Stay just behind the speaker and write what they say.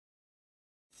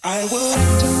I would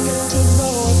like to get to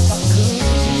know if I could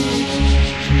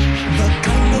the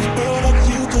kind of girl that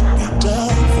you could be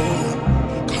down for.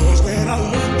 'Cause when I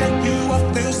look at you, I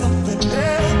feel something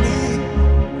tell me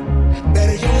that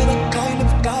you're the kind of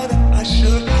guy that I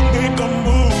should make a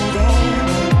move on.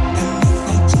 And if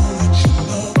I don't let you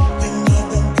know, then I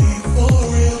won't be for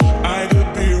real. I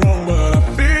could be wrong, but I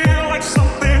feel like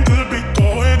something could be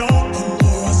going on. The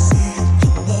more I see it, the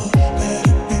more that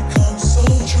it becomes so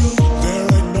true. There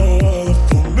ain't no other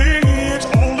for me, it's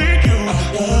only you. I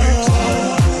wanna be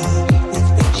done with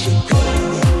what you're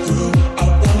going through. I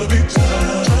wanna be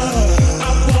done.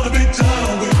 I wanna be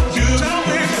done with you. Tell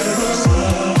me that it was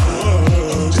love.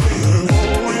 Do you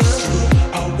know it's true?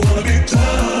 I wanna be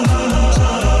done.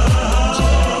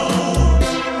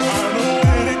 I know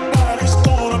anybody's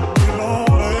gonna be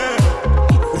lonely.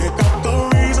 They got the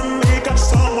reason, they got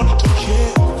someone to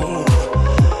care for.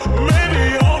 Maybe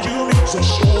all you need is a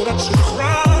shoulder to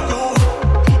cry on.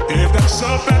 If that's a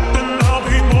fact, then I'll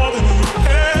be more than you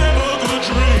ever could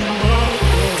dream of.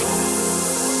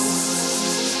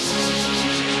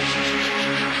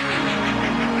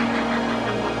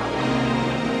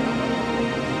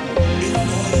 If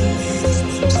all you need is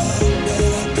my time, then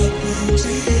I got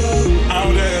plenty of.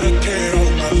 I'll dedicate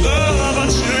all my love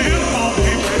until you want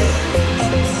me, baby.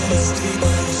 I'm gonna stay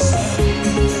by your side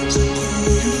and let you do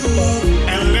who you are.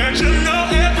 And let you know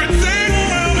everything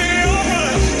will be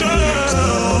alright.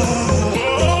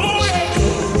 Oh, yeah.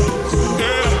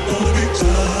 Yeah. I wanna be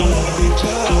done. I wanna be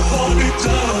done. I wanna be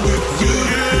done with you.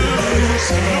 Yeah.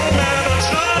 No matter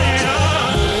trying.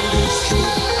 It's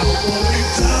true. I wanna be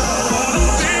done.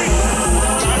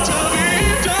 Got to be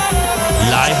done.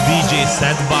 Live DJ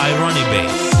set by Rony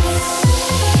Bass.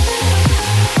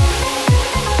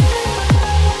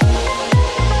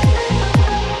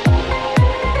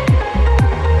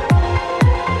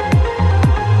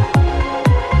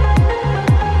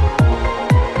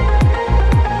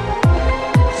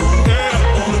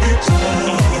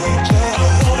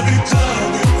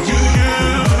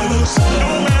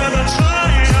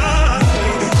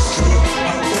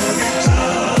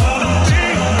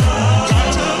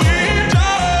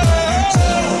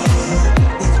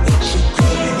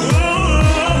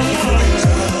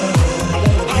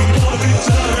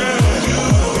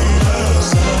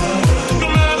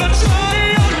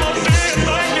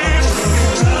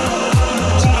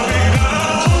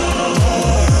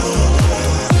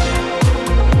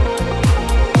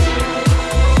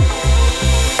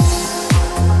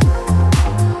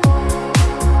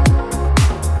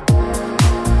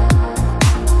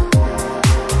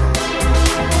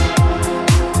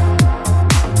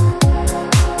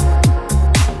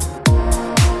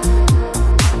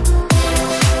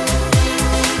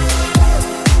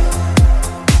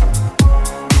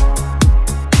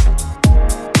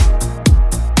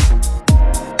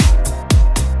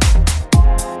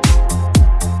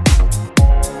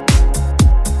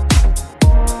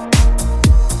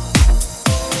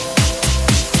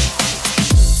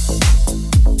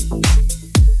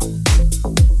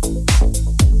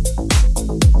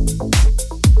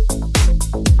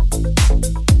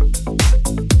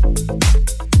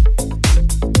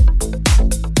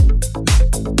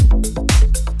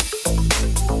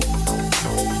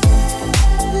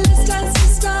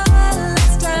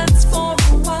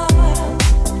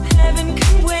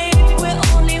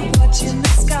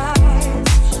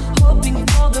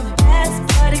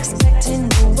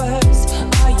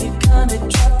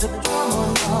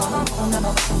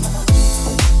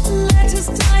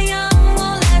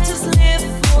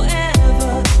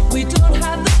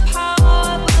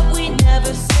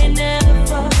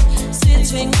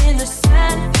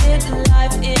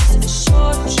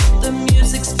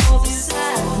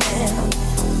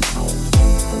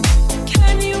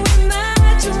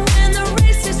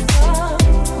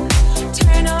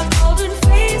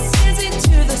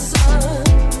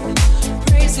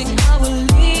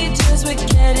 We're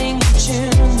getting in tune.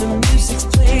 The music's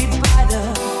played by the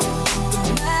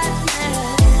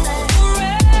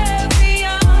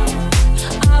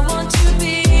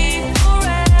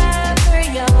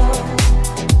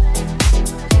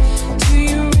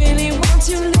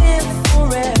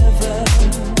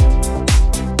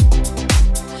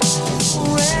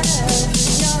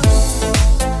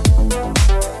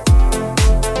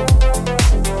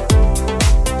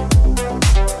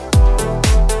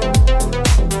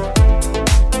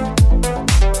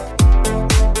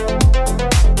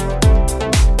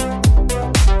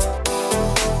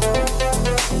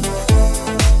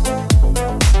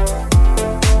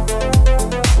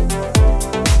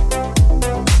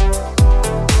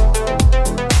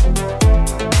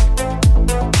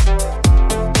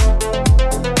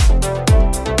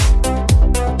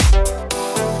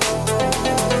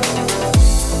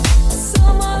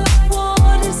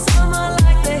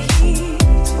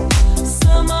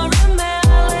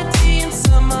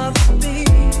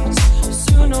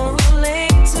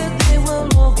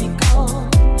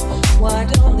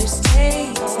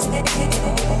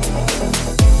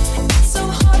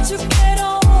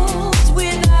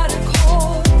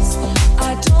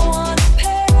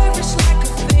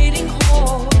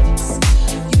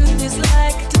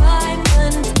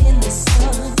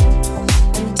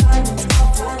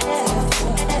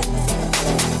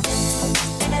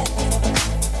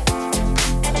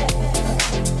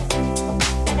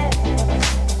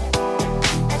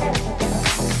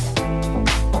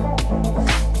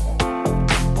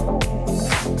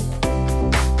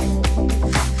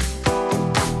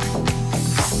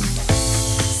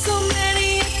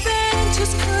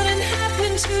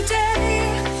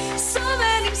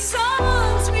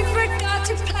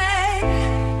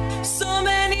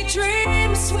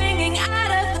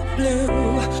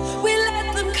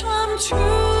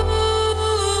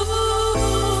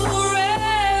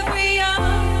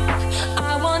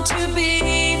to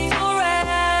be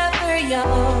forever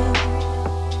young?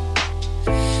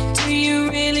 Do you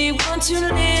really want to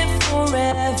live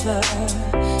forever,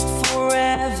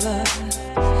 forever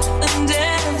and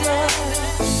ever?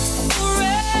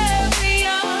 Forever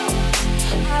young,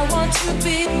 I want to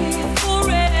be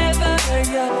forever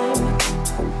young.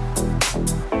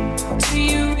 Do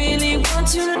you really want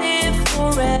to live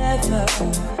forever,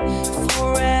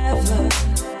 forever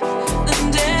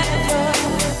and ever?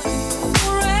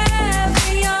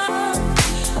 Forever young,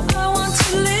 I want to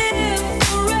live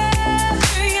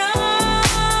forever young.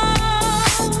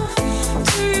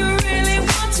 Do you really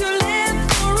want to live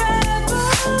forever?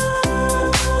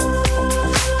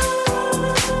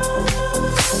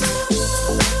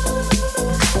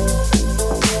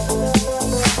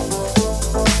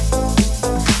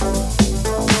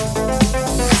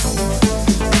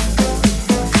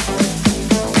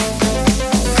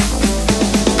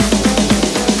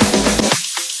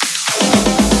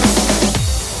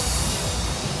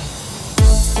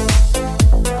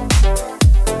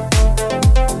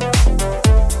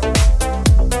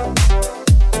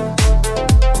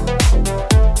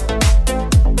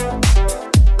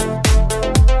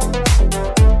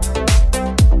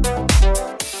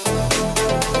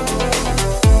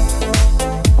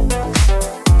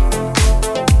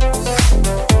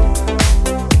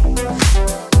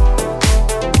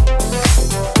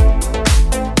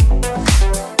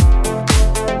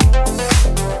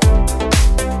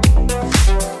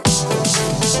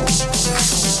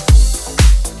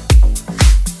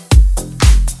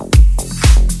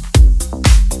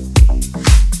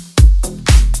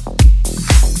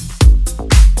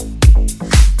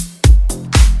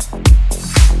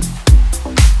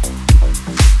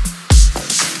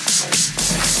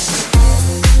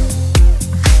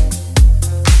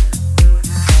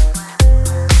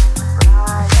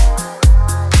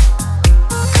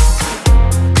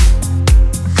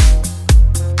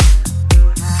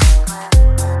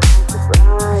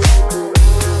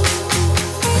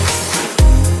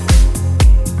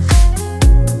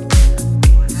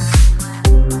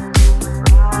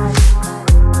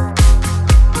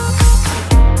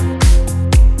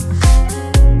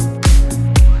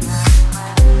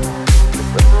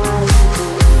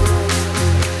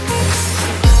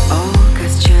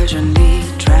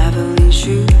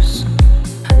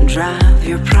 Drive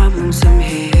your problems from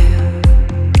here.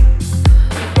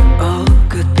 Oh,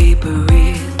 good people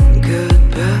read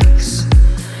good books.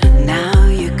 Now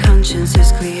your conscience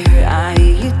is clear. I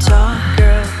hear you talk,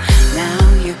 girl. Now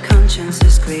your conscience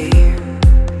is clear.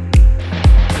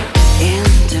 In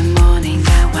the morning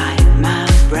I wipe my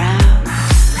brow,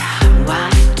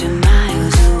 wipe the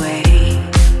miles away.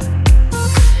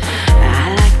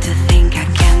 I like to think I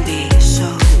can be so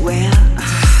well.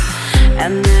 I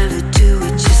never do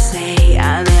what you say,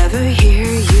 I never hear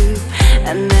you,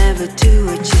 I never do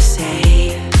what you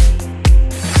say.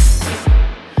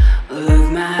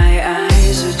 Look, my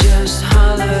eyes are just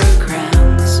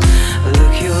holograms.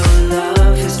 Look, your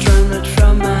love is drawn out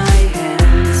from my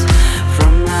hands.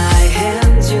 From my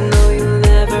hands, you know you'll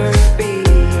never be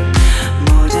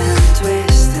more than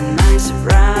twist in my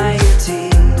sobriety.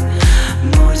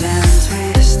 More than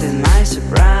twist in my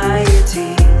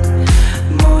sobriety.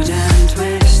 More than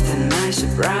twist in my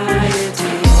sobriety.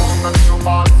 Let your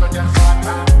body suggest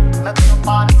that. Let your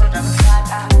body suggest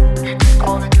that. Keep it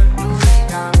calling you.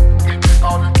 Keep it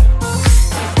calling you.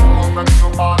 Let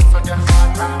your body suggest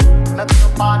that. Let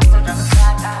your body suggest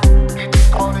that. Keep it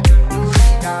calling you.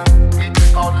 Keep it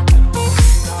calling you.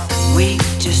 We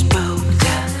just booked a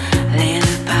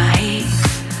little pie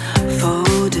for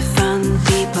the fun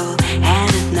people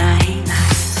and at night.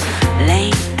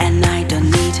 Late at night, don't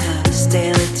need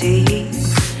hostility.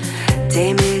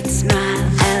 Timid smile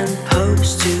and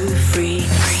pose to free.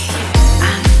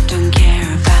 I don't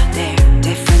care about their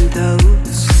different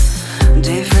thoughts.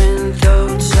 Different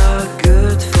thoughts are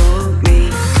good for me.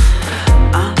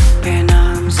 Up in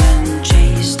arms and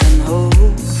chased and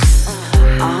whole.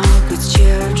 All good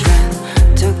children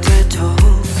took their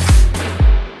toll.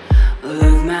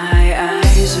 Look, my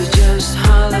eyes are just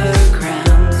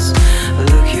holograms.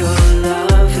 Look, your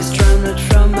love is drawn out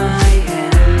from my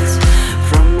hands.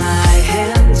 From my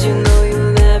hands, you know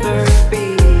you'll never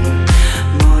be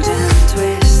more than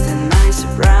twist in my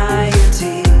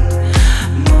sobriety.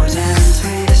 More than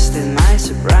twist in my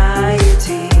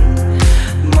sobriety.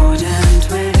 More than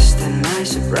twist in my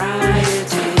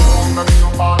sobriety. Let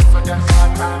your body suggest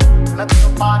that. Let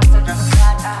your body suggest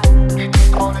that. Keep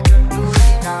it calling you.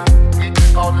 Keep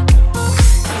it calling you.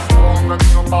 Let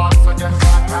your body suggest that.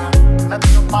 Let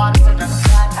your body suggest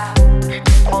that. Keep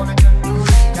it calling you.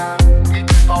 Keep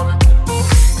it calling you.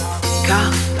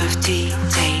 Cup of beauty,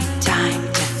 take time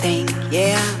to think,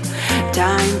 yeah.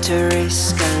 Time to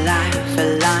risk a life,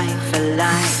 a life, a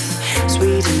life.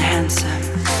 Sweet and handsome,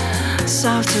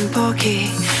 soft and porky.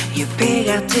 You big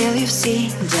out till you've seen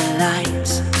the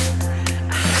light.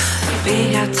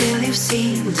 Big out till you've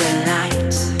seen the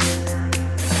light.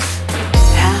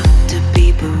 How do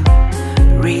people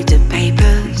read the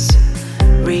papers?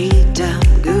 Read them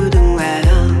good and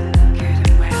well.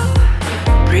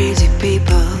 Pretty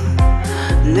people,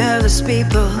 nervous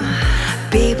people.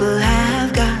 People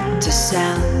have got to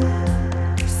sell.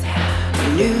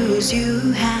 News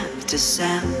you have to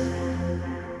sell.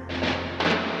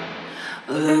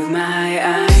 Look, my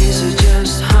eyes are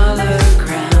just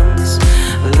holograms.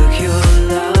 Look, your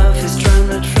love is drawn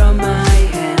right from my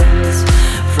hands.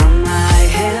 From my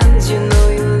hands, you know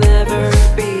you'll never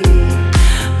be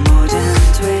more than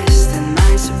twist in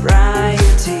my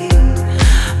sobriety.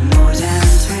 More than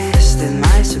twist in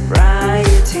my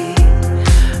sobriety.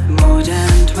 More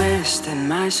than twist in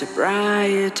my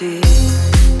sobriety.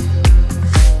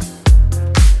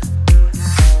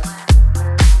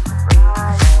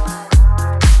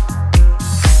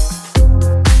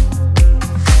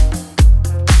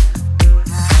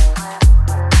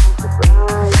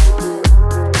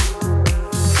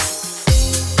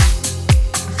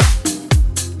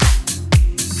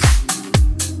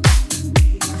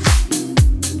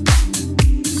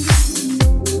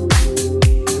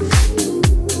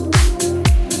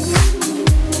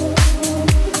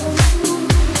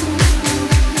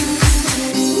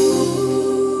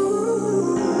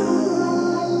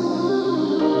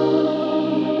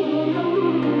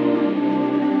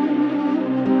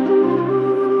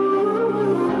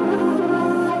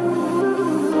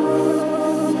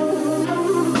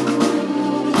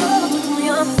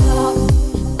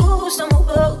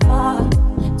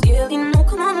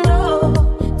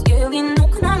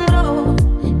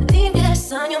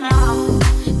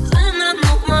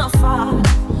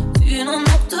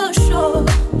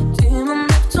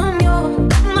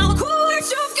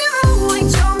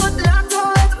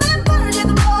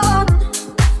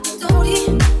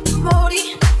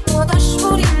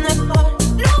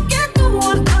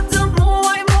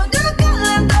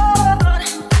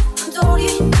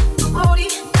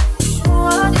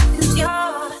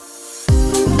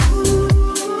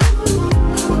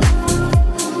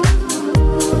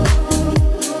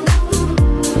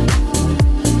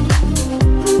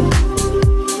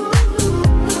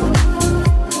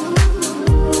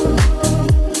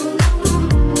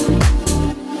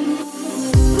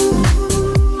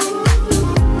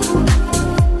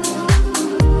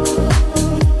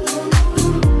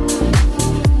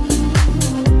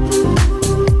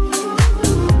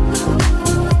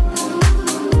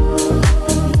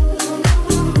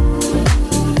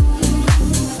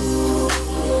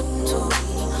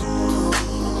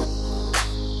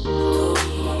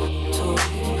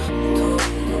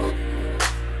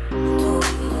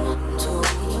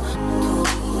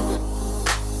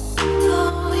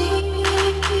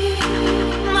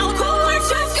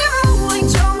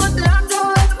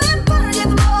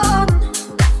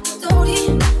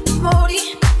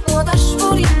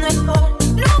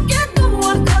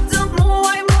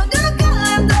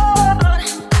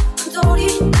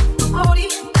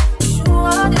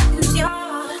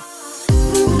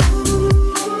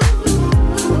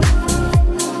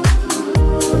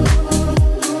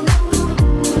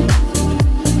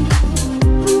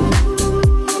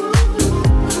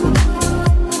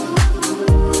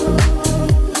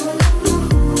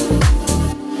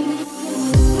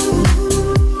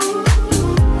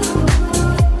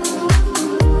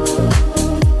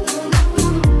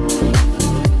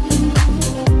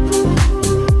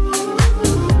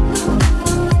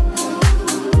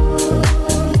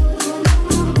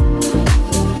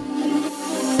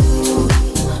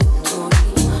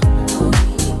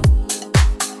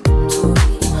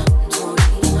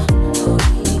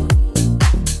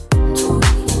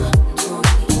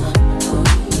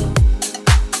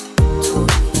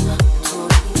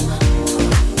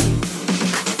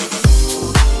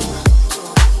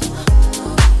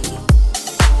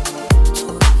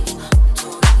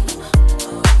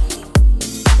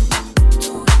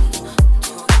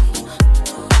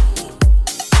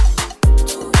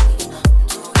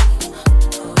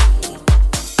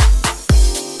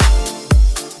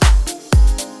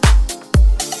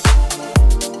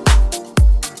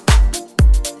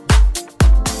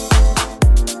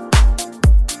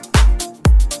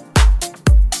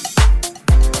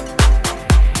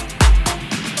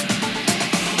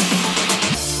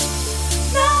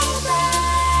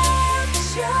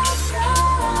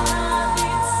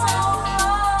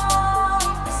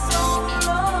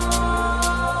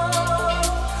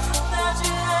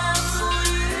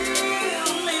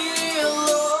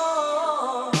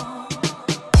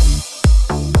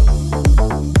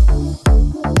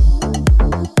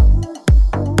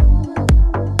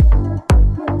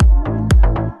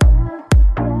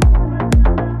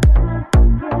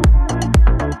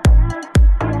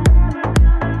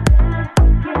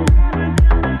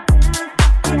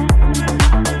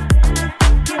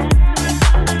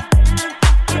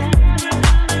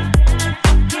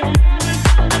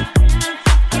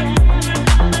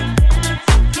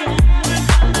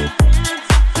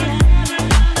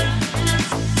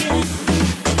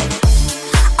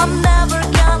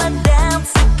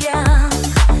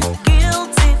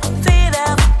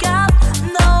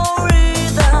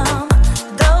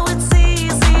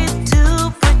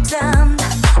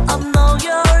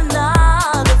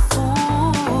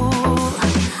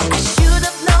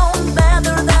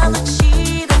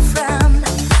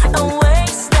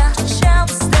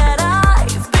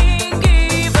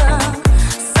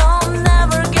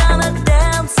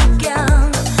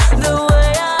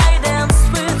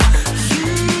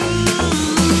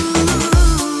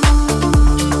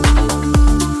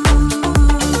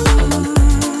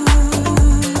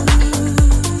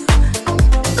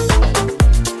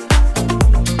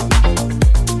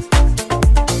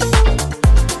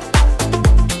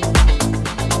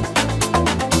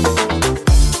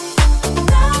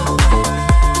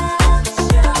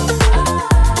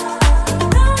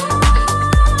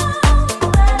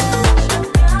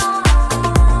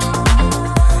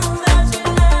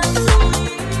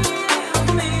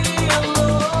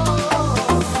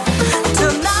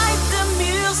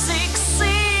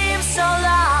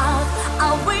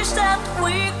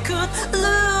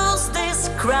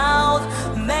 crowd.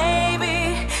 Maybe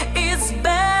it's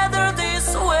better this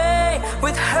way. We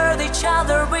hurt each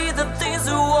other with the things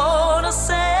we wanna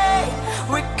say.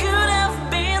 We could have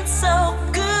been so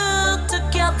good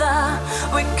together.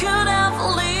 We could have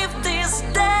lived this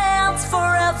dance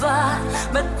forever.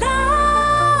 But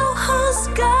now who's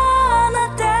gonna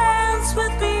dance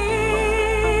with me?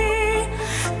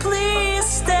 Please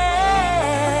stay.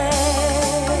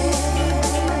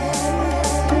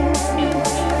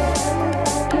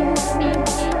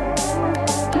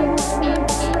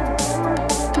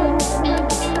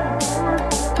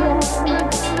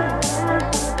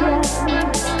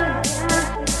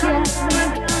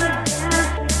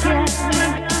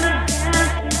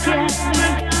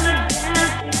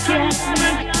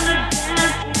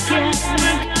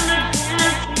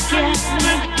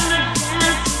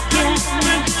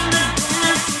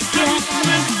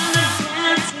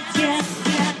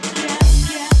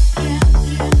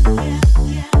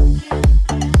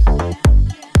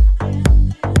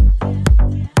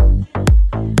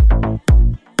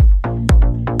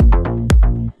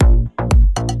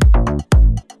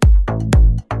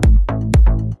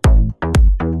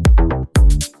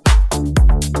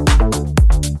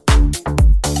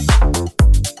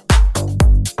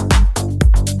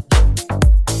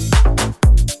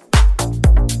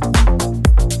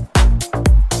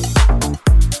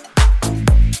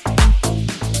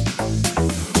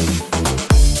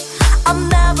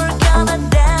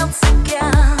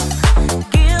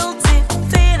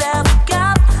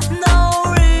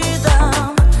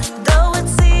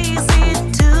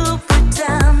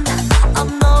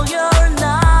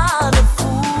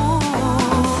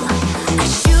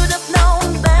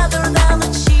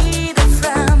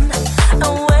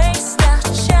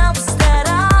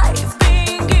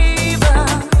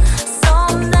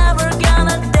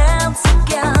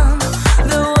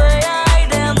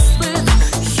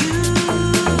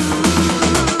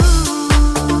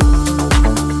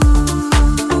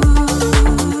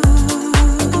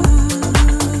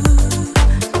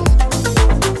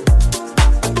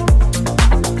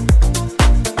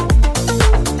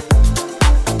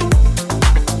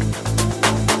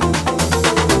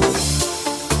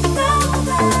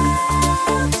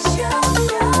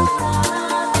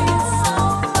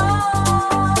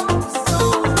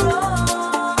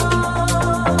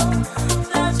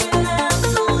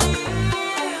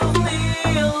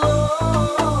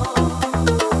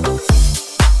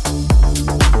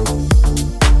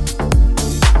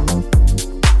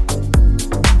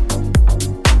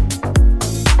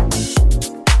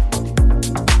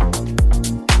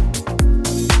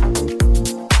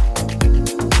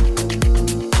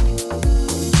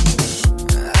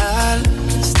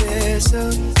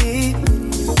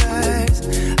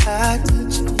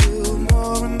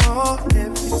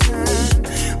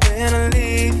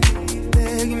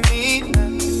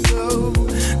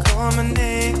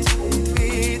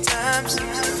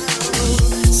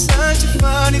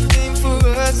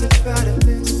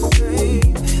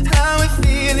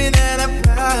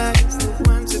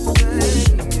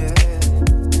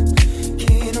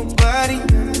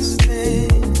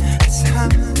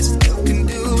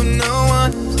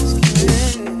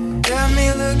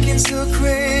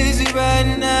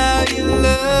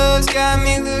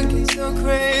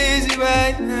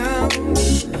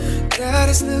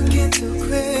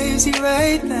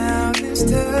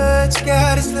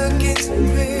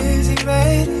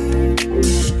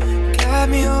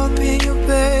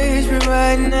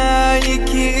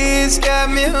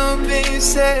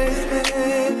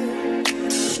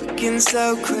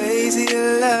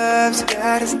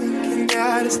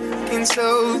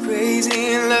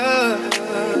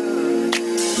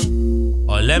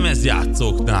 A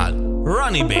lemezjátszóknál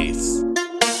Rony Bass.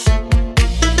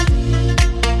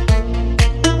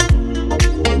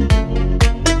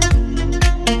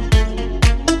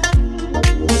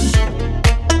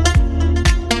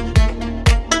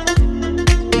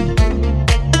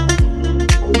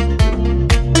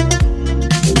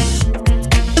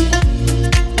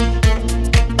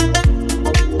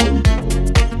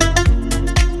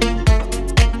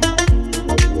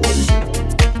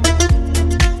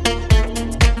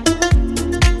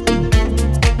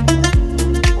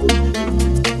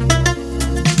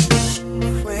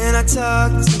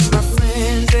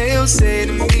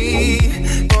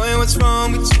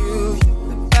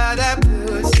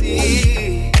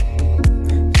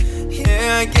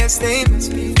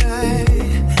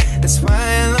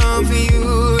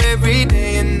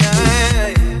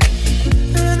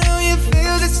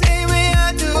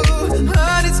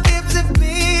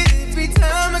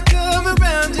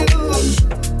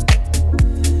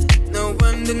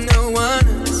 No one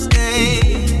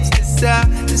understands.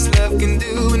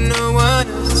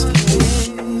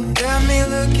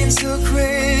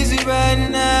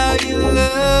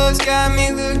 got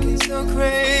me looking so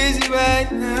crazy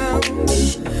right now.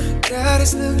 Got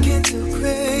us looking so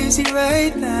crazy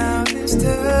right now. This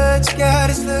touch got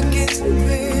us looking so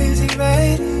crazy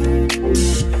right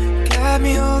now. Got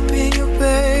me hoping your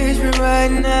basement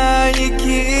right now. Your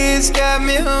kiss got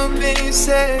me hoping you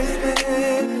said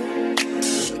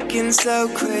looking so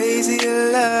crazy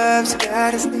in love.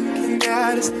 Got us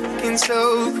looking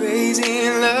so crazy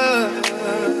in love.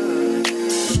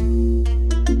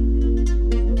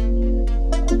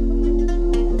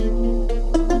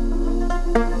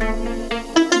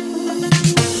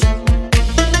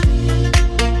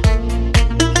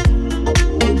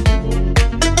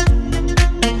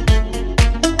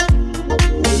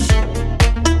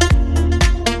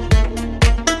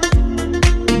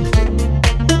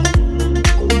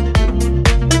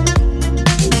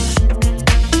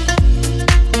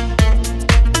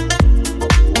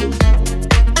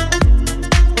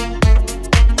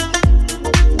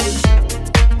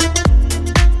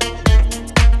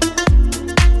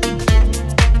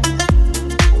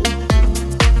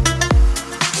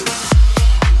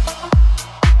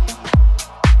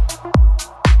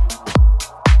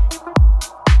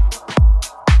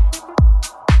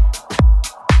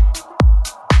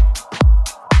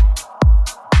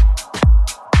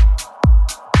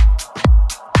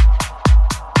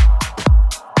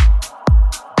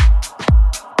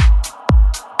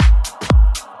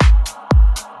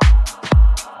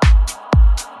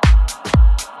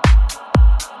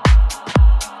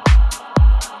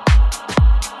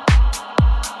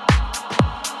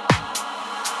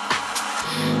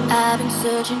 I've been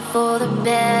searching for the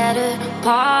better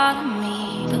part of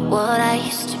me, but what I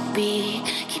used to be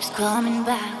keeps coming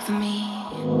back for me.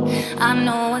 I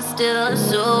know I still have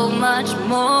so much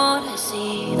more to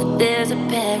see, that there's a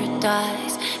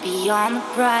paradise beyond the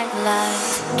bright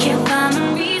lights. Can't find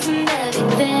the reason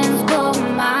everything's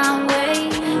going my way,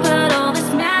 but all this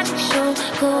magic show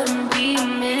couldn't be a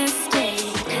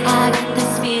mistake. I got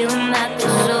this feeling that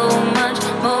there's so much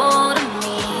more to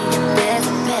me, that there's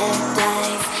a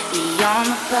paradise beyond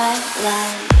the bright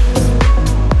lights.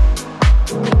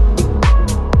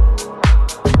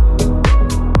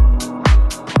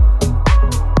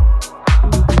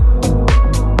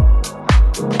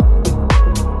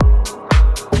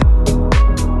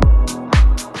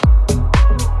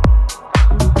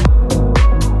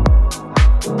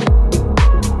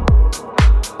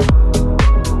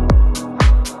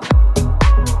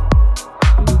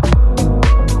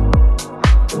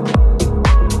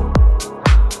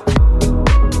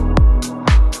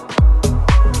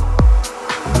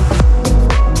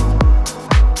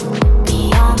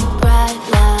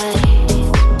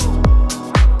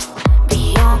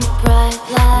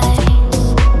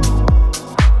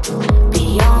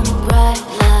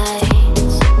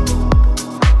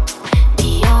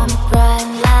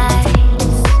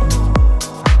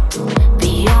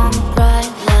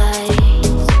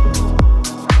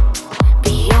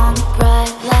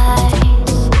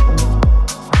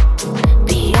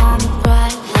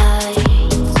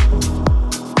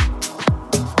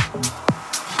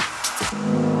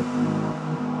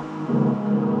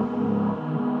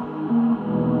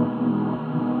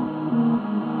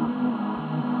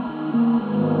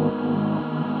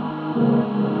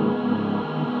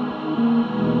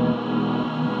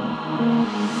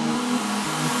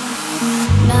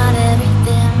 Not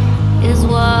everything is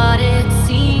what it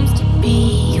seems to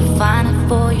be. You find it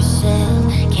for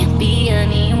yourself, can't be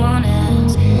anyone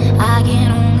else. I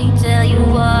can only tell you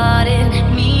what it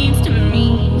means to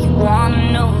me. You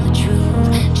wanna know the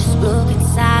truth, just look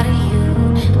inside of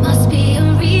you. Must be a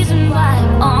reason why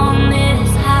I'm on this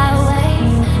highway,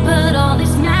 but all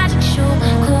this magic sure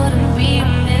couldn't be a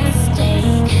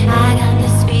mistake. I got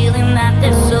this feeling that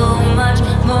there's so much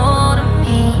more to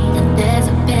me, that there's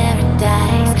a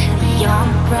paradise beyond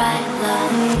the bright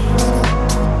lights,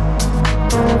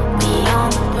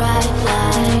 beyond the bright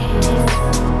lights,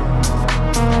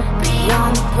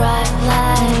 beyond the bright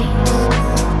lights.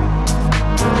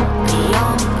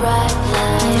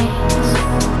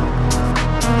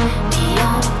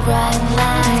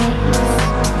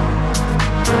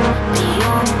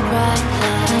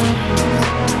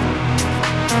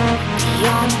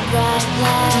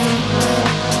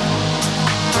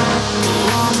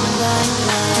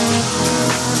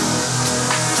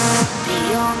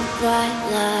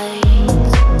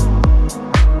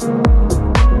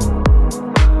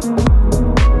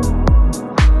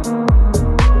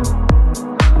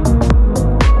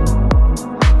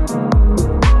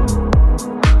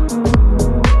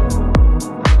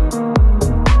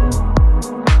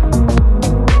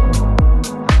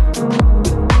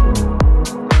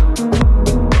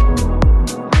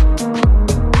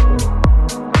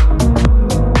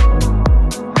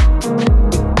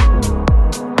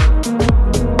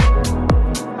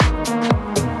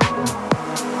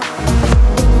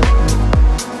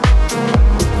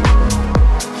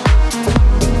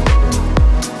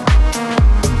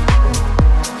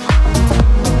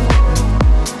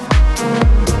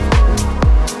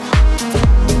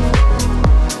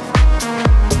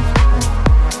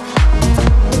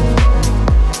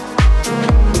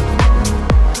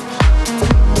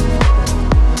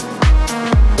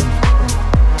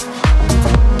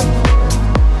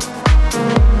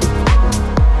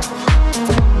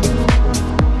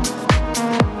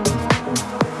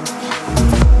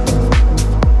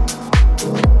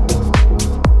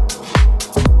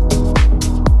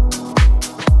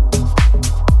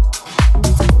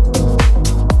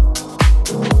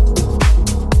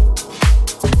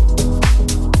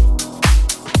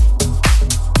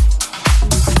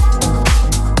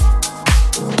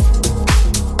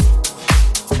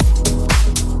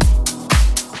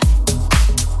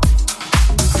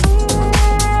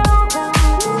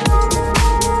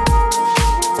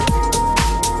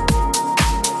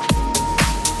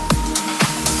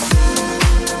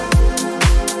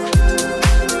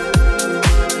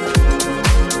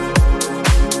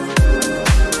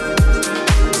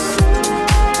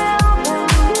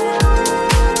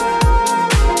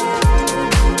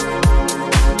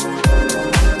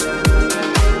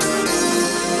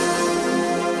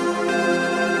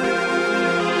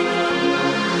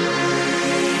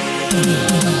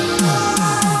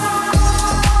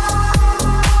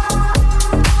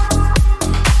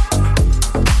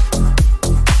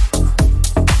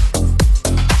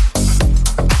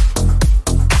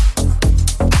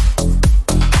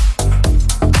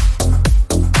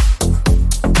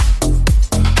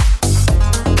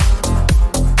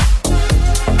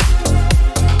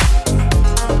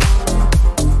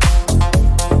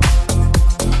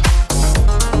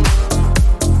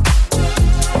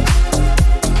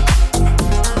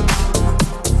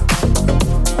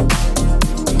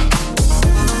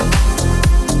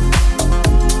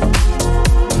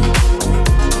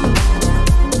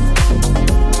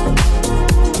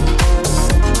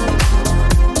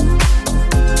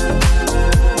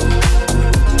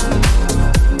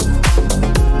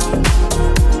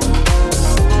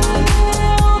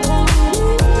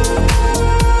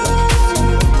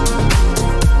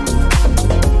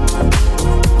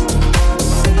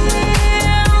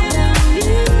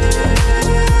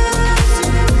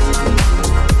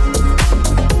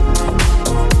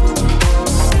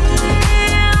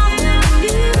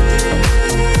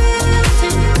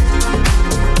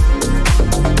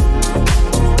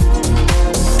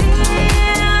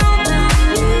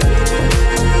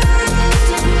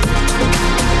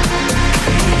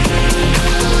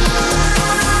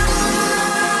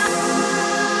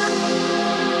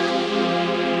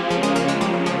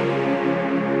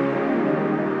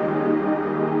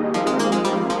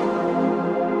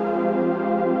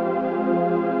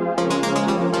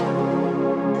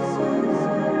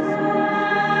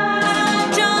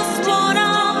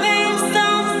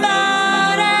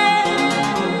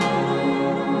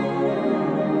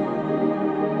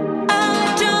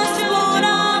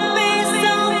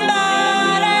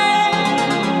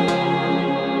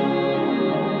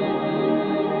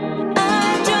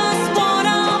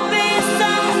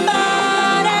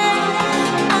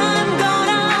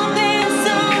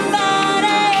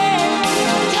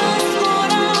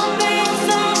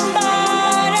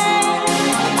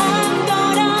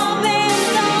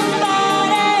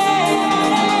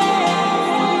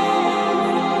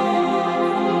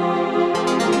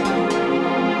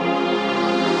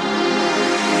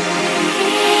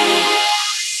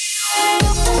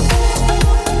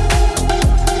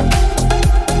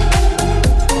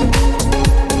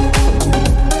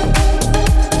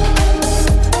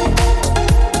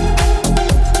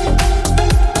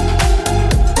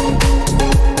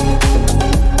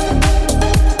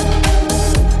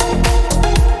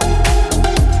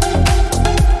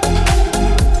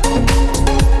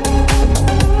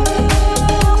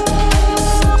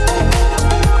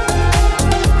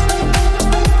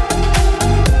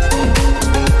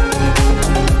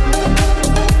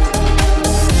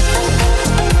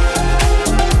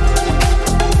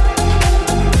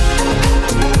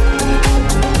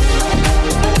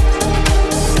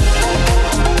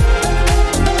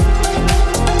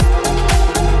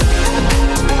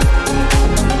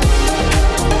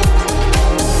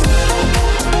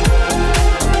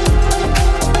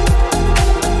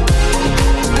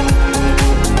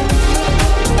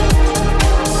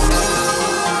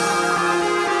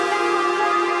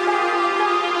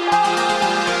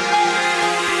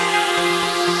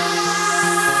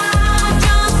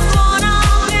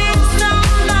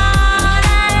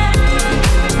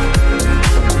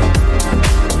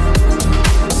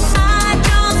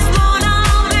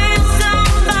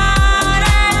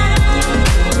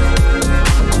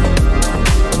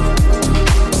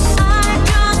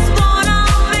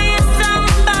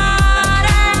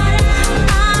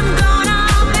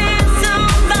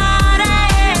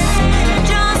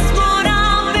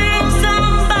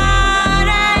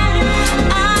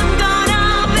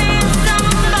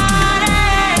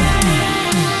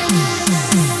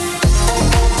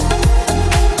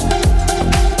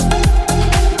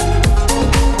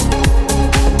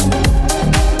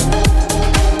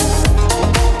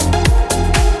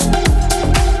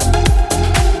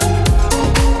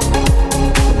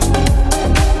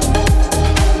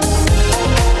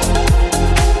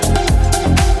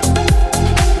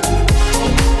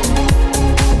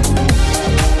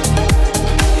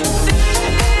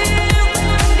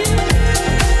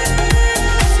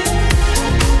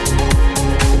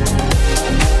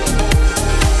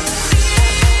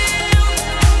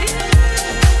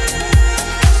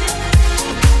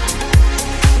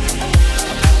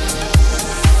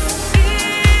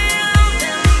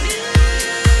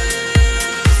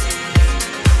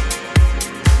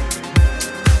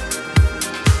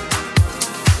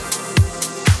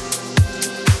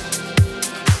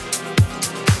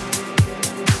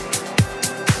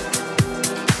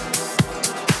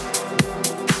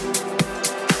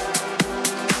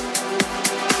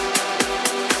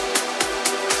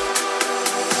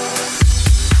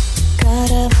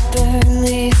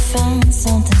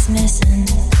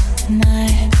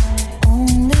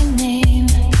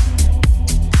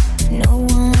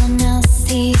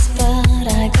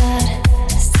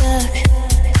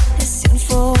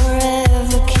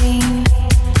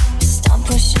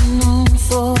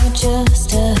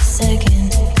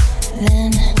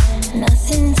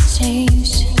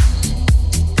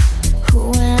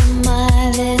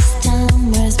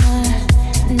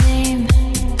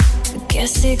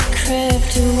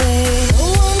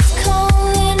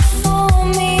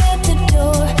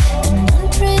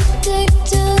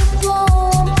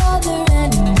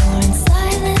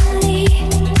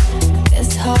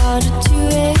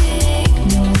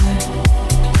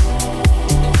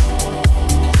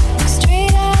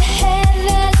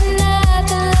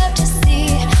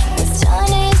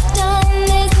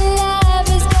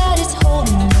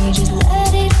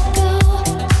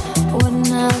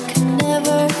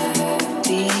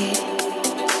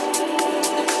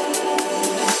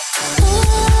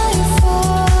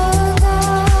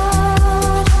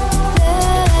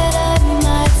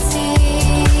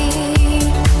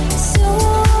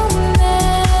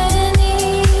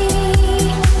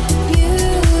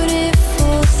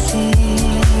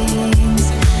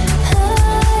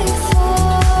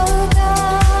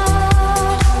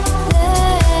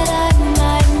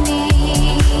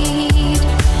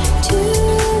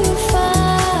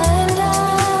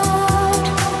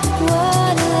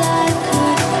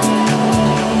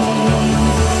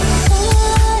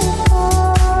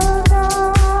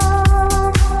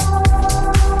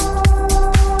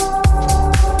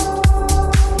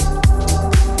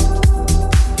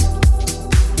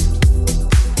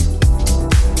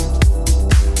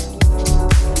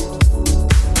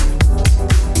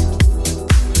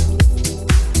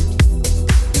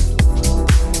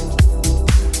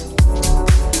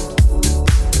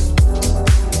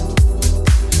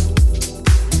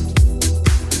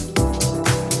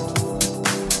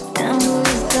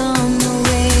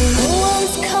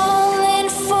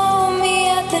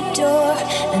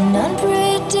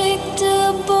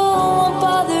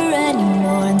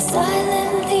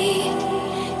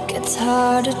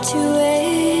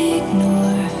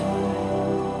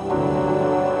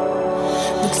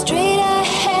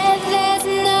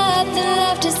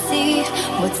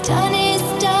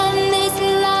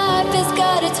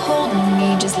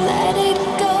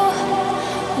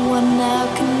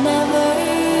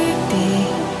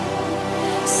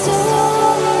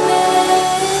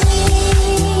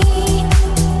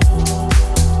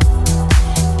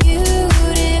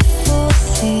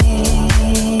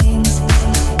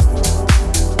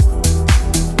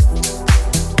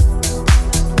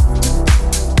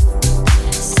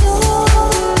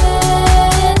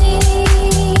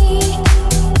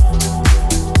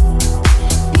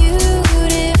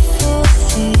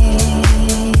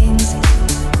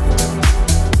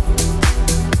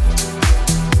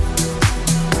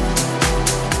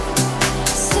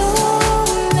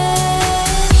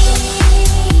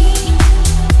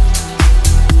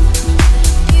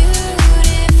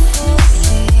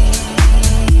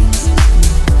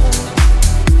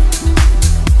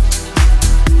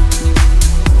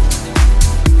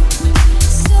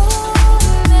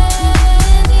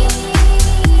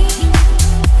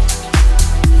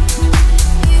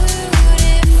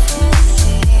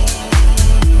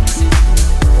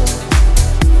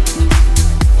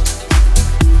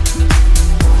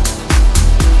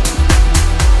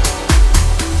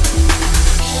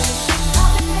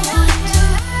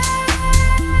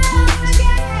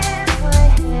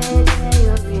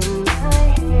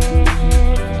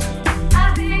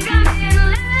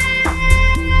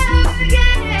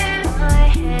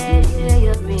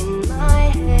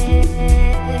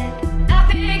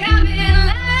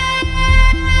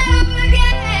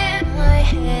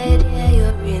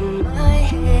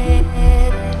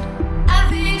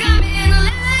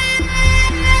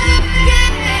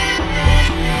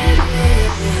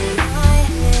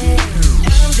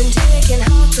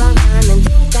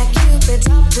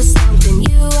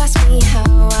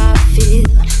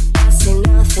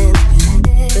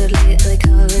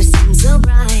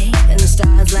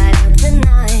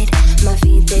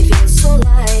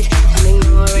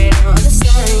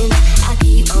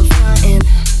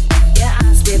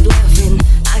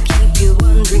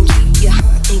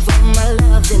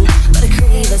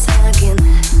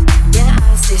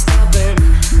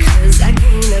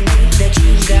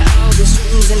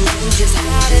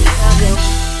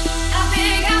 I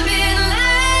think I'm in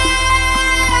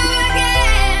love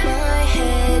again.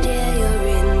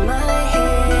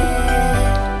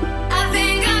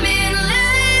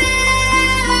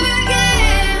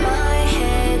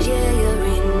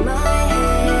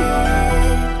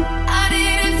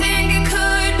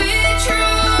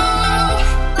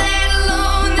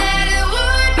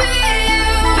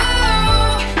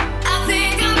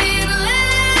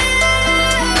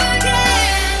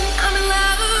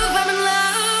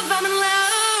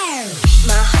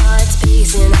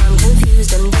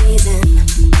 confused and dazing.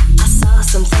 I saw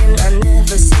something I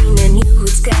never seen in you.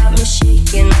 It's got me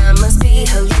shaking. I must be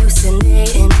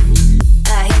hallucinating.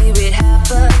 I hear it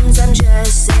happens. I'm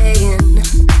just saying,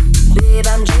 babe,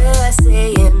 I'm just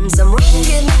saying. Someone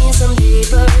give me some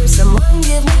paper. Someone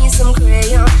give me some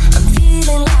crayon. I'm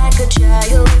feeling like a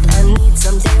child. I need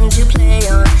something to play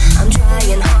on. I'm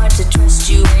trying hard to trust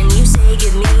you when you say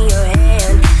give me your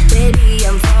hand. Baby,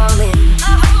 I'm falling.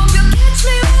 I hope you'll catch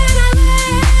me when I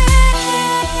land.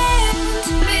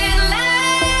 Been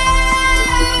alive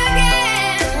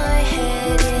again. My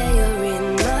head, yeah, you're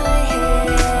in my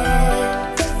head.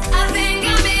 I think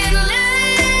I'm in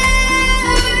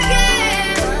love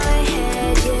again. My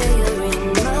head, yeah, you're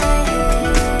in my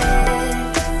head.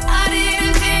 I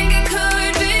didn't think it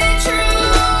could be true,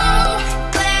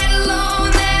 let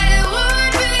alone that it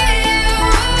would be you.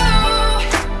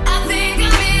 I think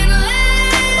I'm in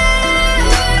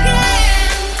love again.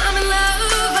 I'm in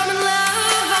love, I'm in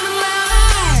love, I'm in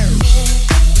love.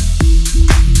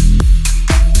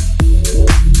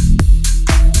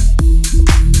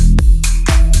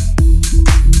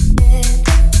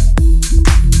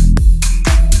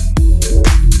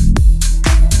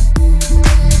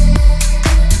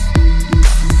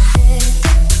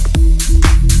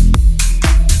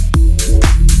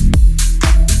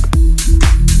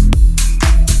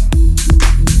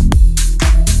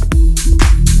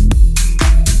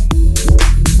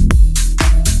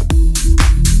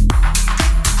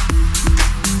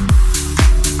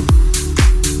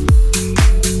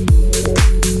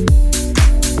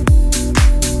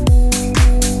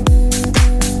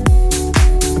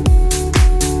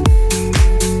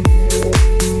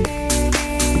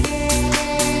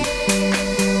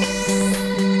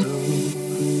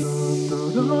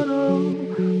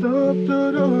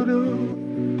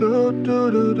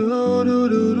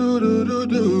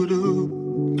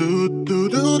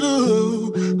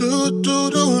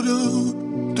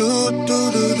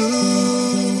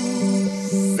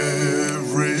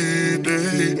 Every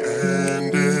day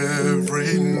and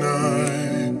every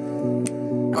night,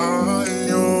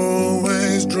 I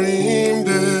always dream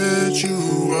that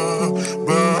you are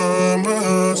by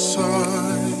my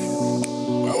side.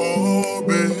 Oh,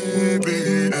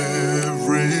 baby,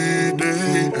 every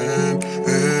day and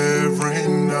every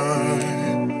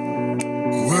night.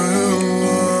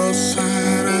 Well, I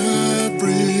said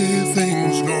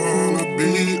everything's gonna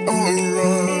be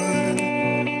alright.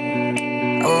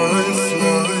 I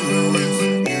fly with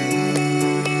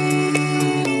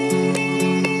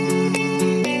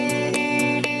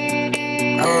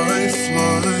I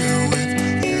fly with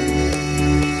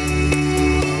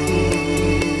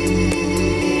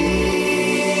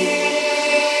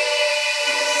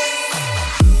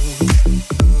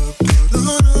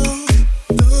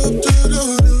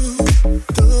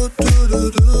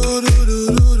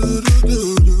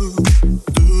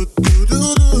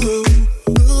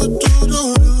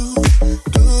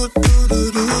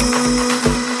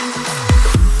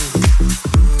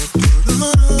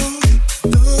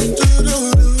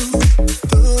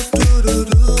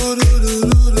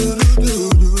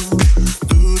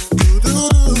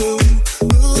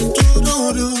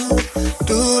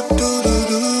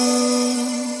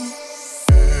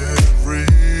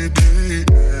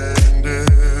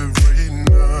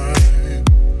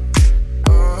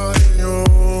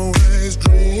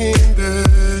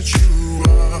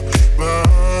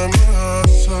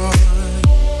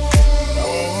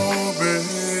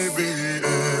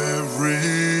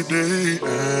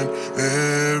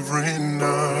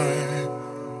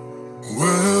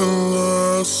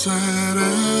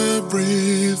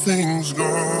everything's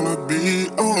gonna be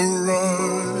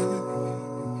alright.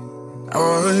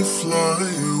 I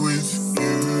fly with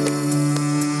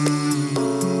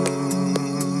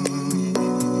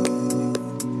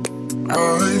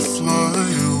I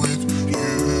fly with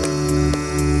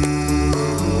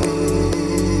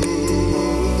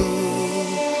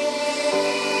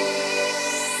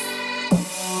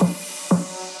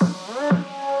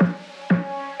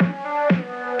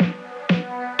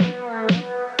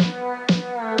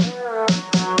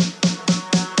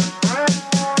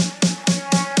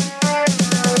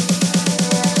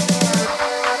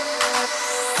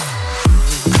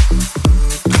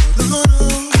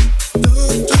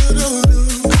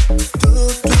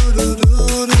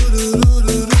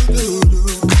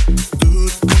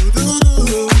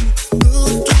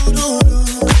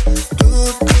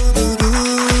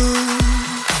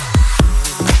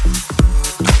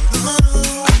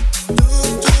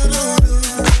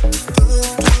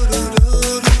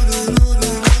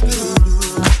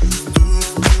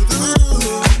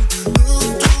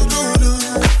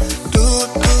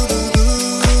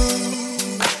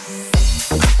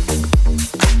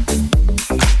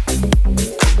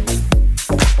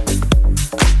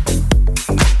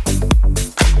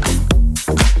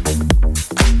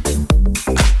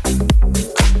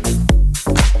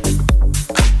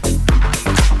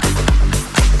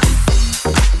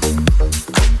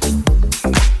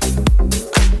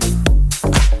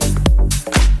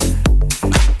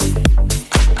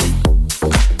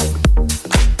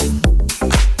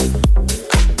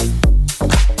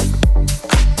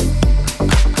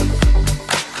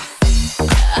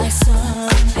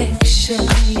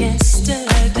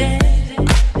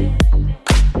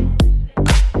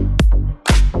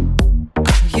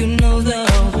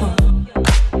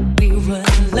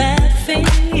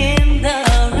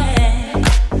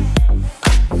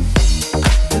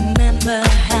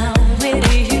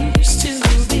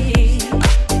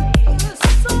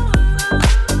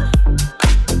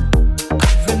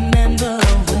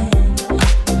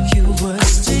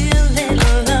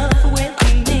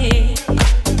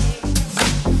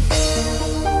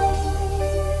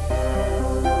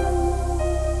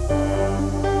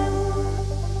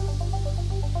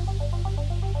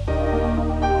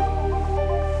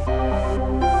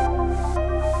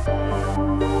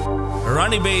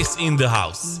Ronnie Bass in the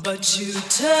house. But you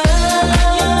turn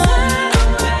away.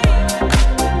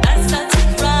 I start to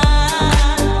cry.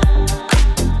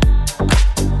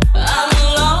 I'm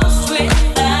lost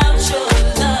without your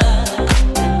love,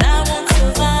 and I won't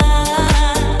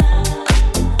survive.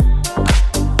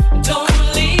 Don't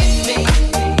leave me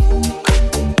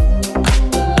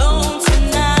alone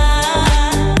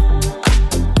tonight.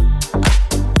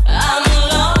 I'm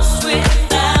lost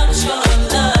without your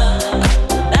love,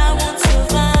 and I won't survive.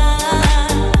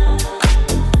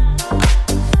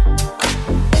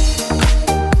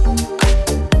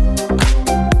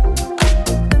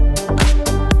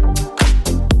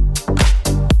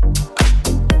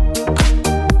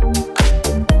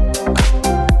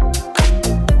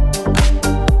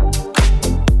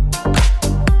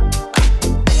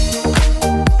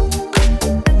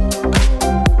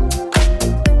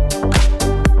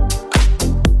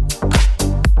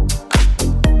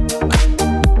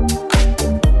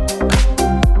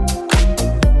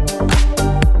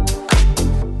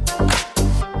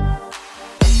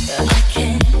 I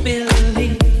can't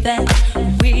believe that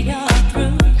we are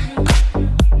through.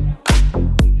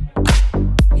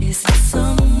 Is it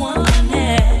someone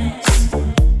else?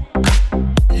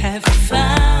 Have you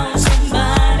found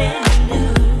somebody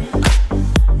new?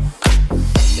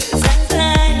 'Cause I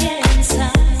die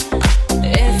inside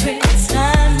every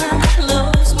time I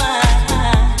close my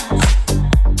eyes.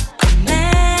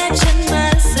 Imagine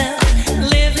myself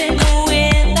living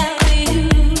without you.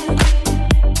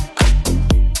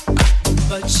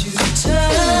 But you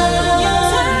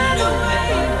turn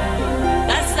away.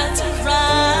 I start to cry.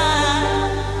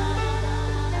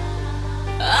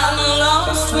 I'm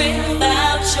lost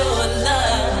without your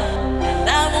love, and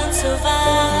I won't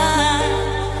survive.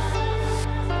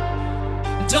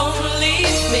 Don't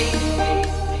leave me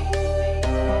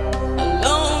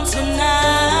alone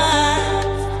tonight.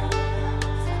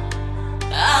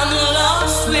 I'm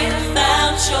lost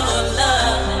without your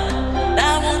love, and I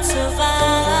won't survive.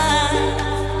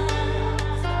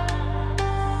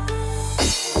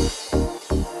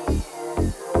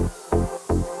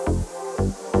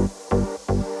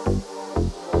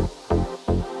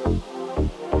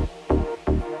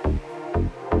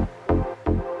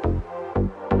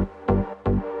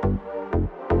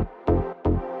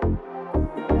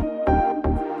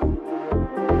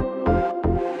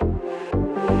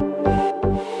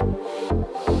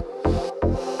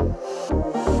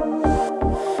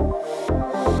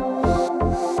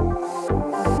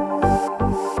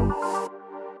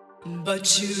 But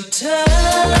you turn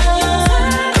away.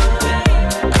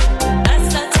 I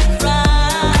start to cry.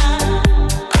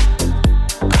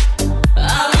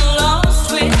 I'm lost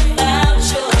without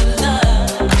your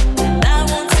love, and I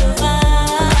won't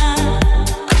survive.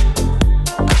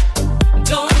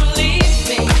 Don't leave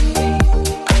me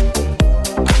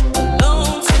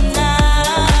alone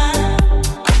tonight.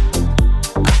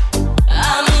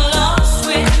 I'm lost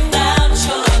without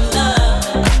your love,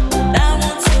 and I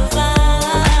won't survive.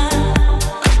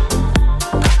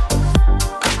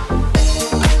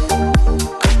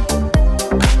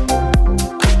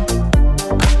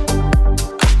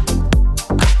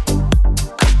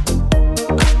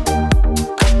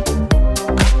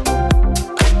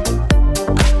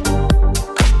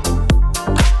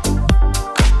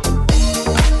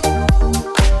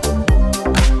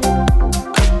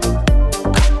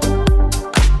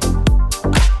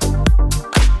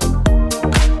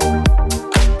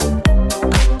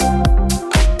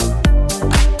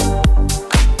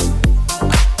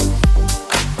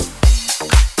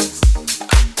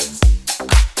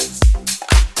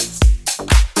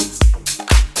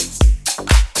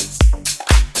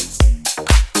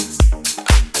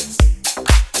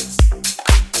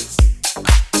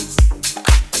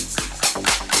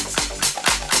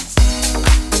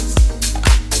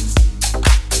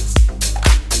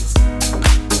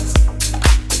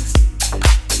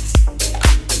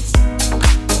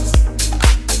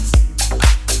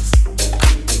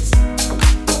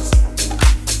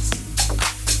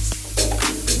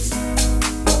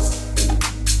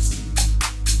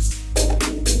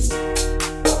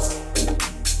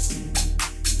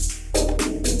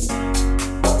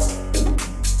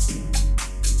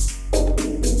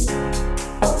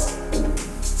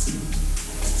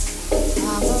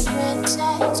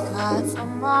 princess cut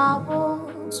from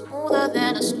marble, smoother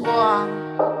than a storm.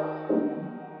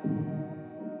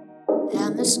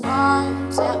 And the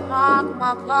scars that mark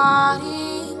my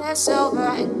body, they're silver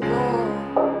and gold.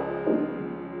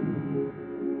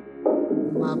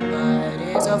 My blood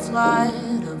is a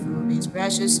flood of rubies,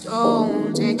 precious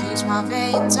stones. It keeps my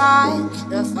veins hot.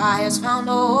 The fire's found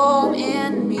a home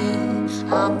in me.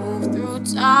 I move through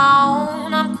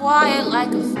down, I'm quiet like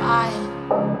a fire.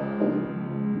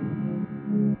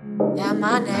 And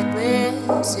my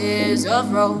necklace is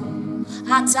of rope.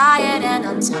 I'm tired and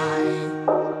I'm tired.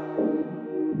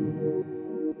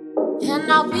 And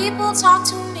now people talk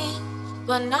to me,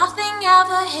 but nothing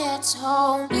ever hits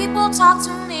home. People talk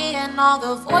to me and all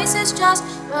the voices just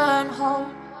burn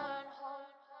home.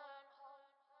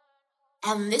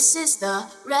 And this is the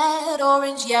red,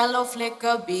 orange, yellow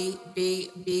flicker beat,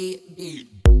 beat, beat, beat.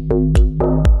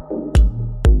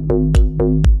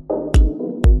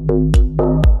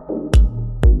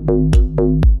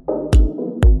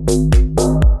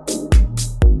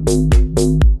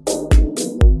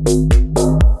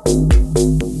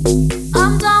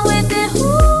 I'm done with it,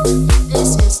 ooh.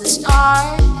 This is the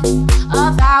start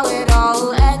of how it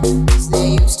all ends.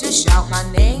 They used to shout my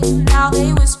name, now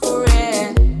they whisper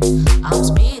it. I'm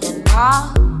speeding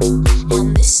up,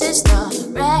 and this is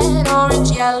the red,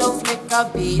 orange, yellow flicker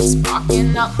beat,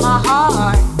 sparking up my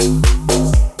heart.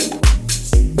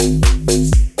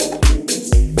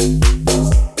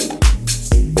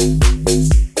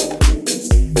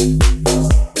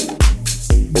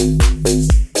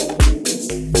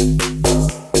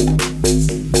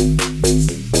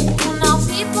 Now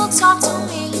people talk to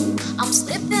me, I'm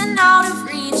slipping out of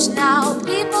reach now.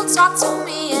 People talk to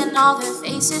me and all their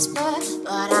faces blur,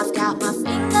 but I've got my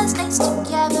fingers laced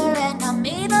together and I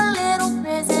made a little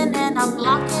prison and I'm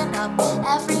locking up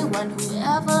everyone who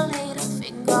ever laid a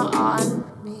finger on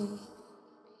me.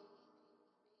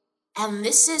 And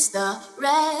this is the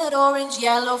red, orange,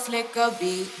 yellow flicker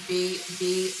beat, beat,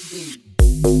 beat, beat.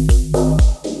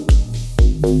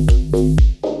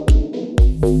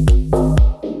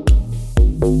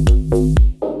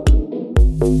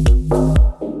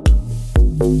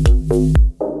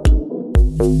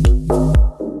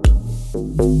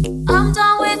 I'm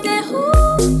done with it,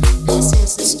 ooh. This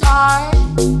is the start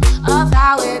of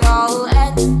how it all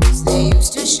ends. They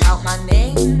used to shout my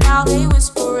name, now they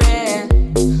whisper it.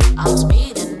 I'm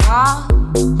speeding up,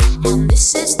 and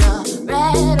this is the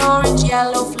red, orange,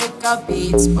 yellow flicker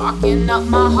beat, sparking up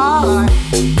my heart.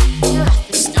 Here at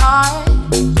the start,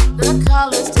 the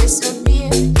colors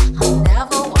disappear. I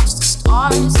never watch the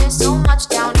stars, there's so much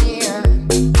down here.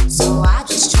 So I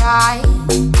just try,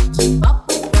 keep up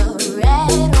with the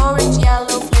red, orange,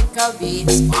 yellow flicker beat,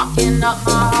 sparking up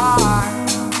my heart.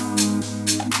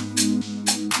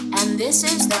 And this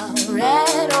is the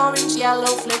red, orange,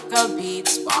 yellow flicker beat,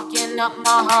 sparking up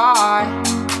my heart.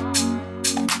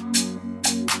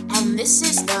 And this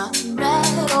is the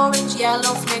red, orange,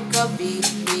 yellow flicker beat,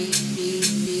 beat, beat,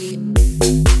 beat.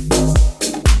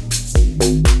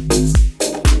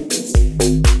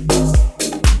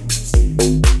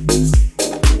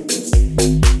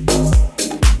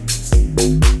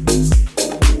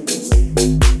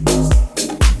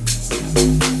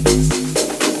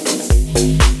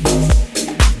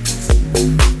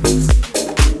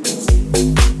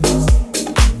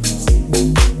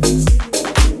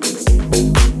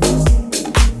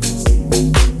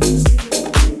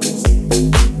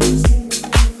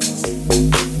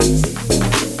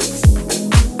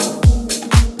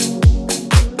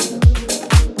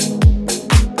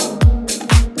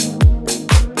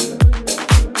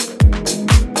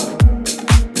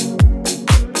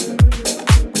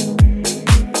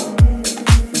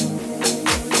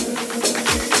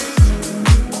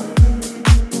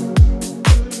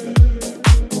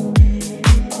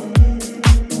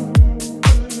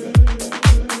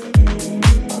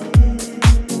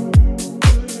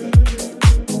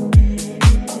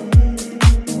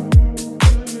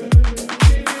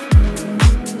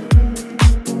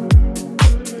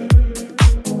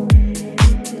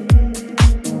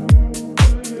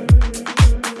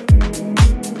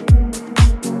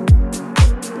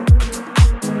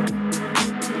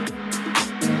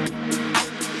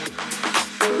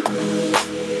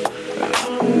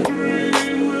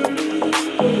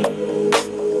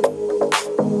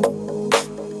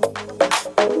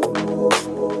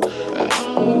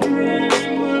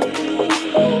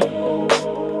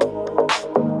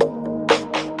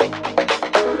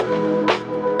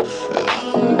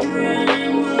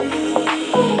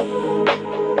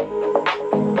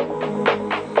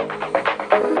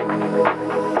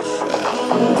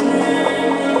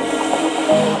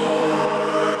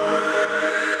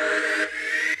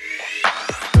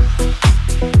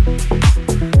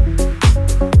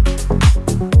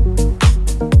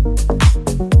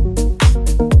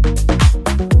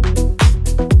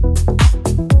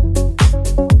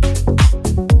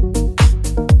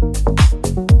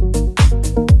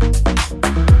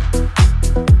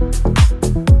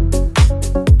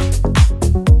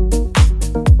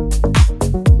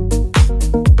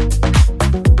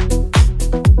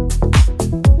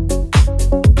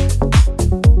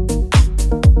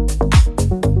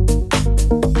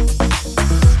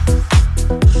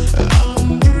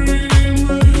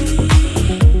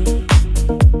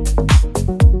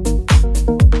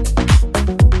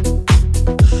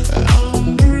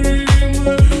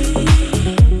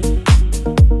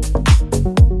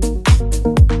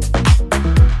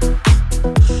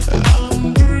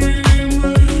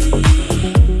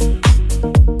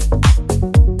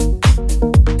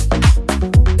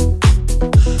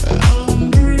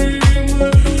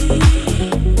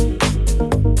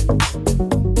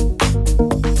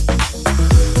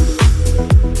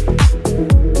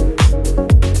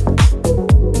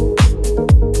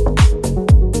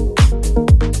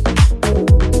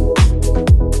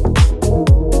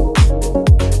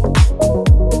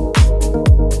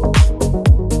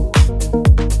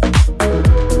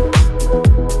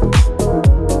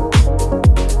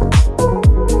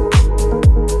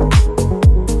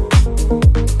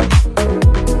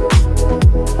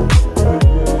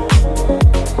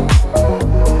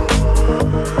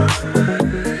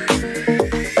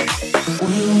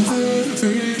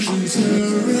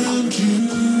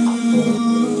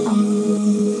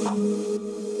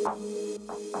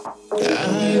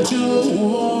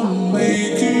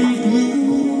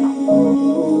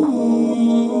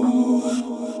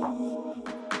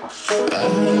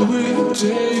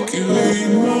 take you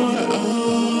in my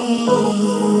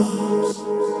arms.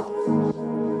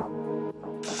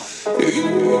 If you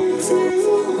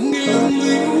give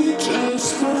me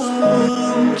just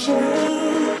one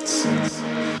chance,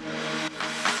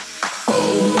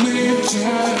 hold me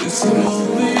tight, it's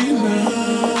lonely night.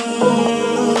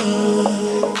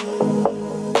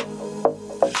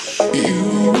 You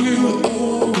will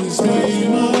always be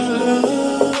my light.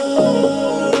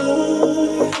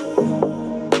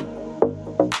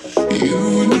 You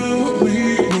know me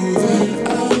more than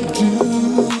I do.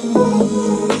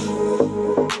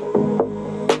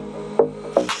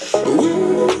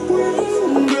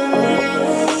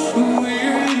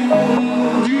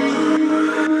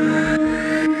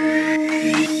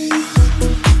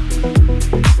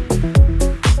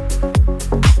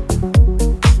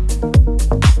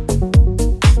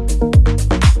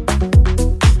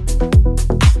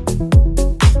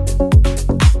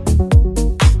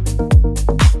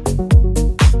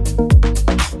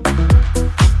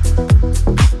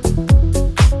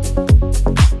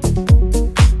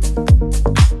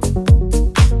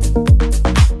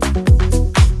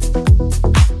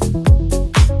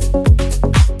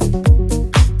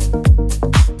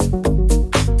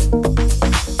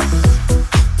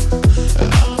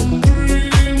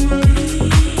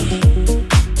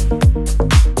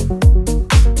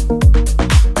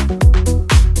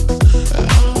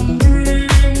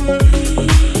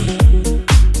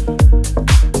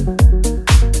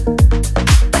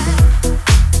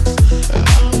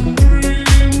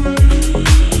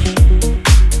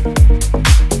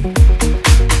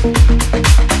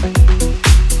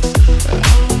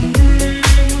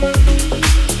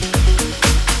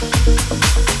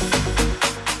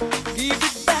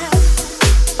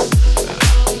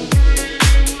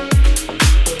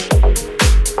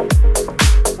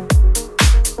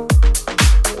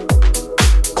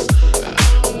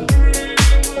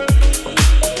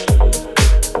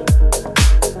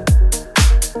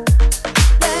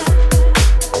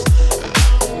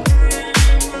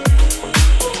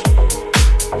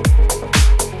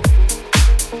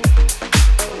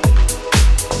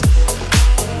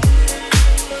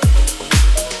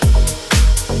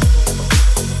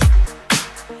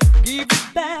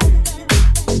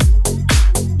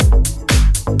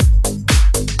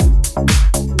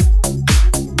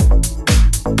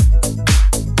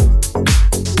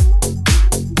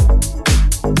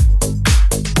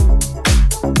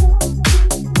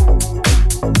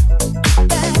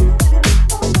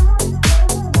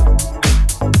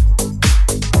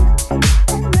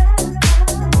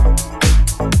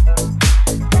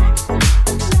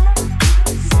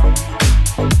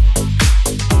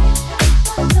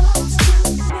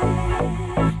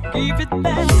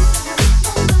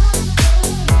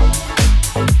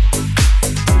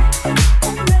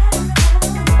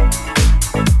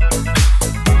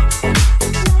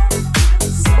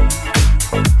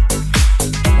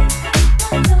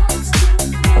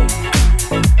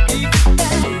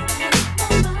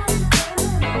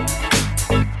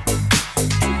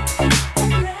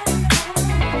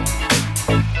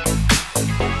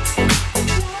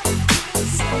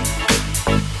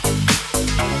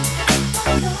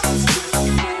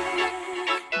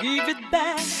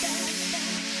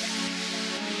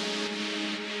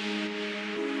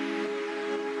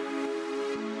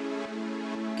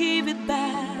 Give it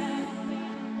back.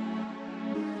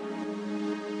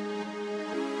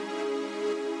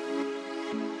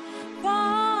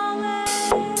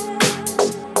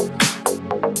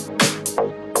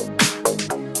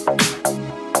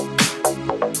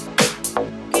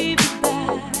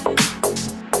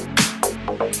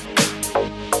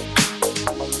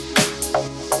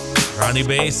 Rony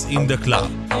Bass in the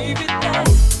club.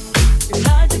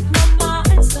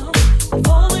 So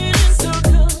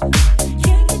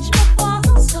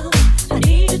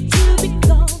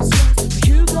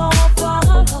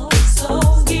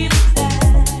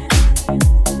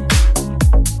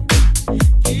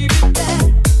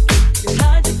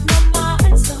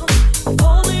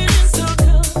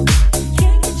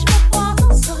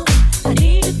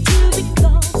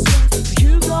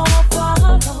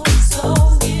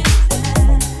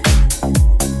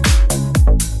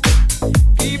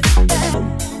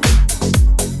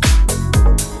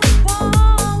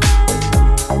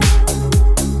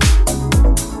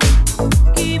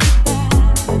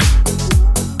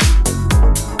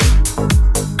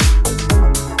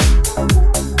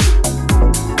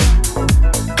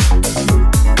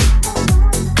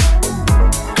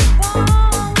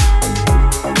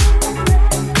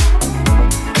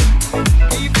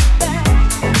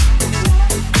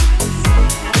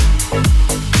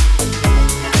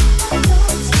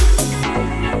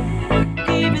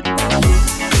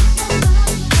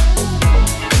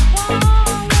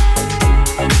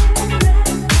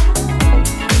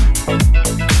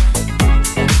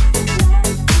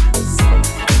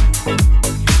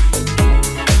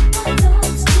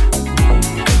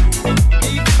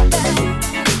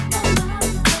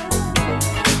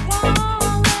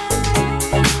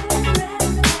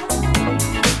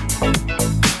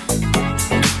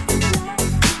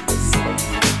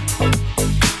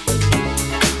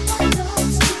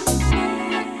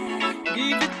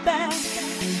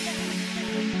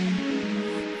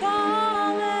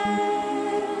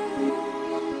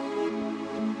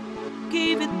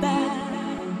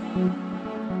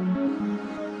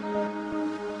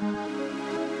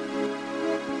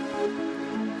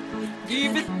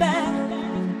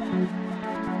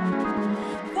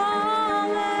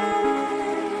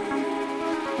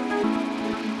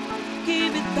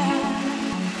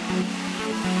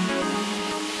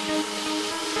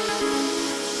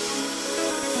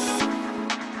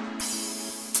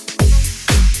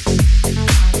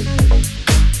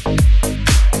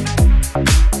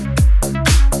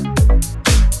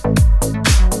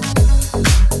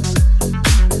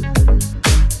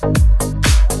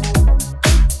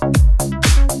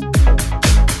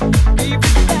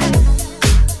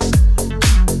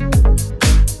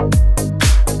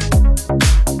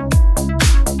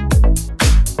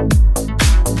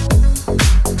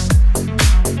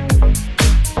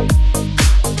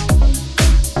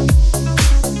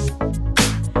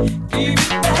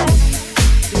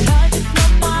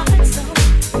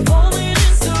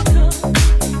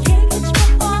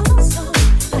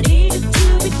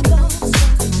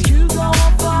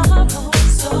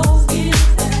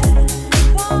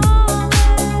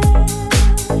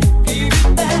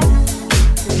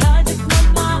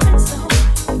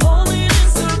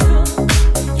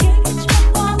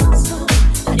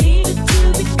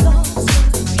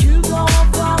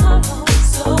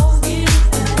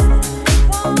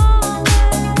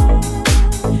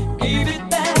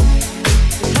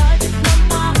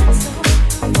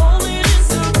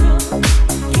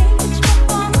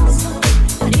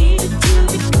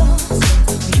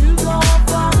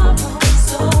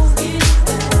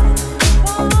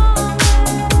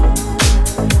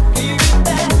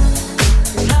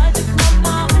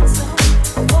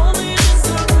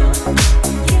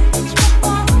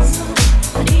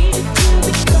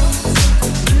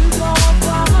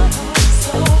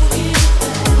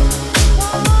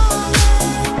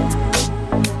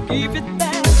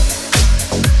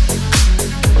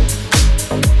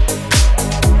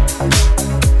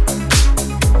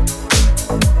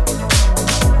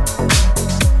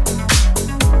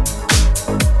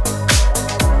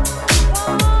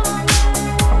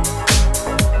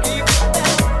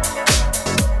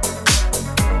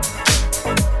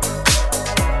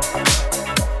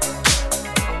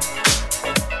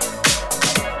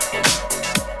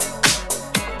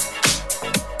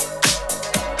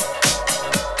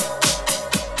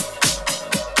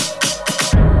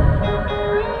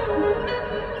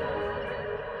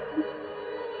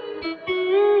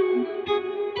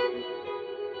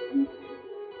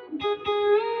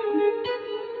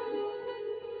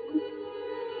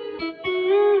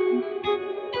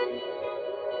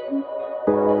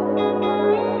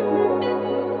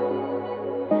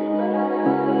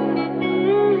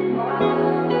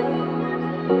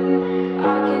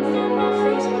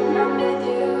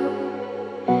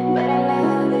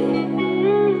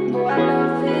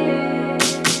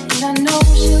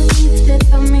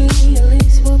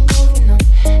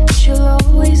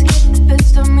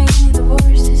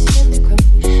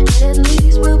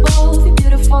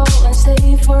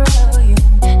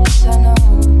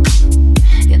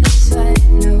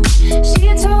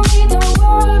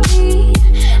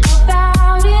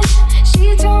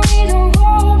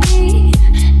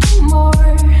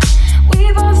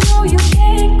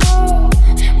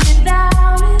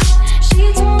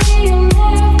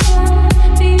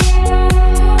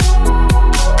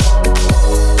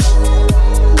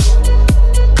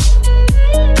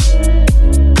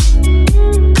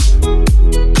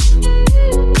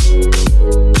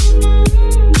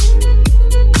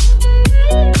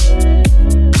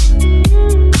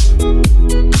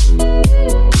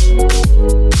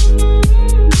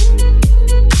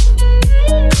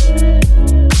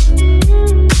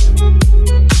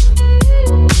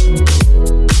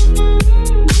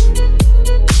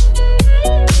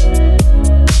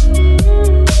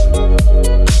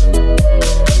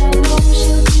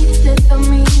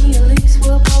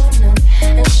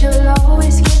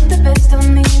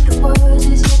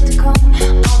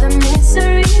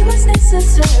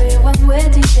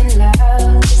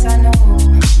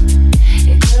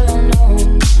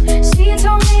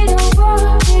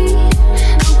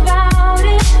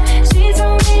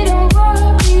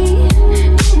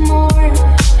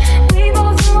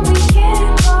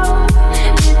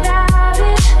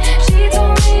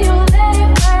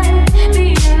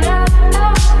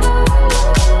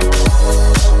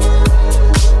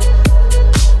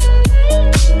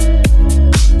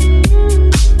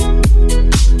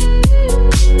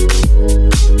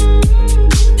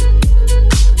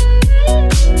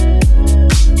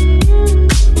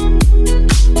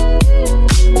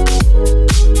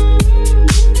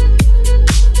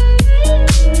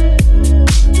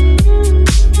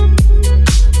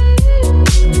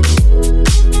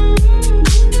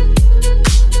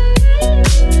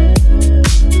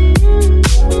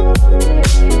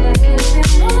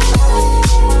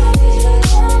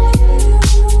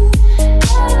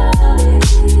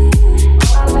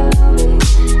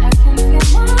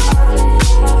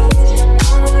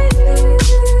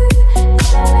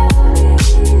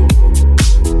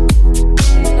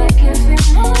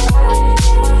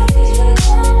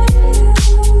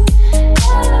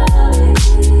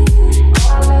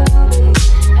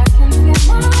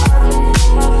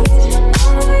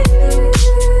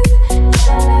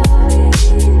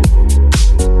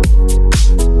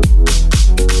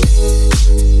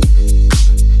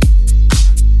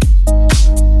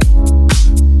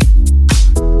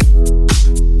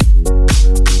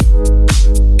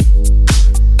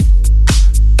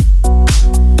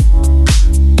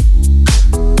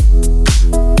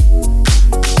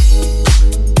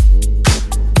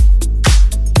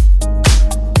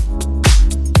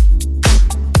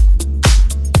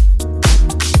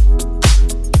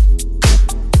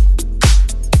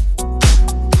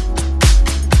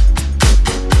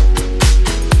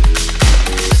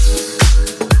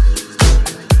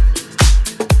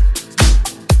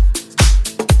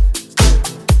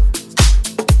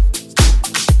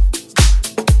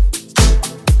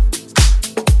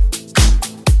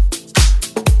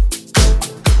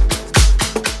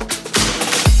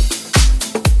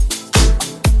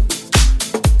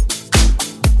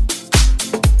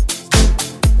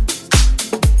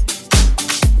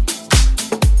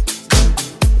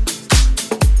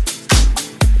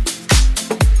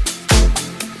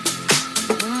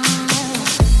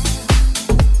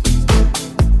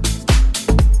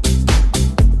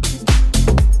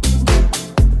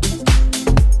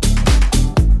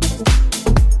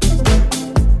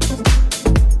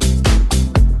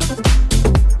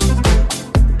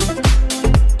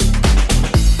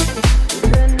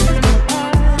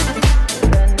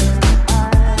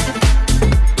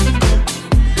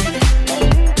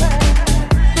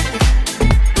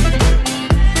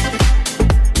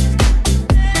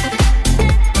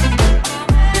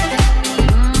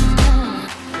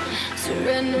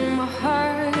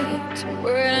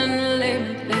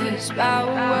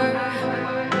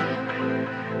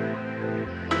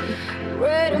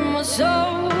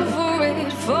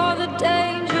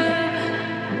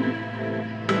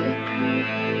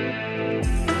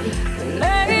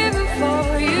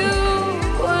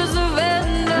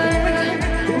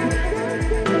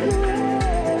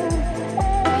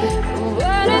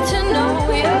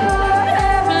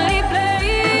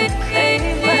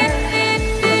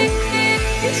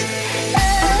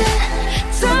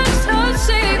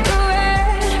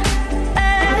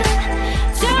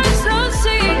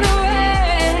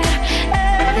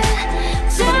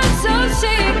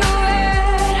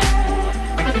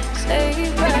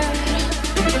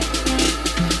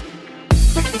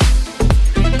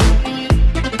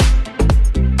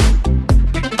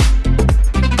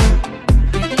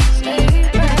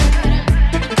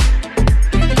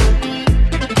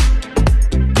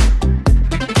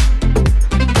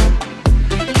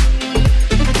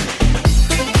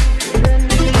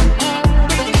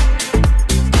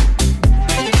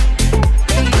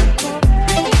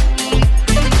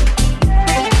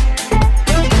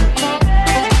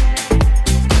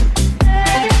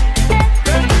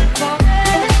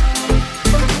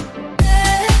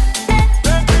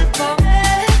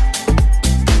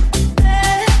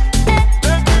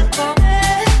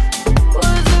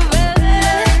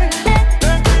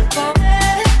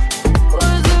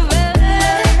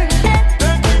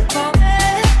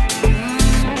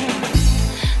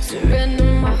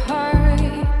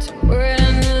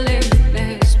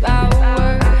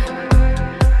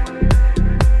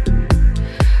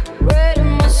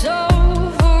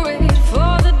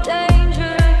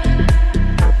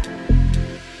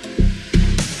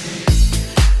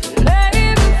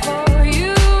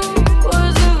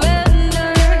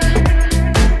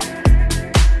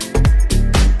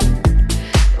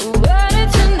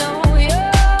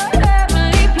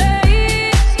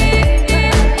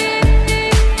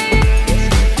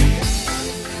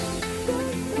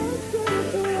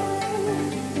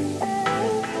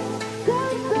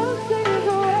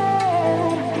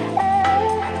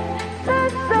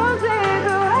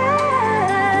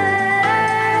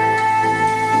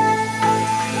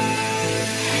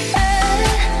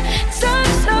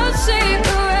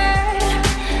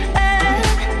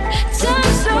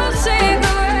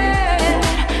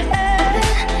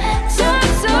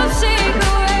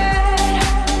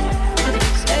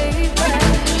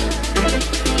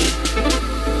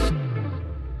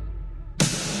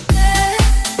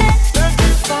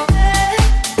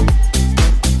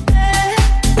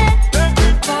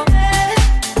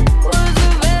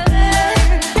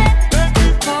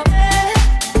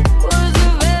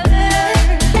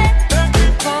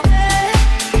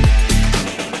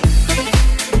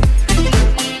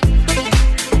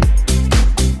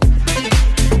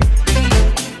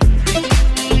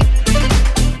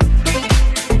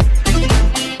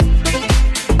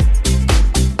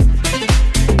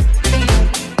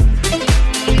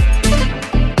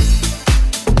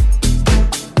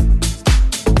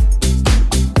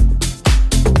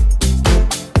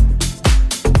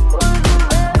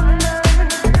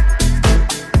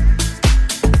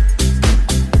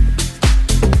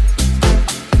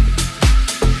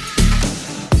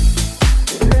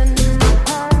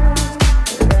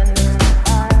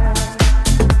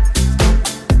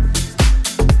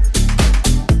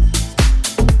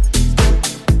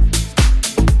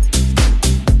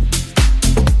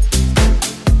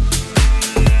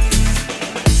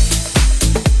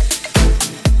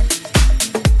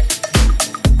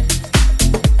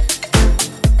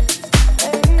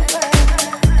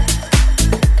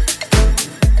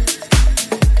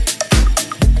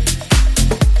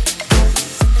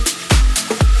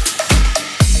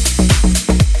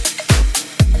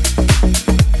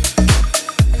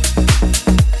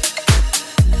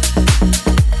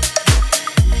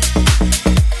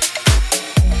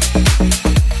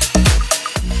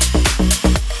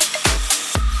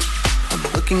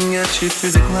at you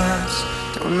through the glass.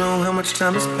 Don't know how much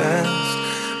time has passed.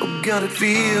 Oh God, it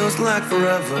feels like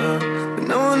forever, but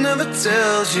no one ever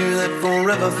tells you that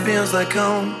forever feels like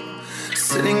home.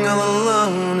 Sitting all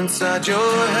alone inside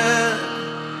your head.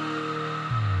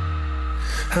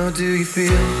 How do you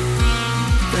feel?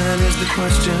 That is the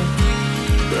question.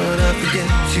 But I forget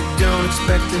you don't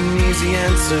expect an easy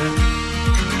answer.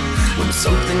 When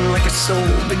something like a soul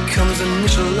becomes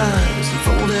initialized and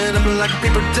folded up like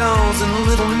paper dolls and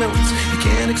little notes, you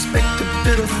can't expect a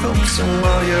bit of focus. So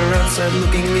while you're outside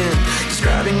looking in,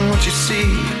 describing what you see,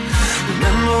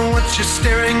 remember what you're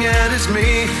staring at is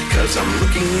me. Cause I'm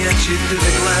looking at you through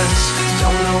the glass.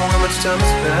 Don't know how much time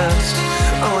has passed.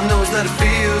 All I know is that it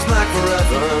feels like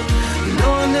forever. No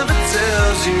one ever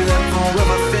tells you that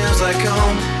forever feels like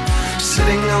home.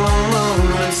 Sitting all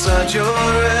alone inside your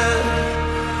head.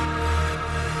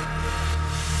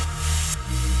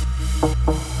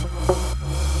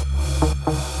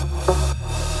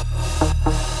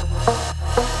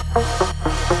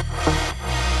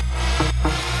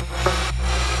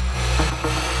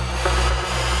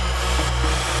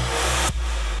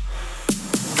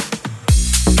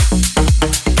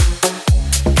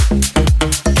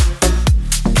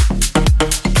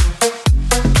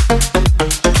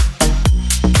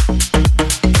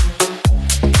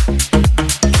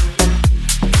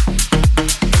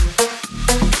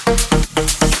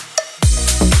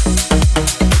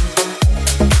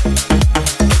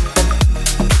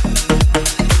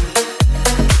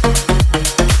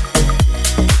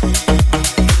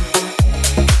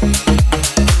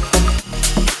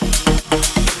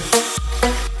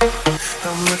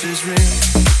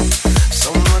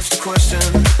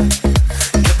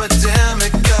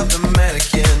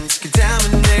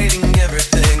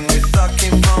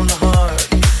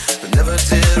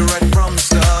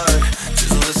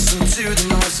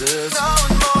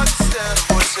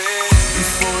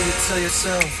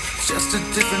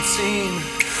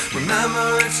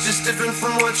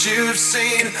 You've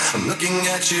seen. I'm looking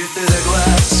at you through the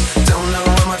glass. Don't know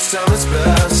how much time has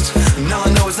passed. And all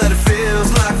I know is that it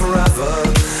feels like forever.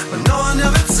 But no one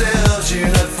ever tells you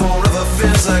that forever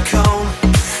feels like home.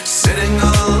 Sitting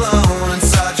all alone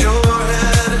inside your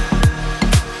head.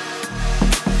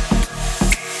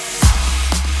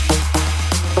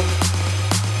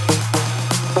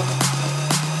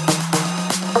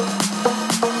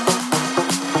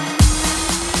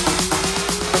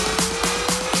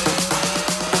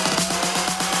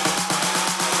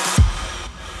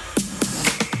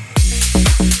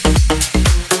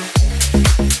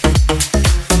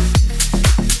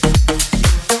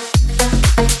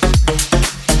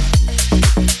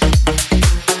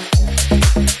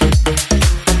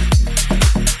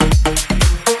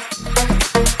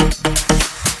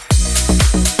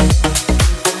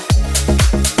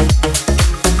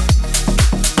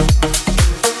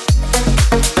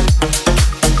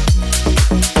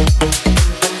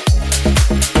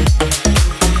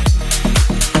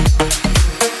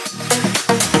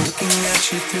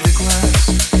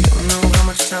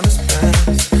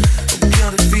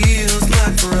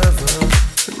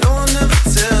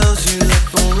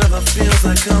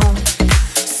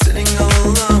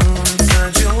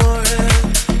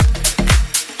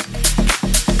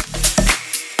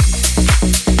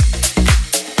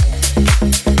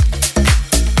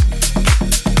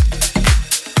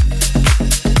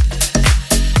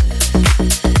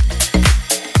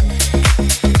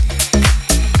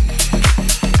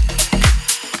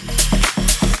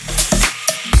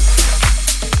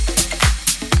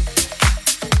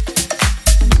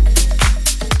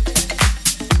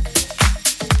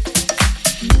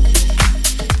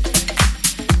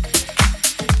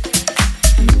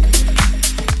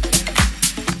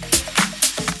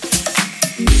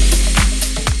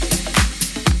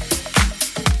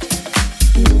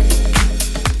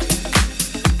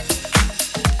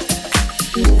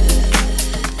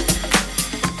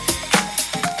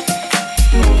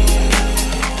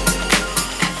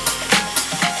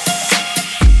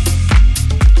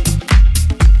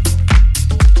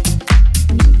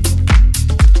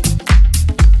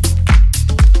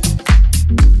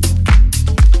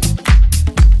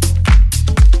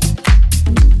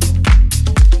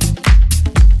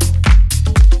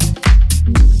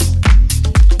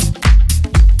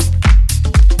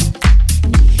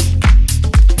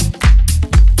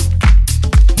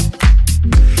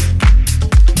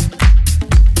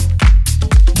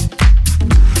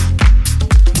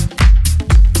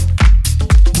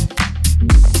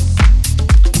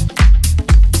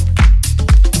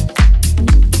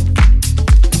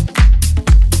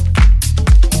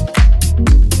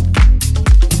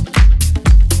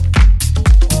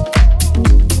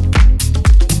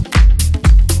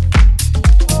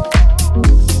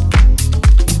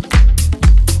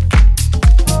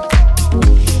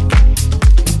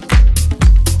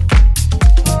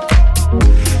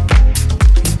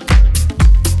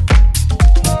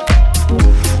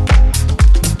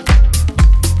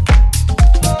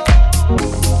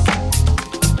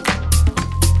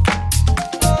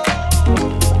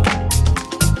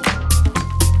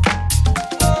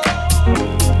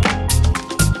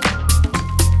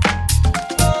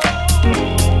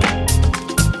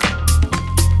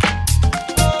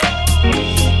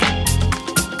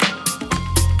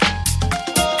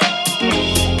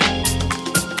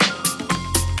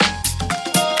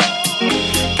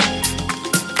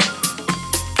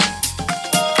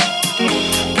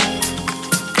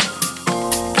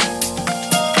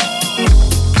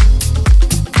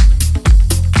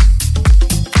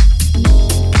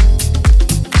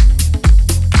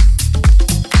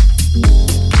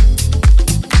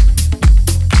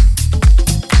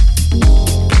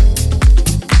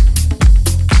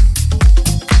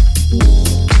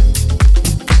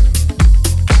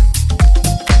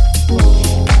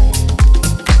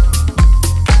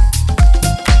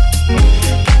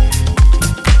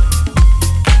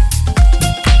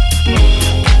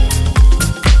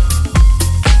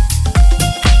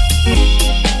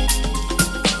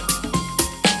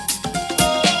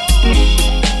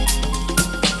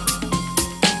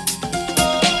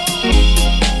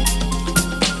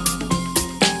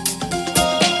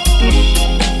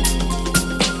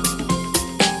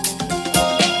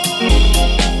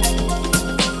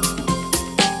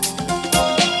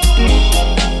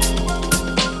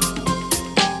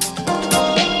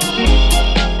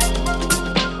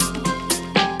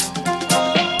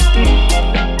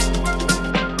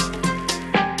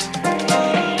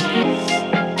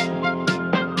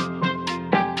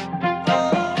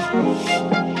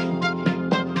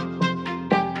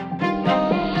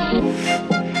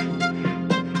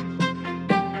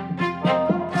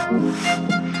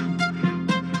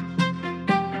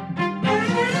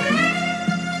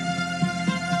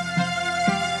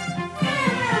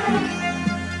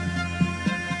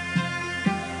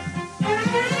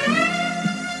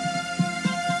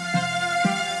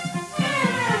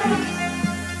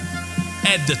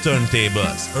 at the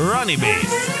turntables, Rony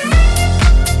Bass.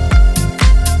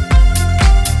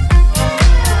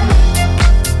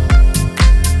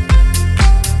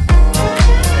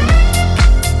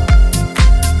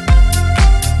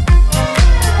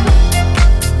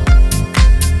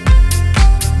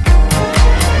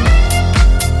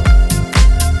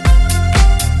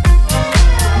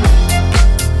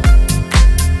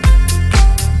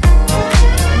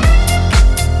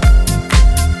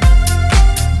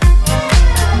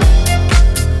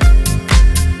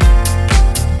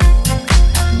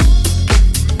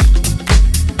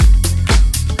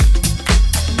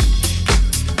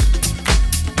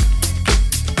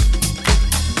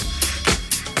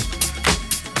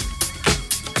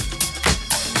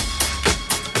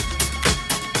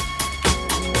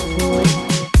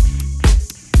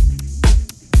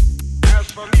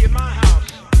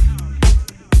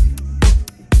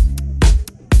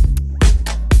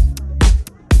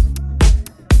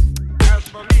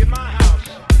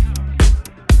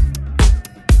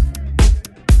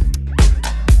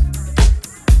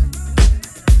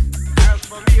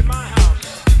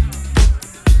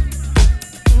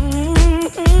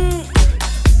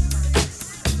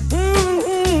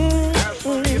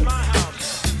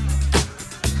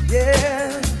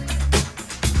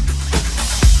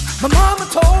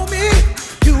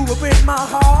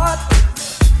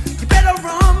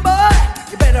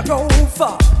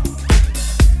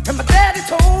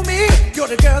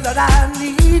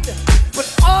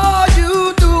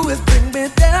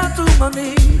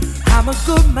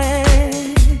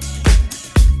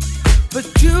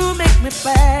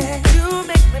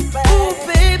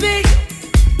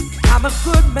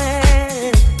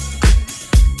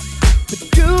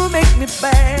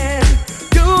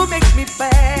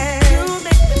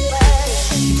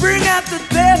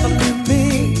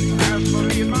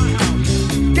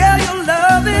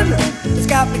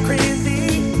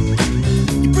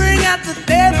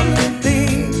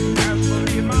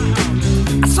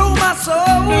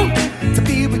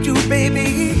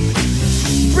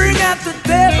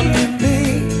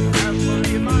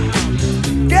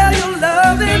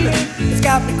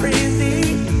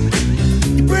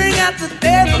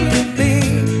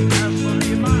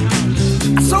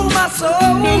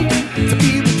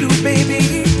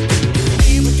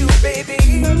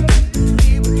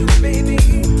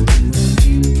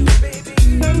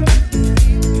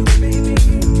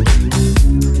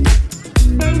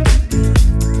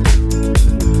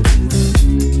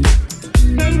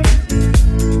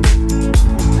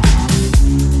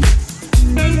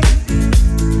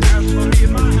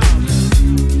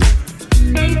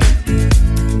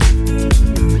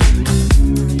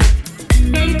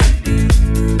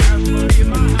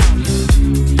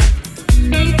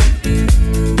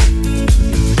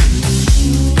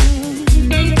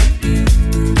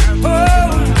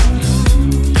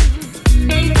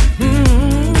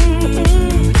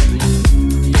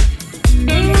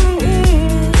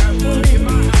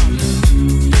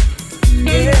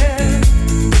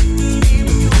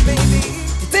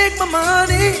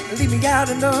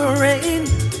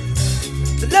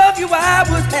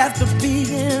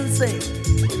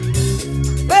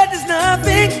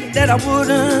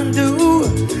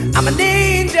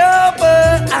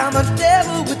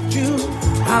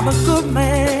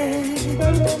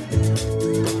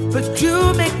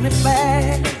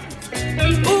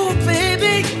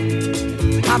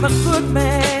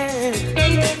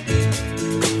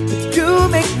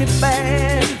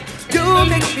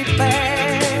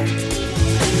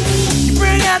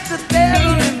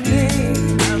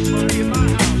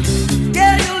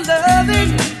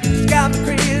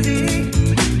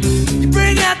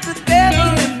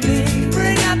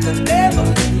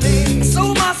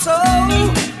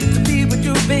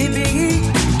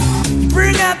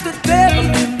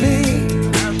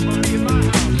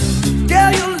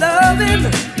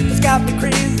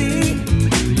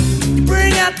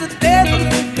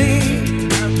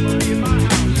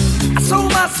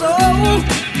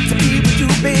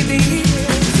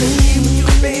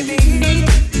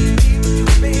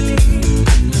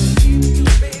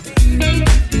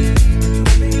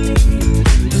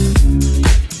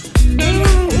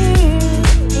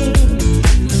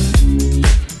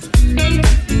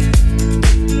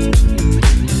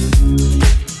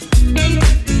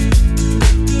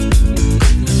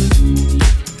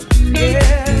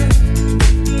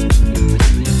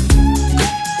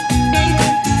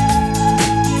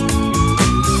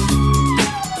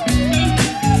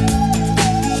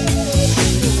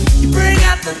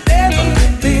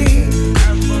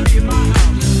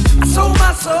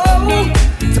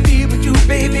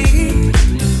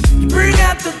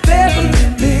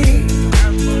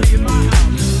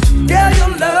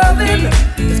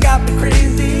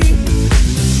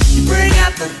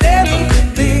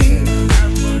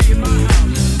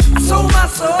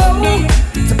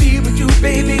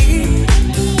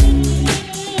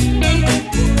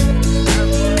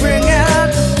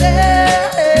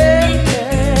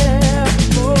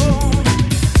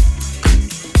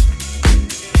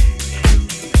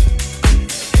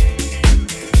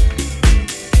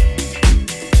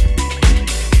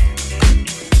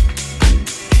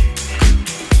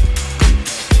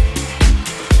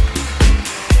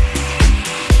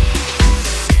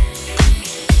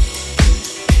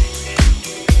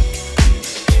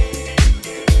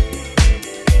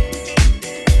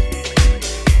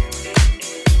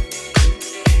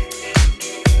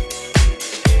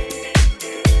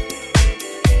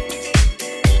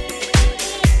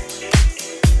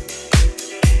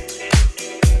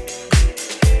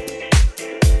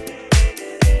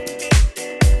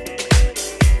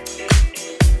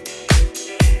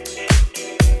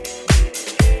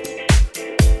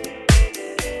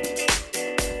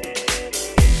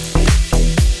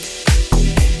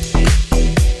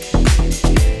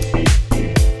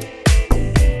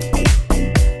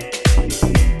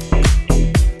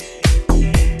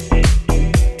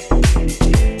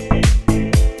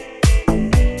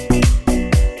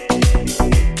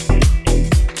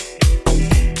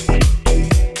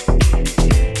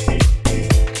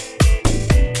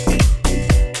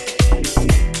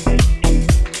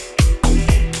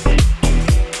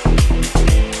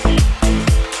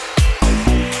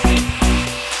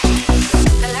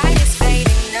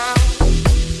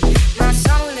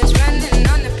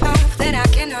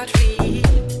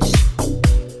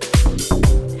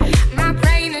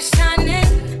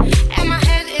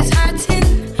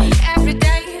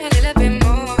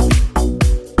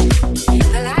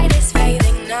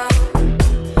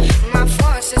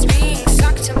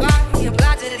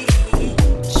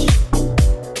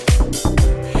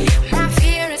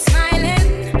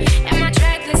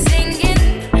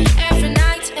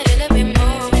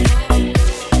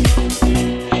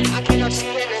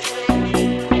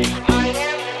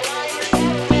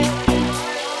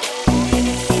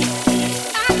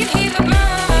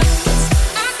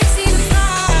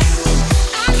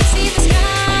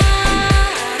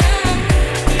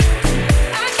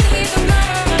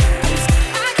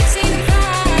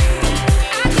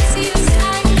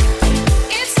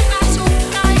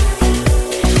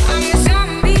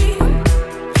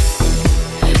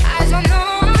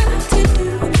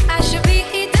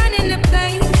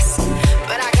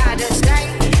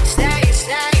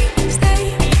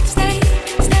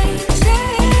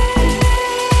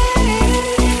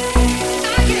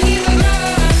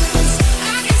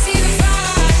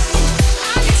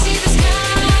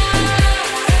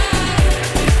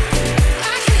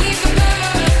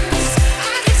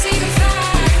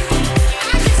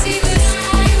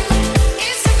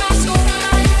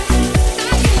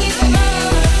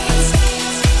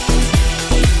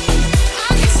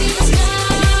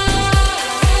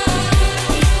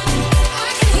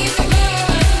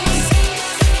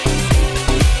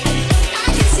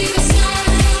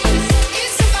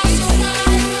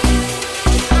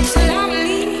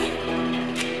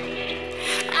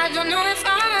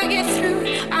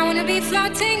 wanna be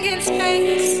floating in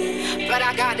space, but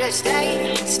I gotta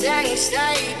stay, stay,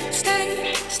 stay,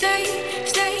 stay, stay,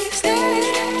 stay, stay.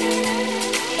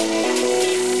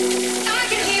 I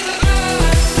can hear the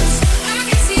birds, I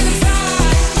can see the sun,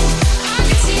 I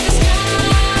can see the sky.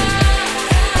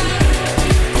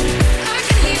 I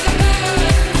can hear the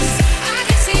birds, I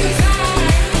can see the fly,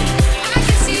 I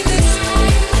can see the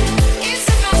sun. It's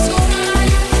about so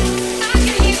mine. I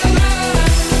can hear the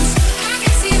birds, I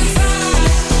can see the fly,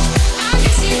 I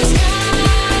can see the sky.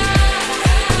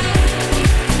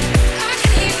 I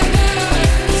can hear the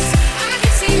birds, I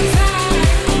can see the fly,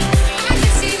 I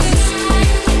can see the sun.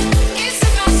 It's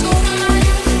about so mine.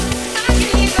 I can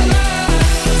hear the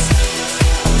birds.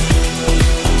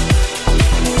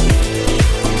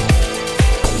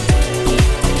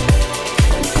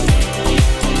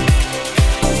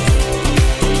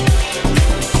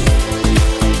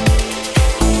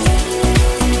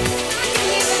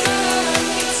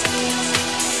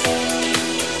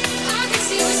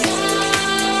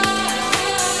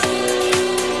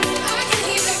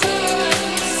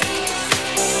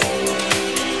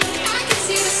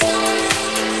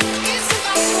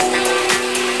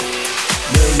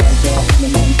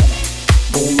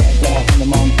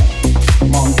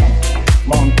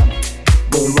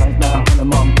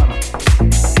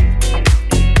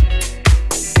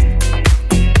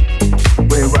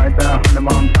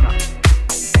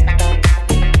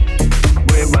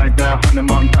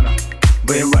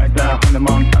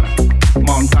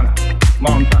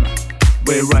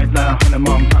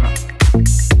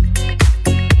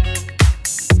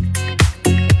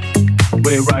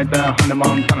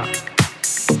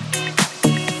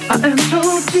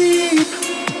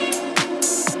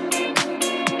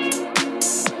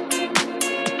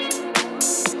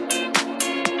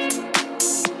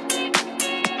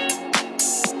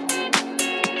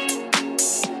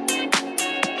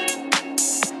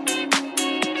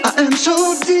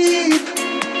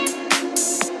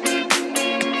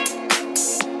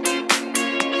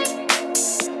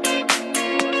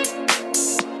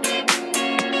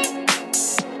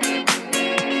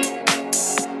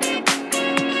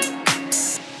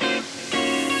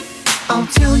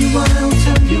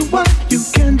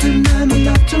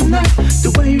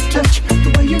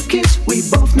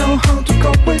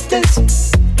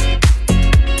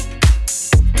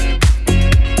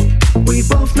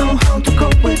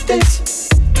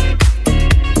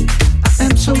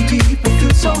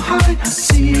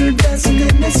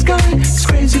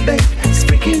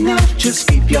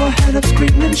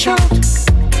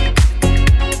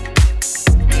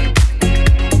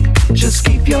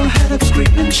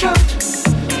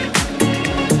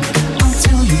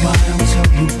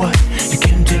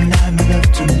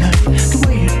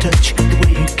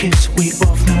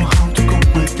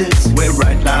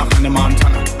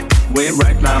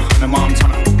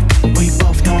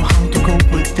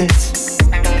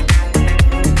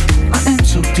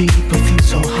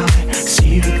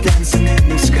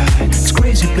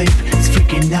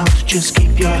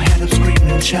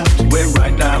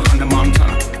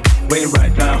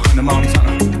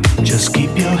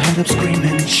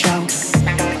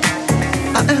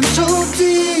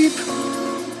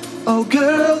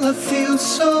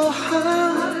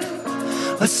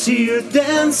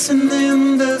 Dancing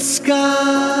in the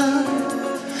sky,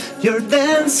 you're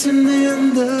dancing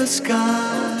in the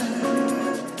sky.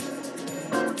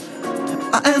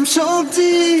 I am so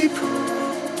deep,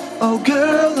 oh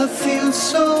girl, I feel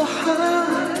so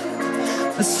high.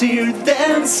 I see you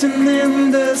dancing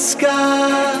in the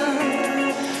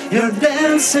sky, you're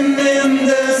dancing in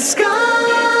the sky.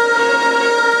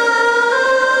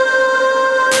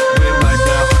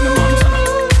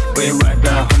 We're right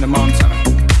there on the Montana.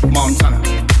 Montana,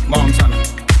 Montana,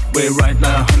 we're right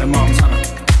now on the Montana.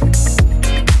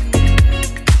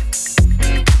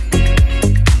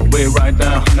 We're right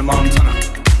now on the Montana.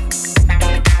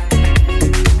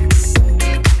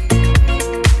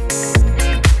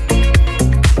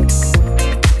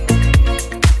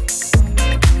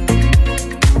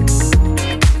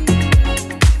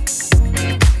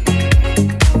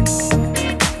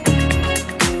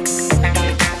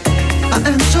 I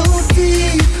am so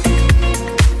deep.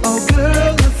 Oh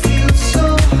girl, I feel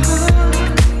so high.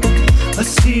 I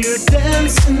see you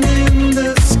dancing in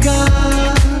the sky.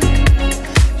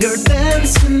 You're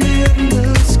dancing in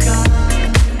the sky.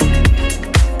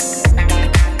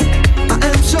 I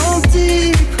am so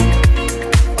deep.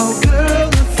 Oh girl,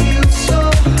 I feel so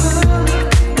high.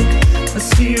 I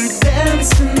see you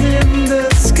dancing in the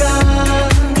sky.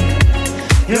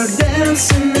 You're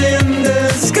dancing in the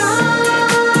sky.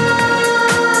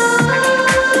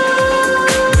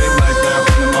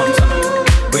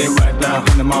 We're now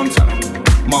in the Montana,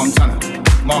 Montana,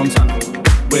 Montana.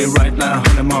 We're right now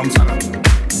in the Montana.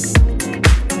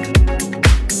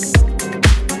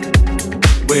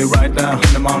 We're right now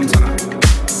in the Montana.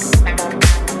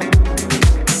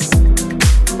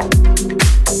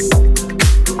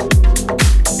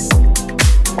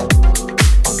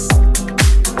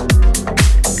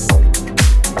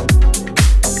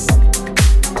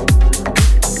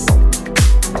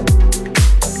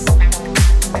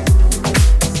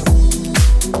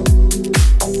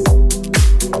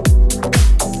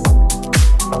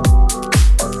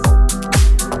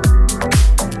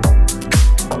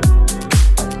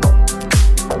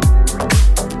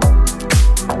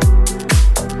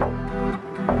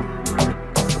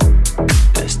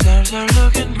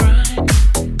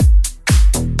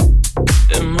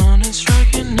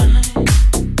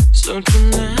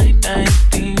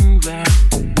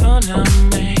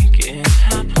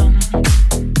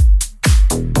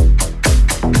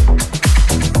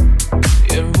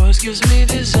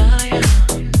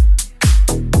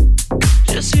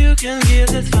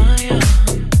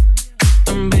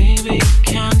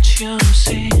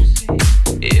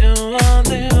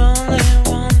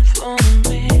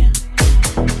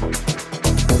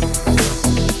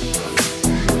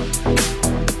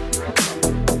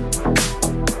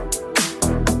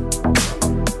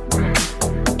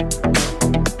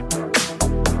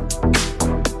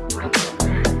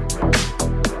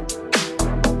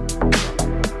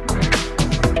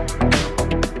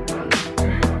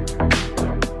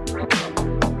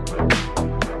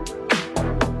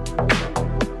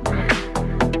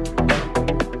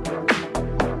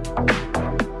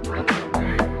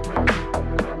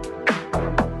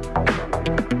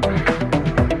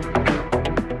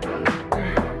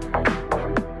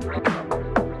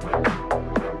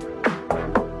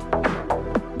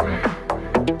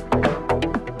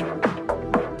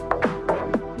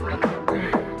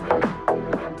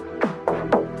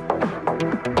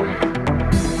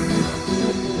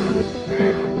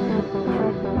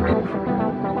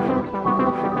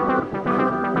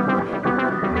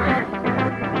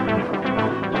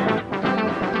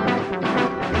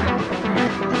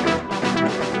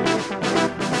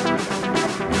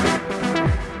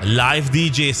 Live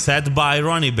DJ set by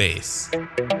Rony Bass.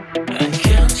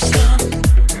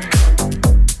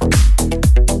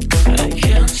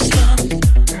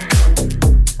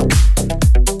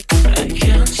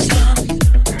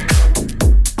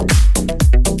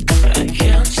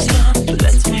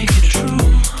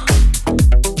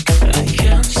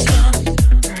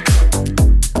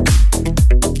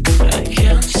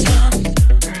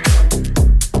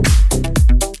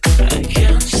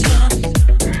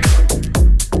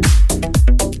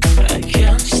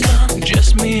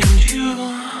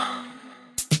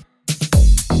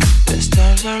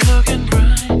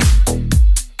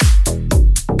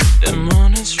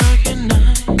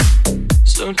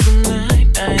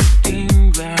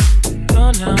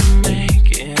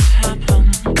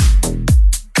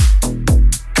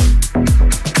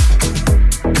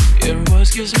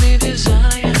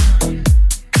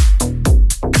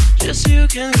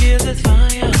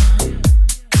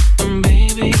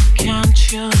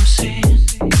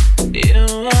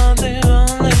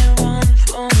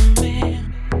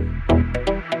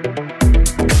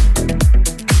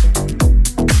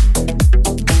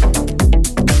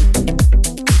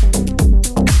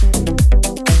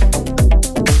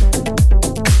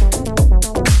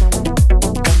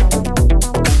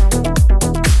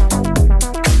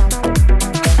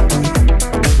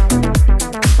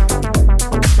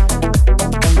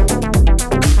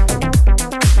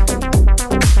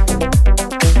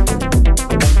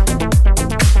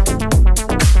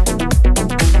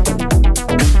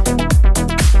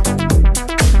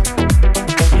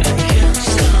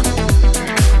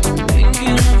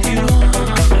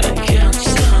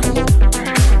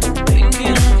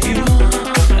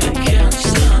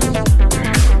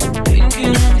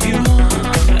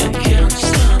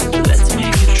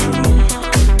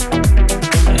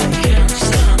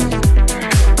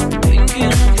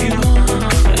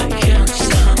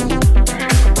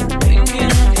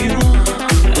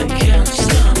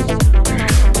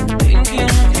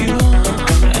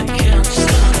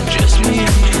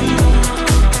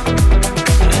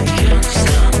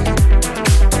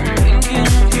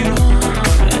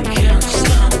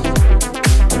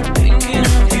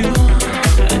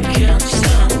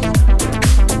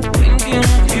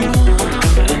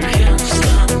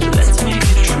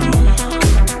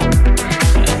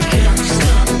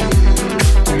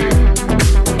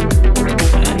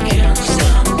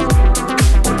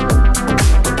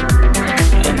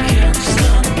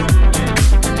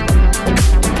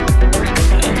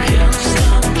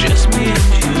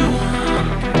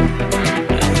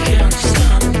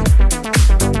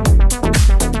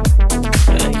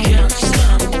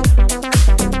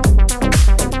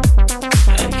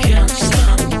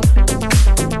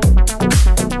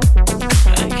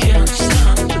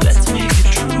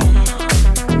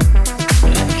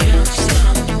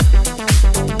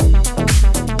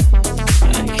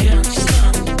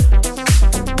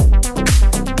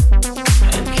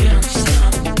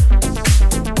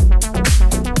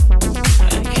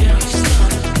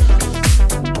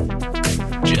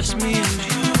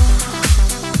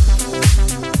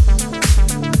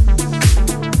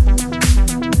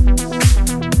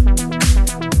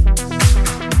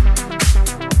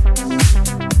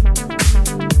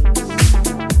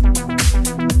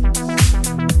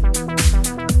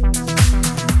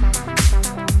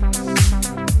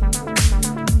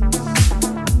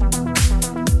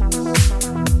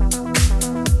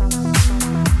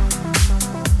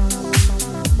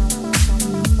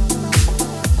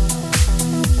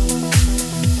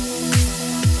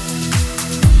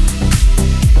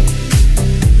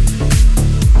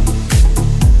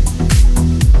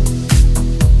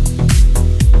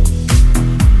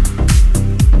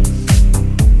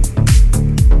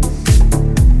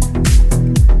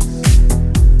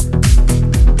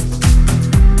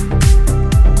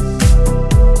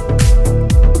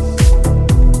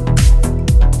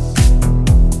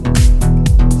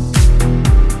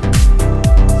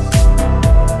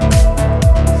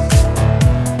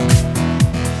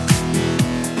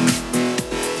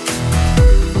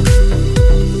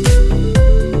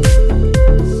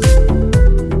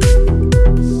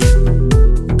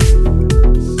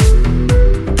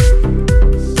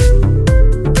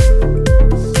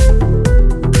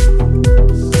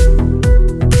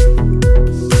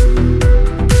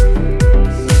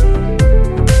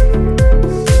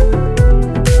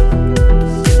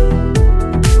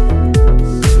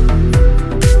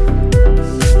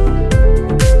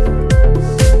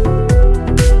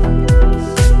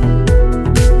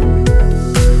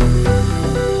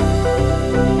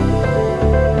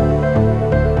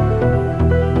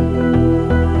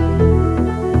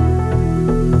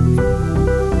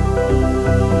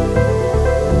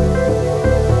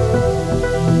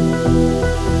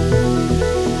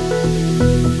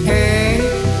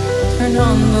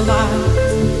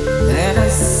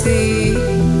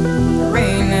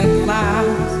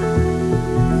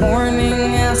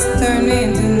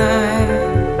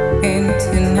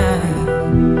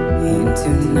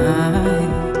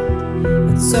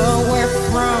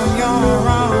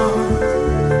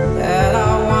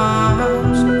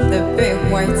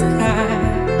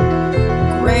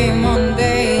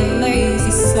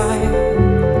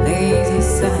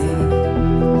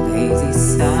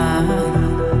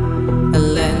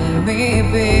 me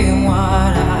be what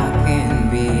I can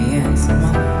be and some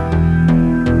more.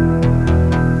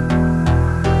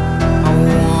 I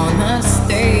wanna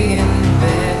stay in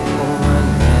bed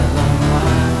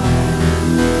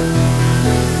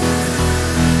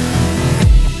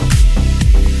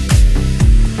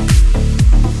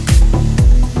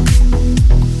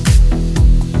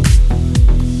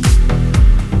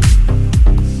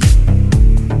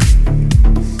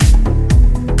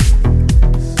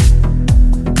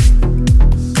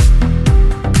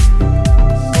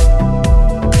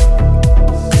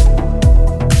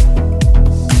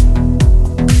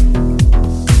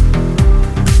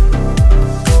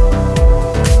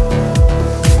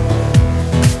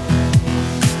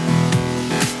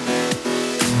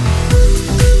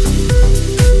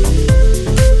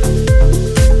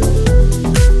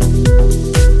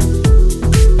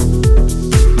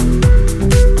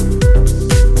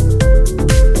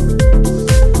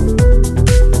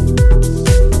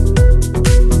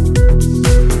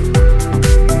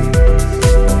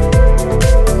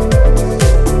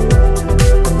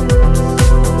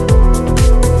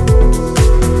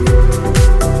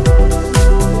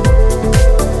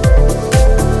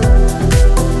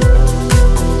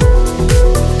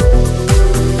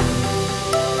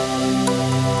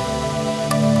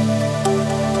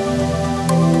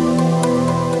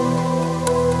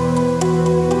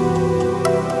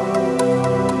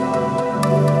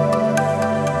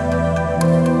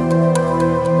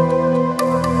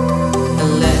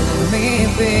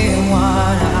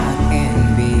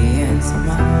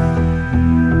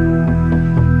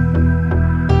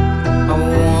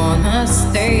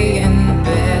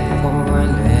for a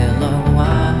little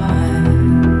while.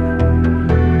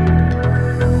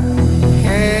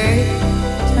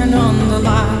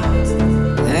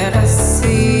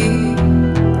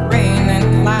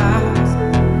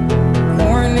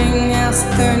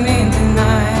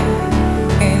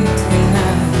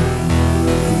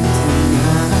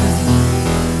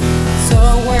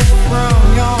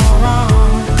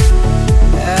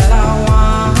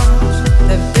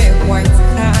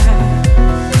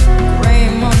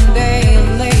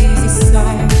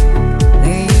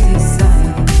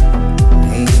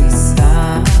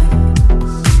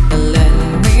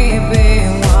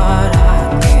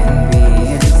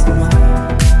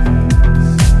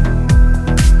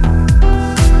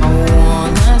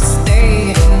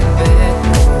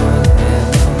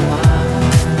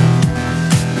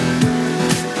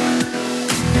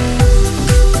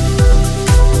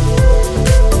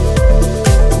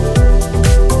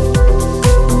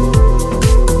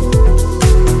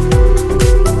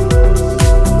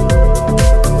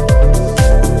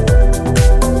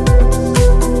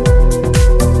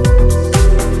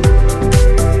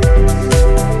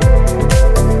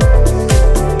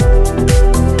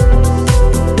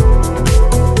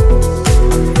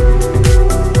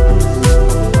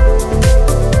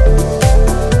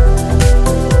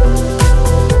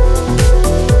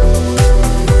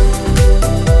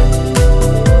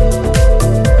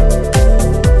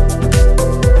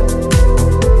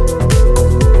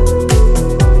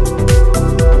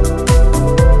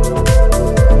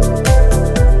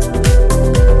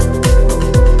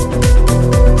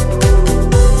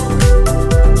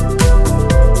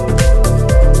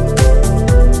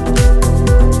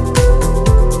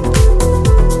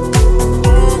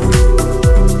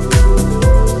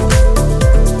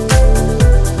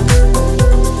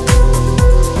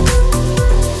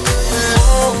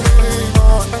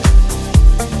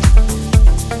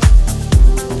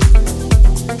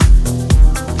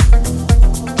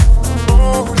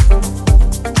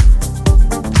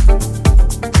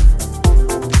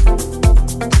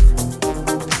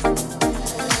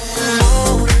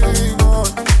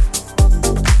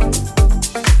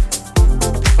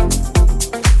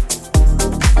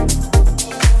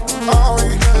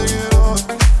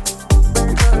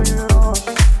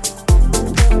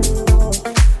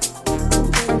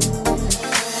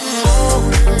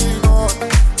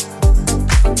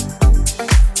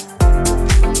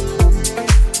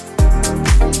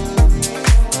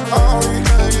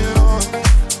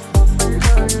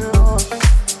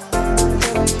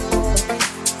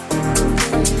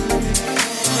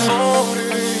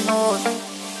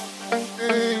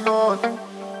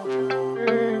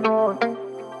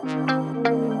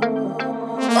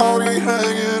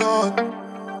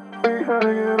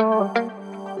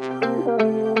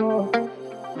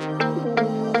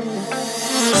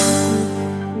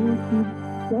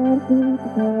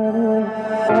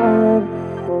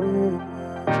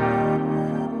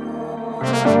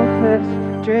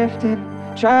 Drifting,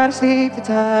 trying to sleep the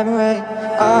time away.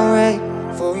 I'll wait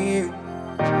for you.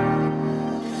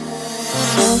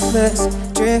 hopeless,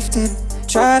 drifting,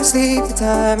 trying to sleep the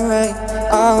time away.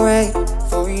 I'll wait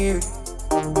for you.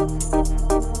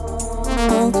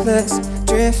 Hopeless,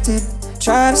 drifting,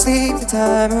 trying to sleep the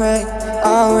time away.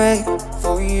 I'll wait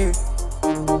for you.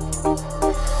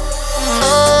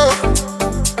 Oh,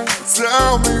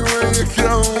 tell me where you're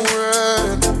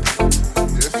going.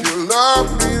 If you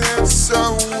love me, then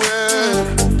somewhere.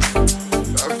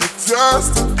 I've been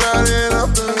just about it up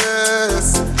the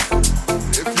list.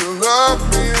 If you love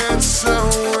me, then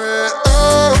somewhere.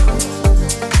 Oh,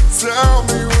 tell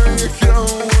me where you're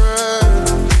going.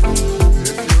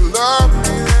 If you love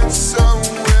me, then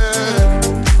somewhere.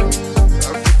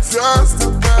 I've been just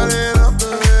about it up the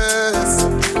list.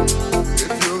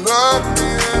 If you love me,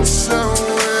 then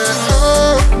somewhere.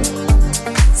 Oh,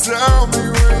 tell me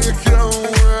where you're going.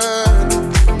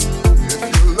 If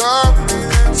you love me,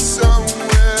 then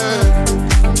somewhere.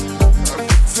 I've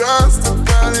been just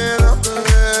about it up the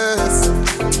list.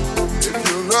 If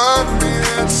you love me,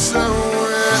 then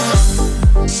somewhere.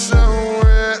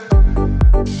 Somewhere.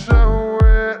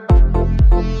 Somewhere.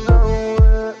 Somewhere.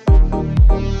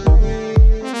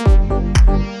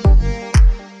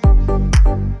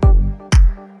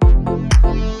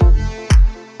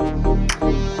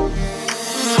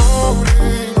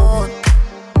 Holding on,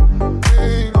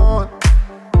 hang on,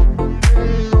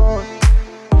 hang on.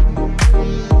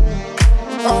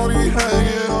 Only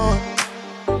hanging on,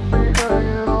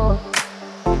 hanging on,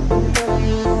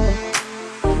 hanging on.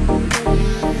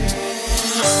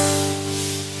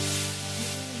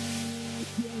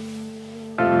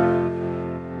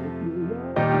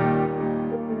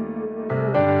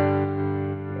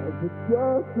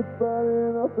 Just about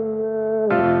enough of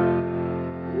it.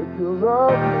 If you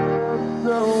love me, then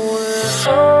somewhere.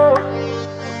 Oh,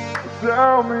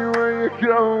 tell me where you're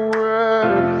going.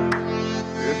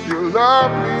 If you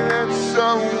love me, then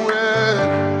somewhere.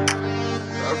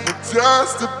 I've been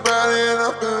just about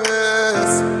enough of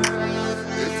this.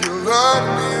 If you love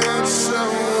me, then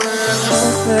somewhere.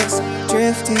 Hopeless,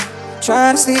 drifting,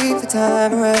 trying to sleep the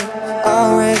time away.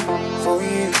 I'll wait for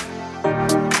you.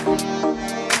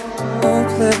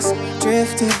 Hopeless,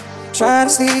 drifting, trying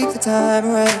to sleep the time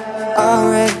away. I'll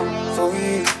wait for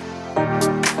you.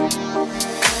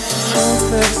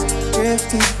 Hopeless,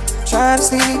 drifting, trying to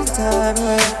sleep the time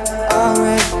away. I'll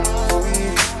wait for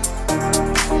you.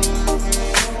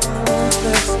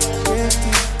 Hopeless,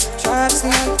 drifting, trying to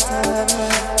sleep the time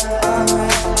away. I'll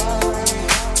wait for you.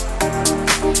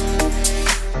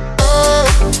 Oh,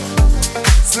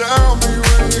 tell me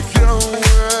where you're going.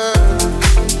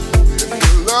 If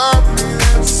you love me,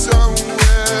 then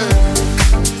somewhere.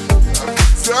 I've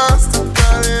been just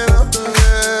about enough of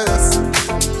this.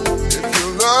 If you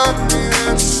love me,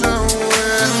 then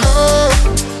somewhere. Oh,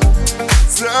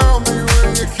 tell me where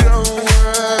you're going.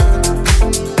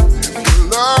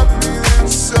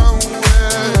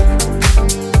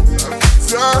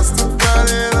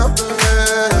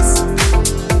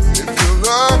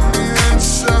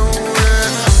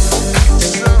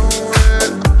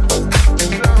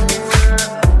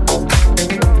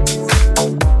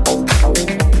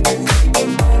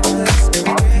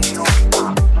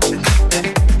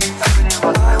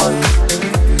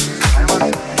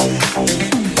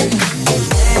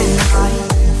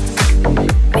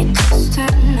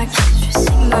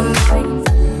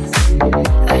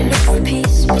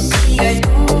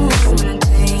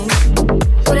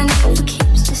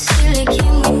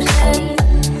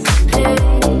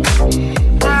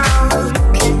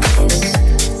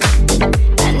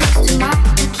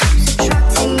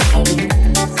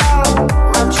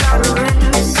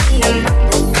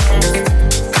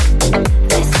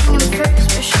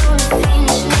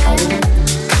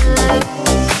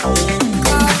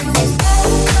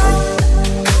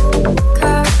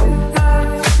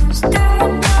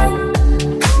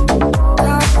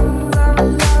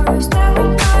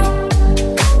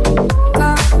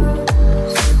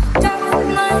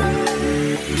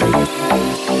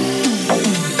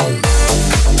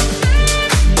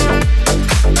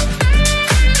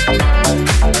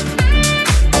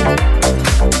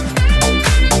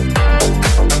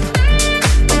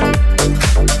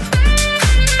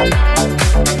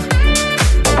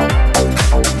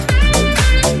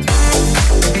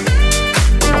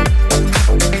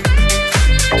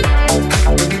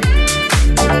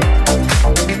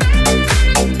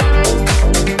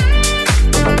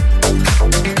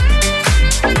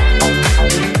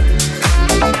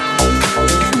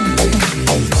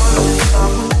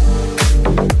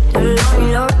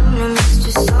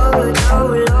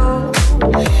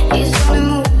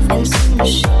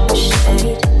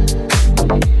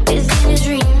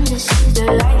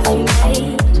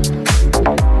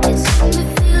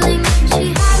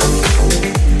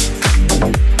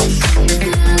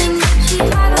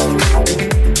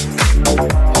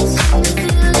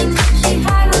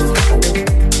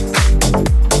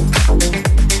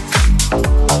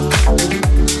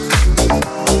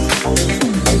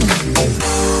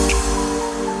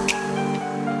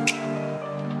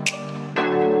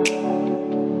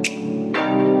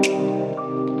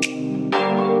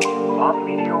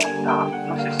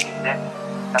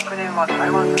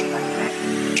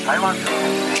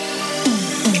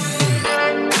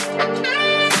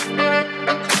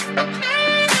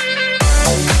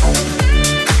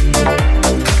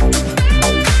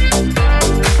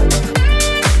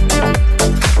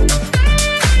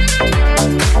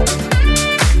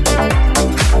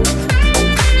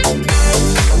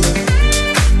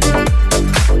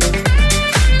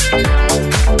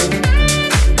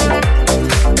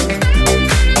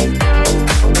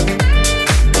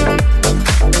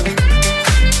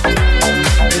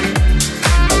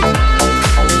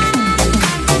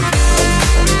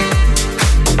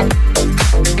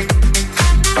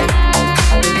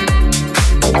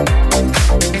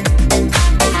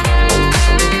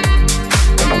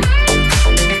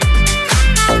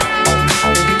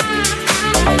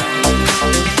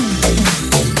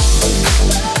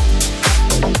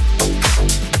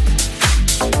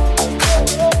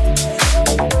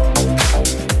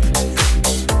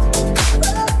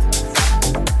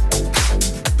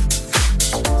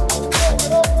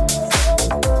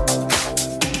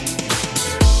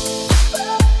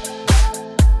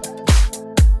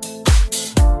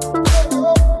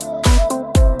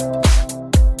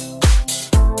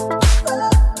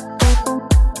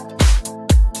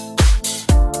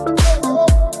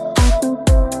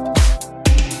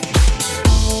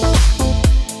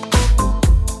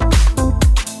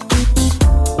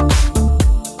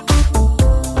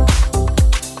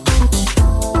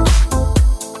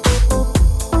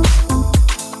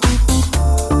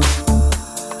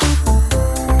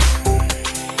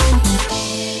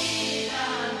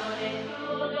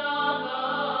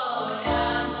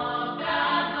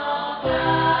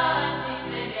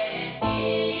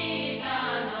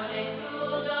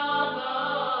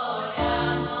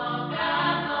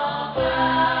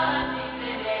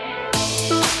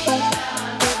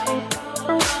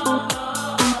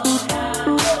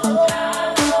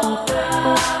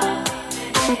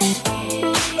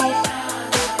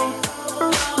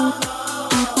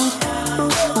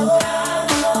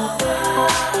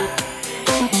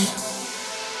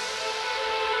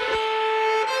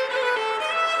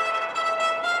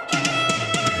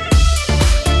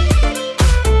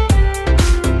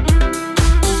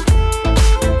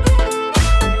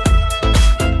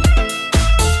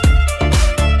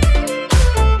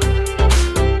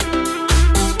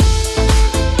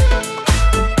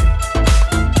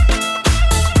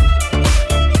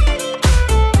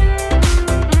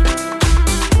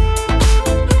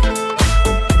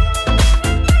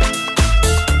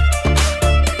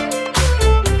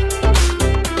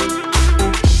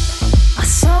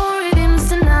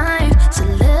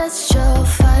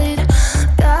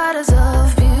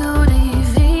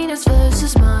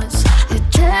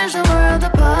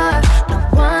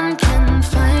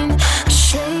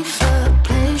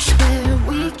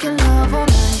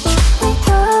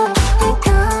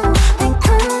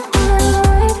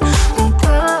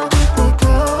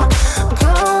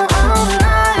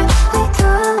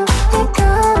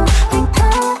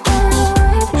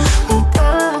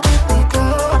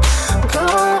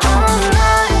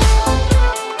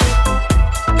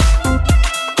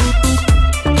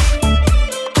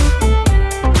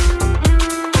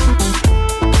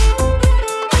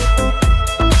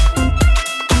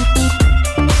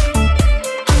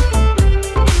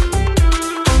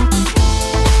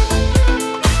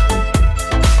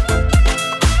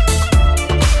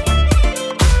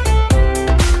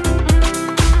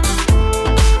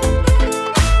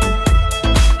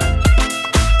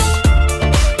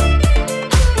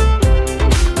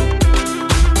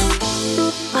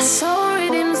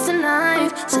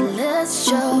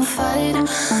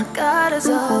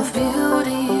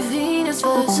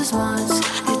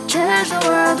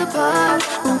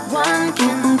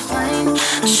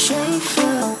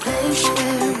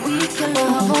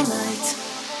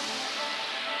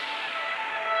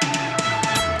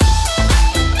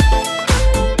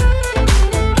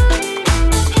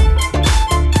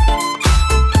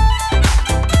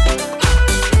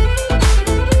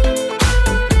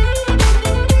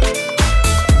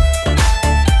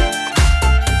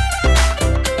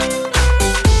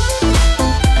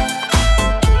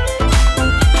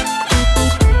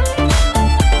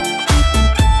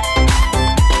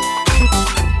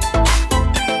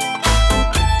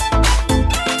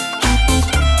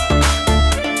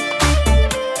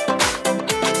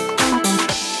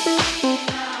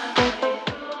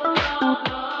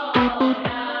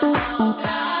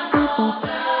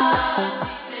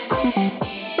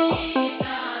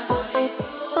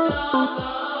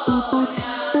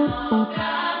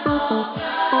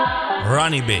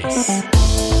 Rony bass.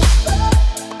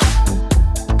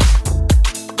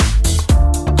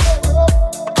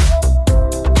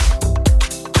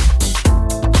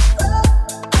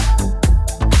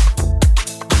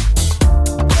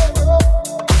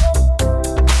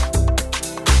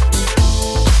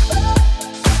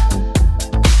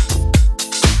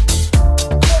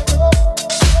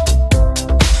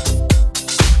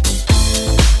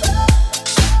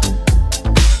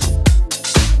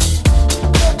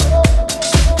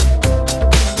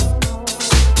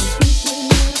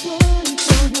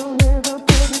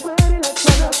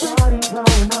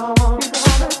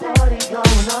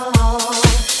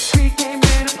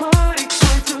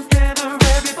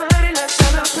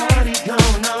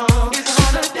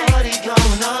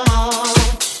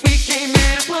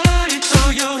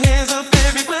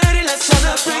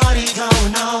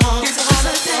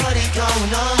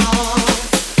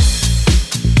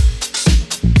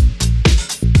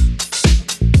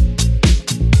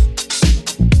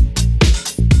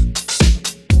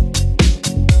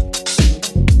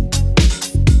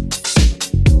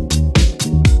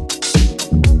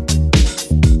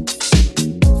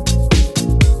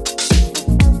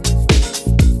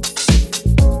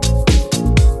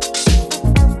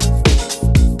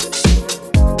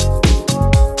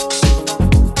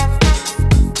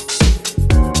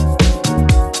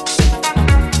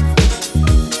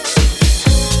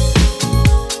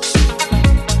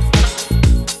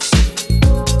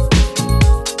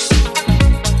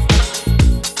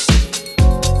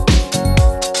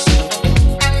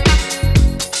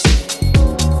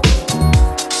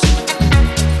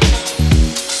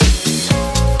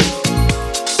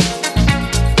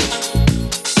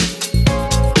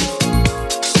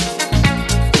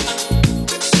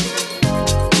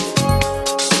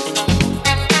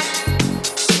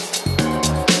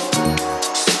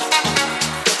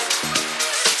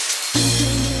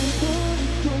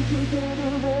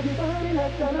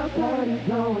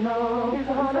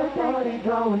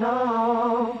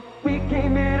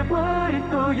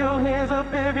 your hands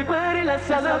up, everybody, let's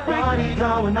celebrate. Party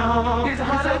going on, there's a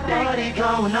party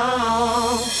going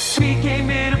on. We came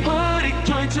here to party,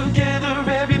 join together,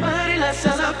 everybody, let's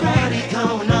celebrate. Party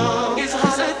going on, it's a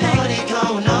party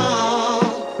going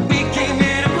on. We came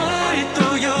here to party,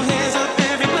 throw your hands up,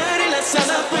 everybody, let's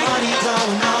celebrate. Party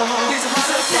going on, it's a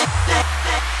holiday.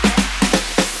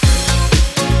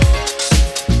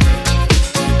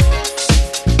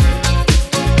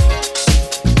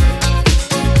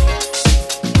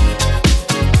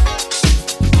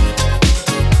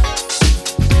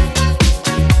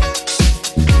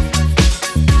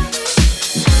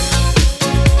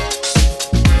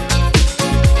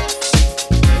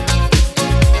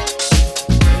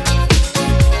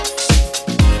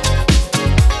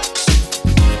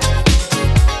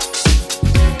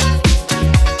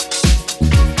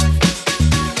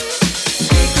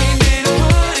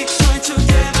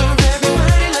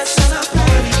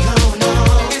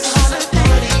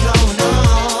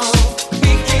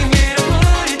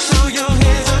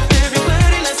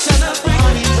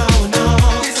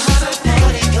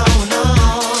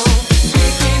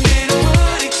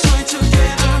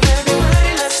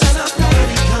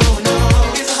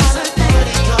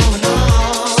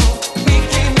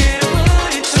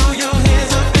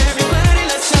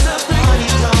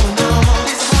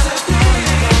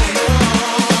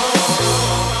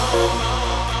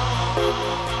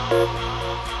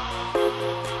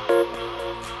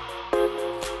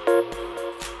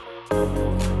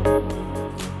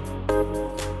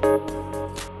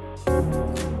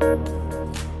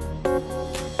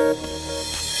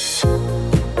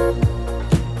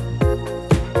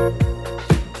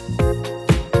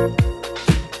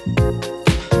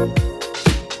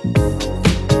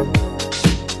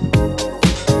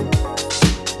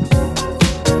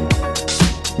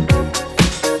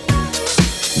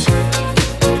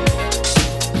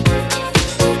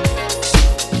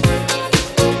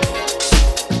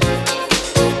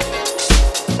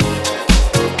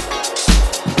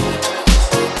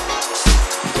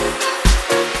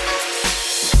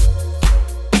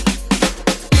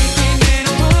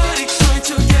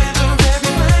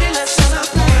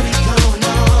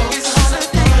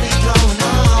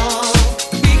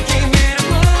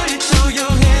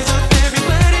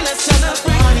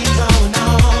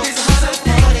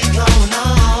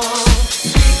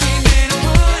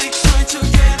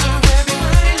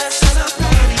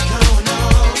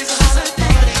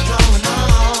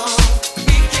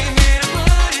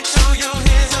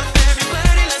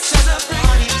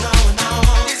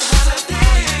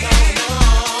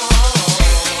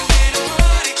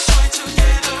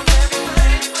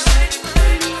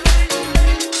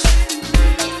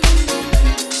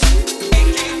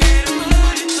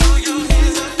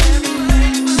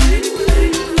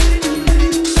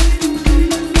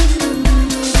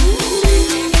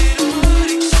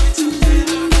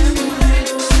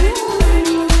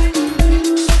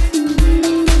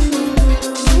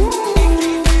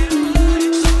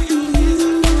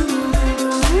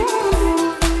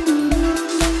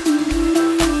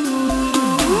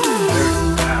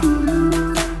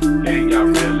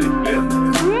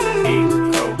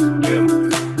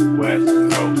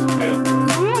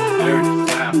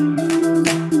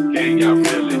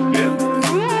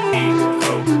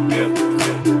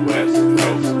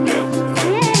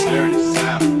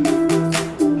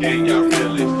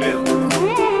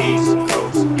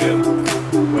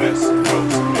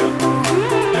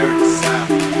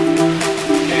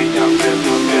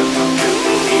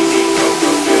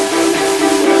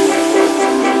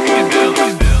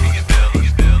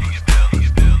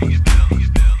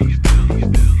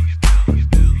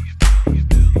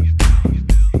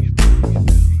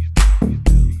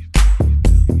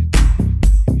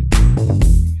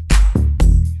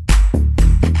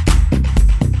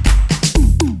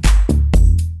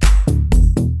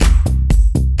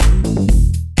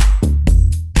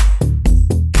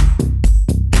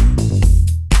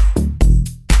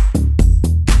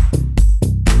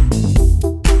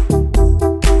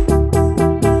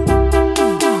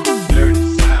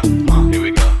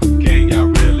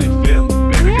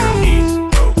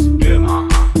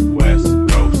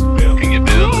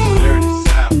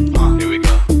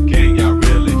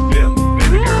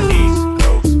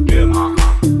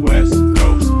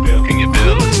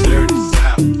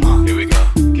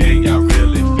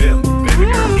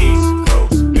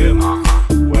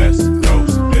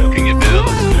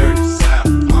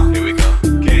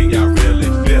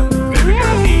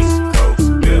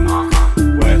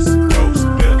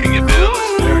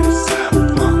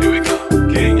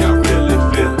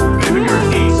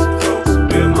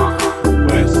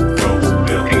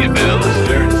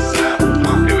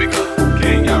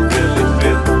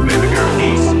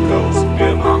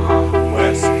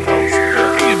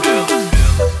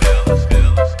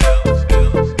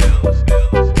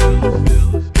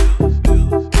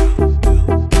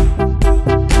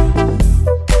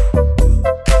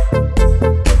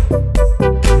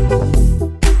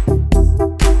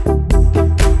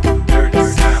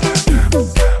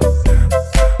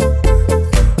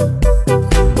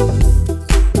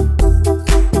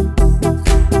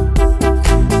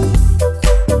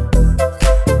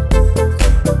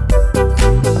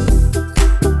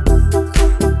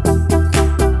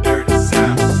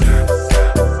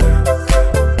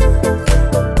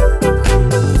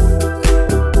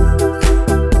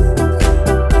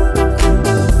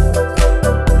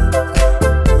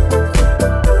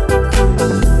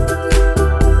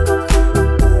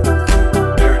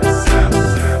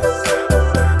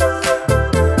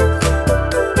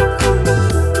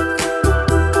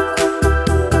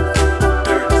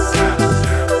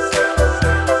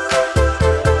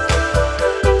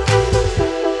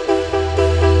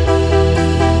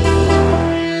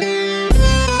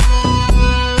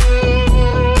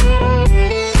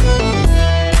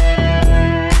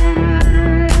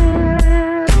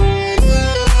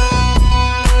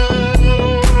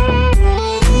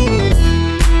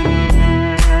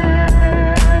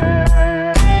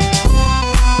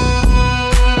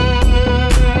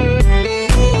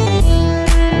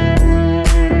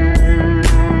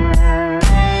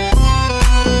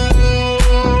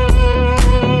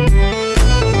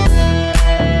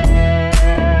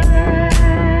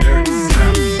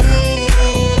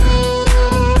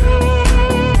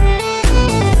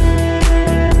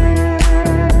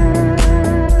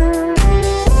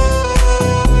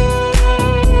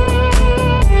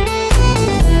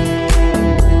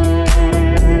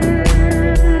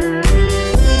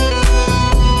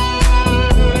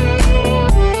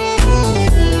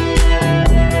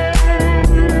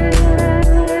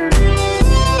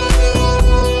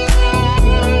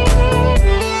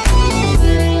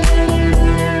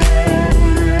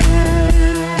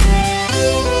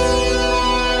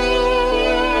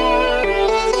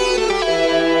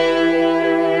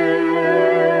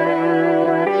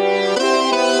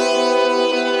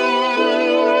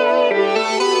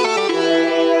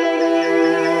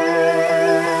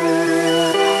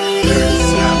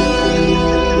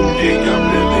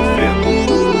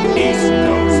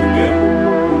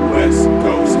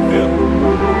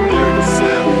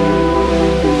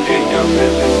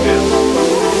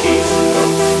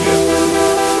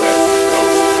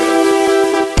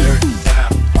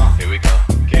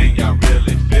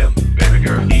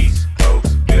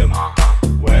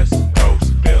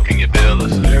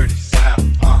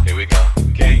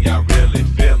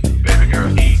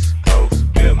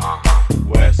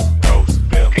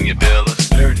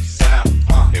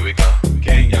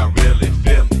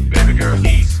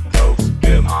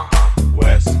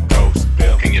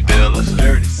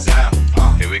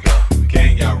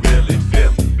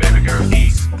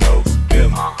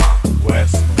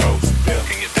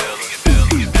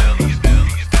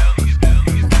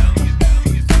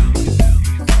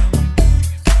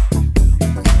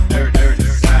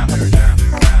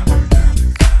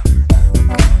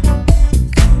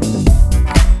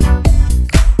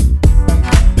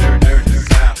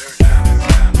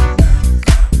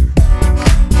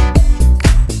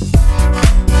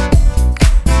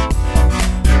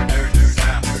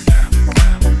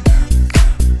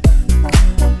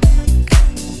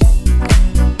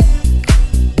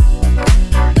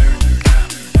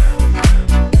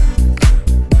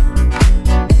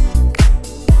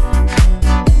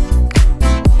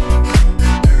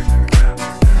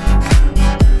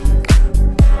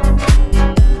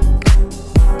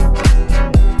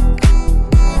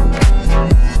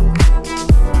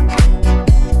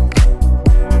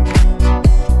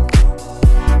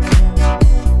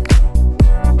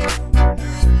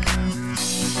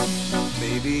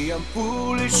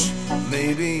 foolish,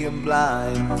 maybe I'm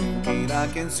blind, thinking I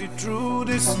can see through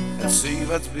this and see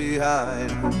what's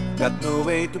behind. Got no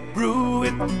way to prove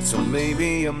it, so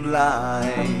maybe I'm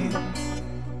lying.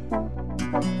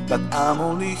 But I'm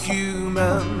only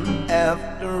human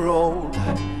after all.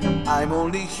 I'm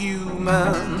only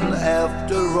human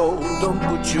after all. Don't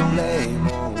put your blame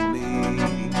on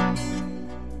me.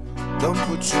 Don't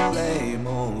put your blame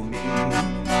on me.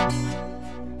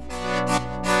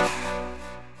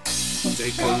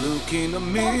 Take a look in the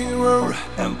mirror,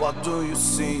 and what do you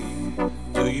see?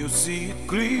 Do you see it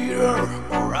clearer,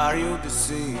 or are you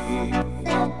deceived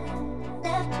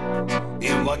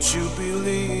in what you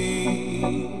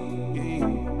believe?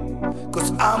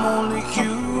 'Cause I'm only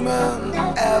human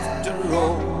after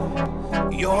all.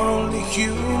 You're only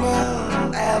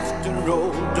human after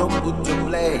all. Don't put the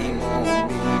blame on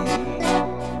me.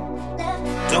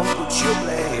 Don't put your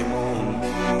blame on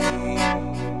me.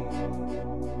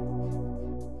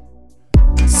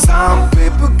 Some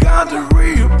people got the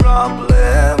real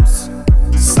problems.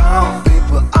 Some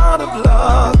people out of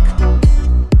luck.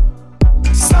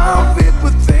 Some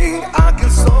people think I can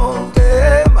solve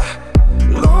them.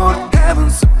 Lord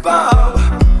heavens above,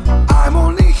 I'm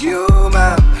only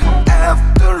human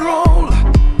after all.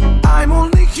 I'm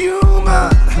only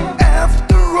human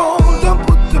after all. Don't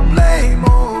put the blame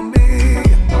on me.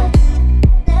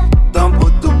 Don't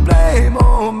put the blame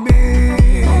on me.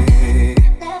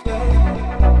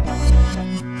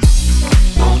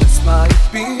 Don't ask my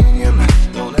opinion,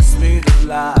 don't ask me to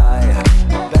lie.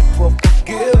 Beg for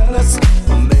forgiveness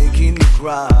for making you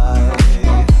cry.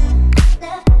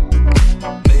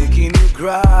 Making you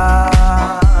cry.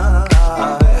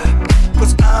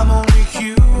 'Cause I'm only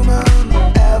human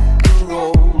after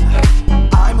all.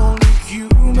 I'm only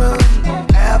human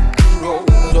after all.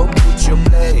 Don't put your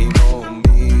blame on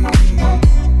me.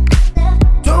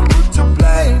 Don't put your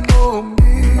blame on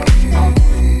me.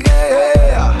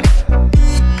 Yeah.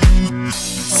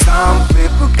 Some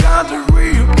people got the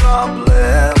real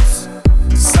problems.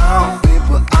 Some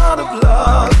people out of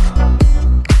luck.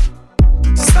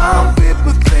 Some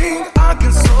people think I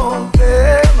can solve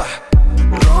them.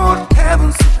 Lord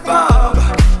heavens above,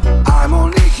 I'm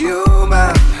only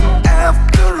human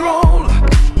after all.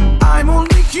 I'm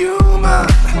only human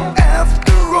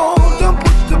after all. Don't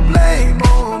put the blame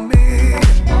on me.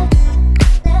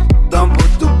 Don't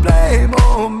put the blame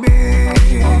on me.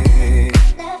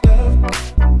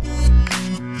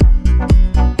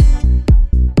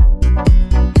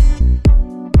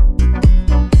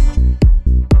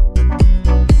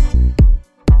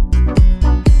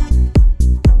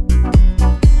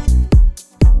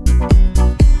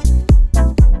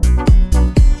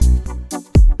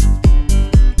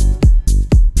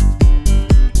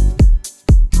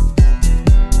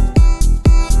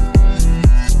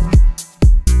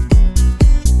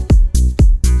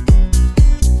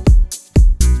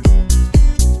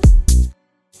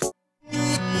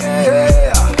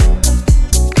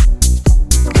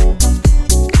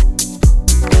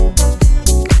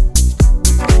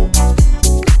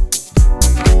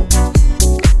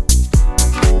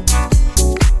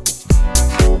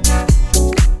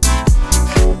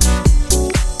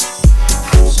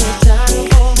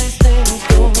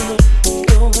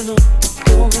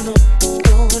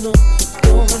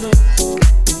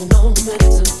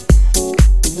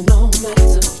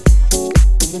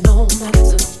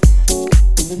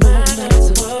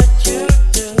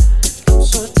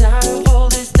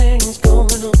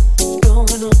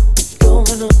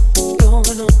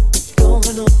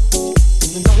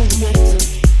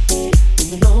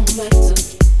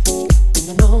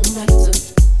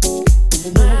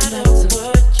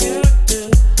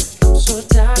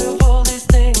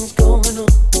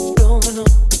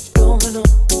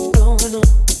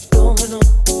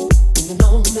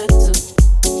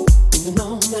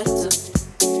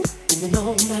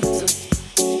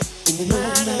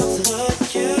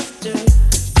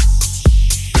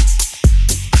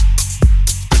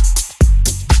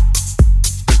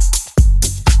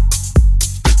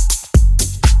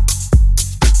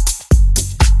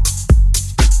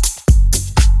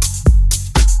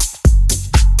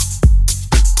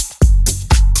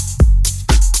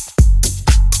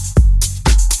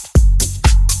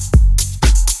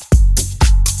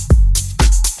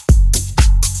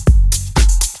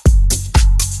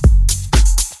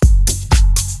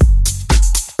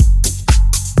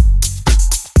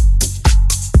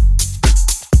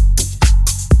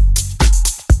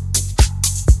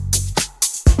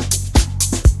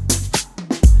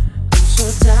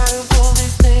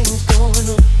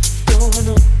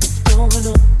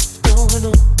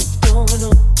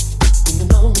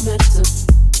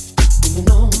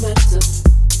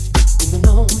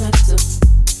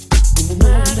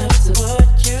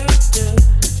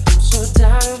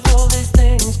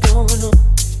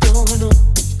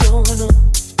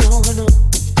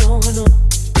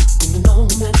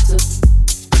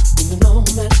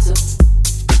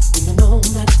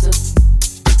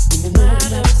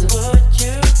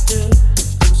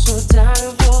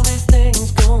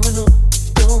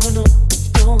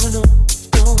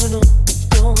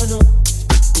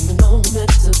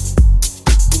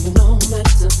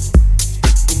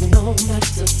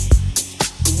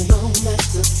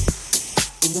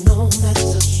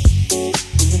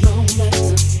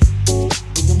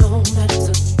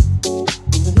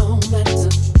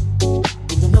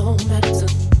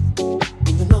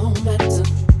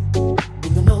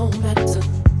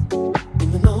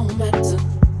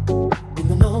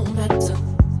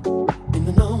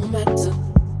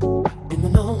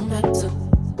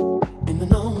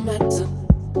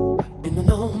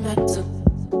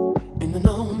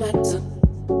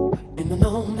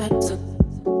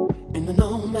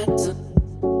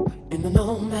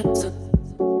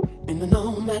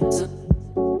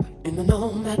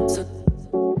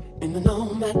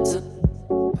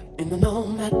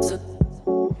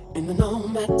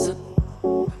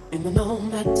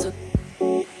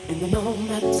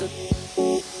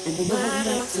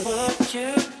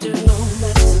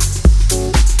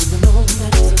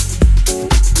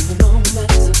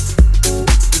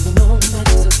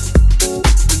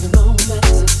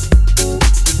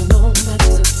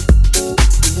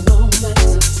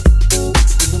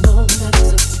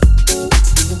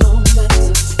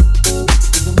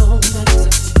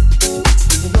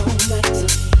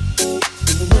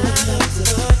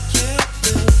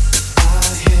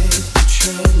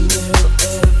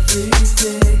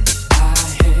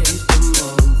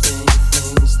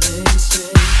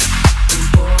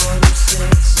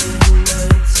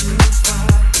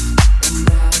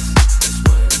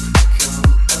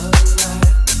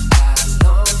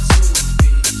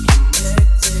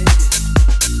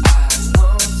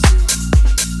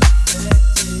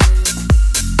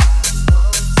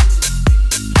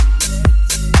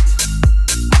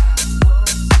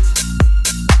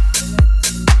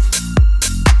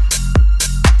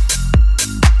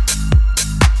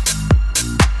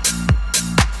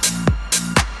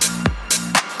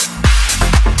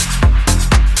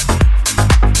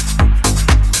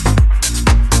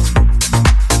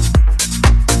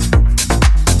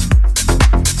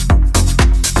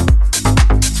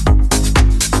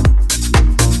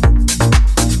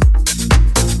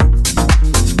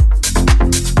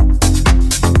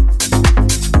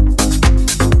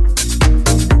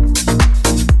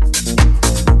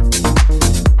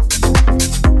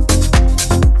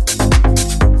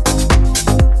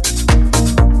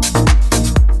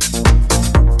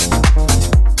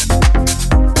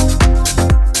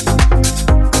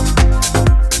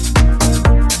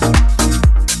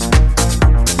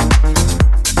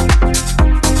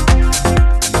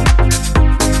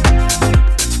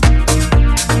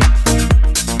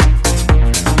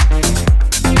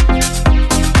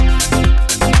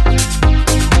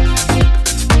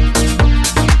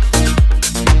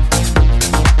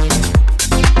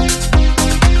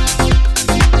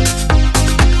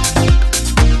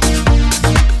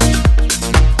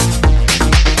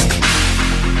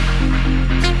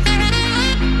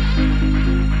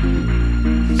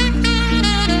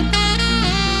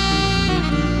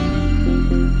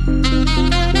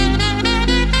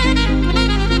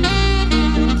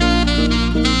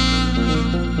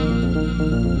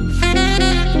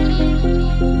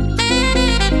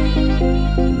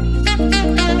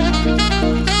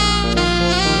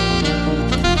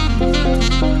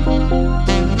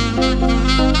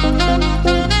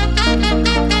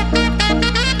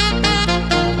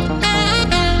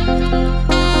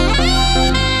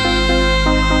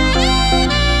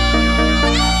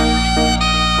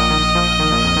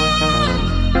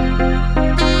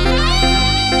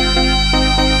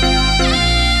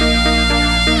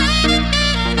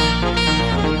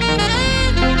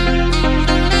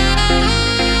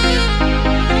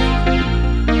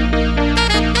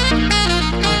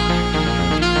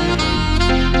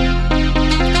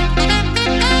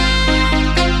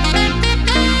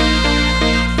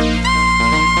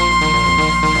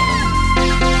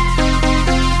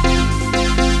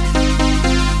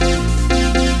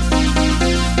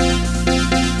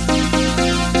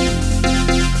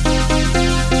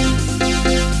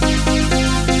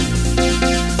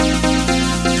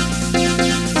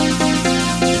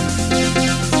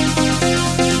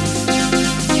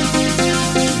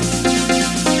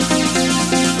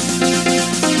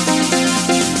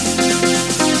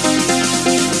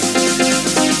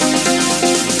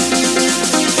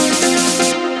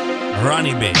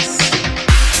 Rony Bass.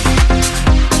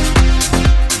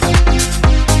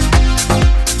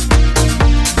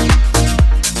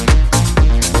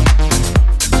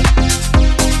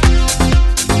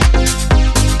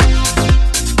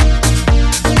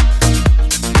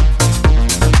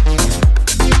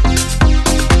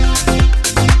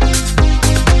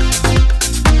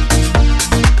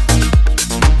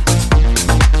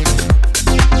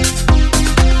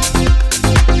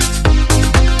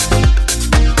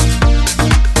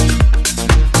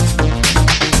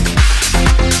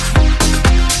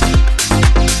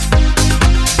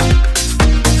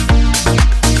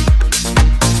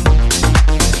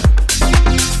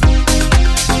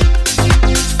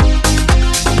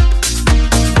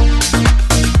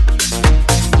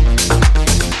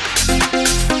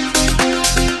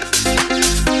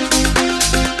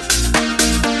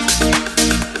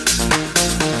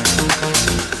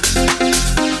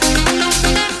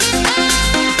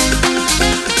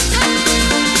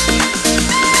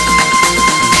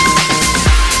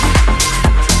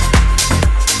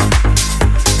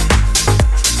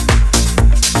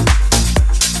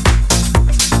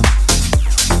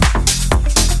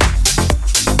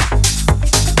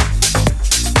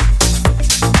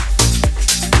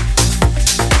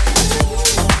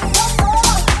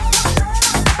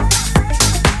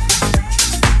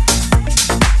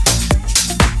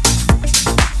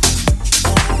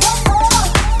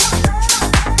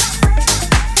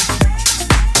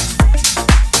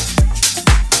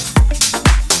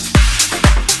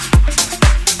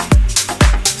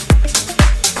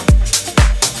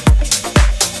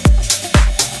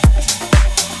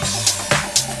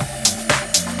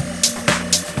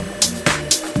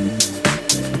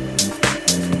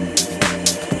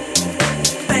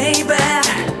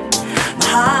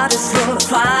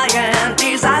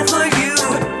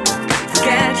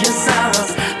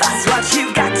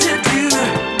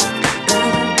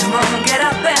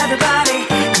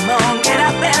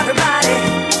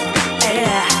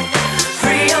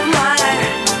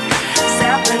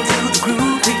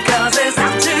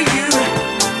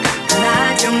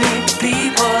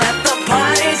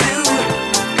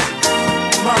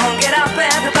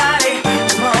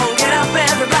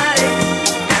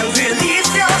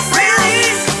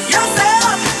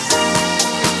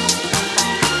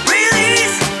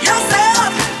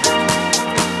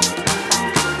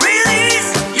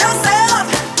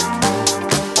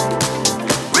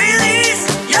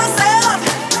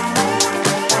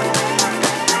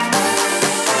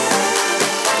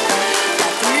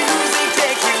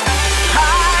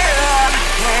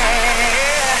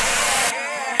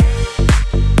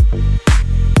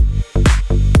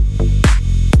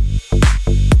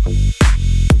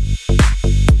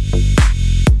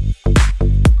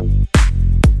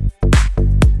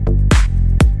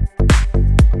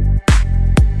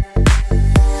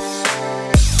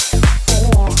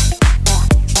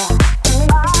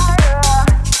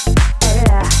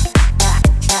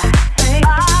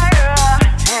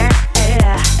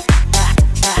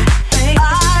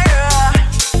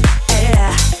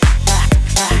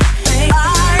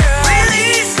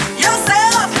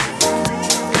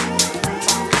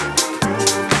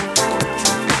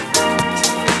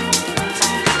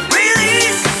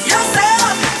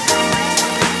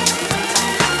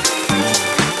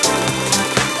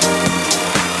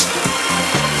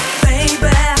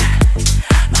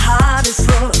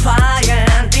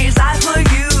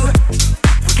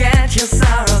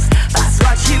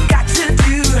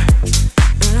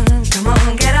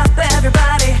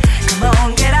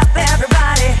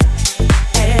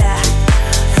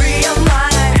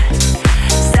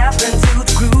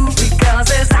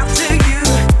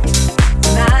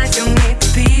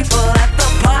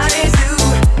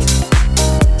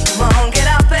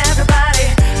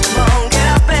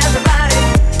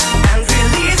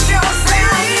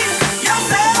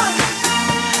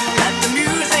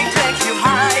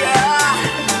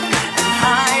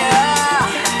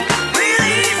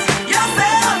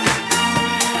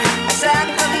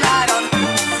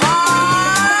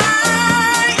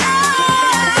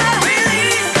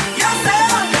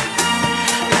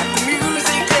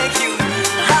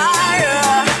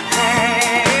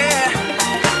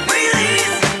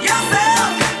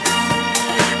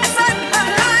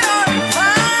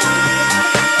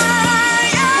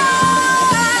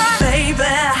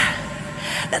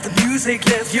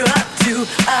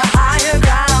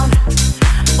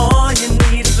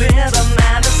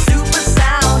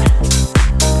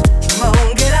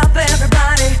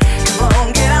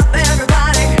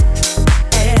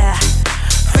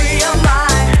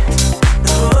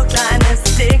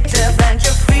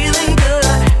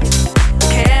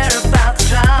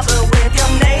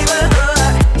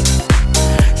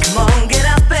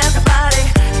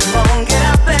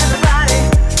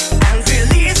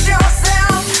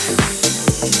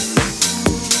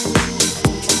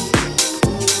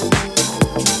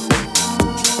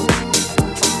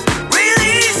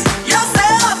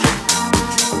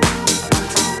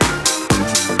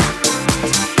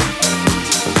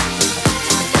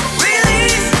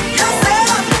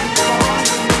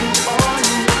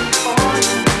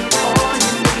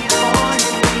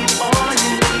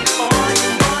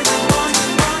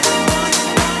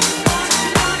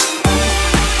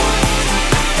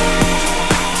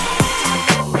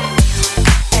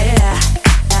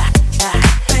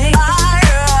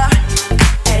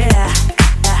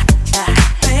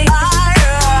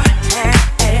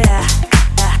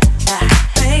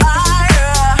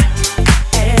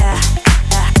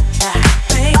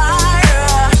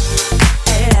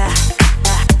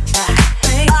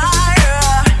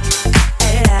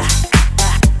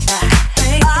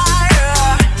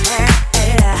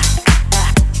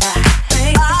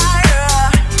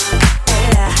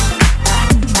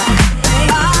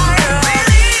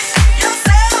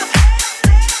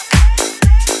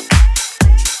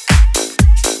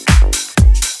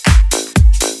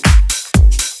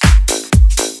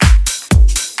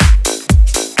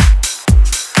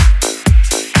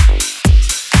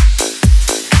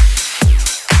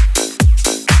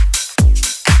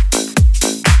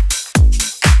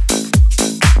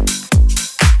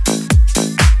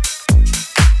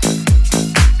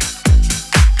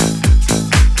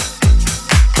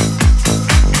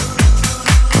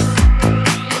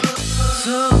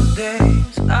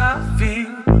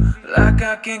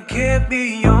 can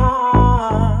carry on.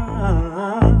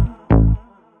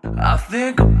 I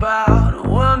think about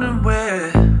wondering where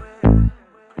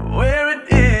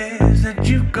it is that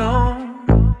you've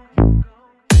gone.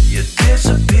 You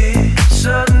disappeared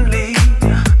suddenly.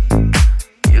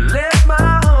 You left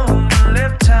my home,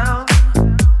 left town.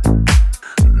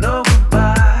 No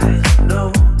goodbye,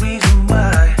 no reason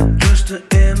why. Just an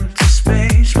empty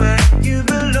space where you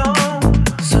belong.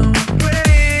 So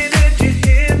pray that you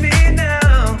hear me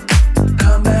now.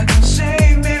 Come back and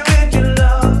save me with your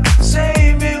love.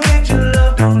 Save me with your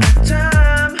love. Don't let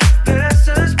time pass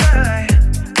us by.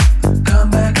 Come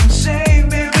back and save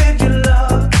me with your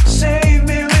love. Save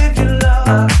me with your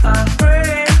love. I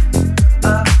pray,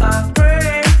 I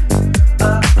pray,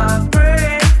 I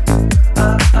pray,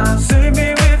 save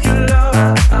me with your love.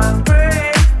 I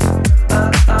pray, I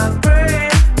pray,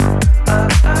 I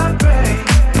pray,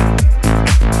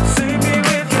 save me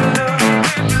with your love.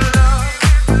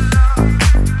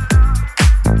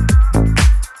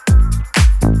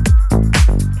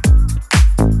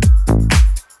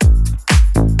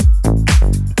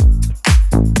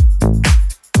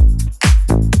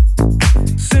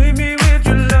 Save me with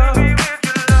your love.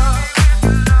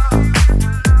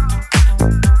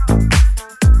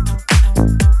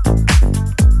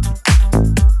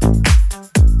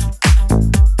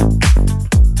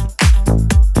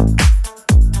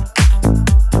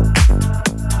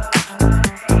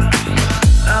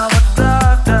 Now I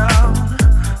drive down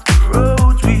the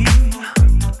roads we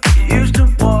used to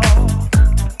walk.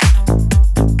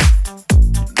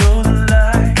 Though the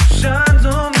light shines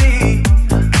on me,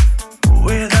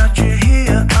 without you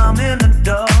here, I'm in the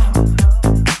dark.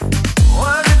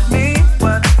 Was it me?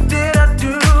 What did I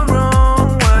do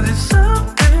wrong? Was it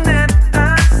something that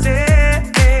I said?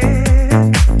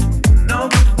 No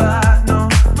goodbye, no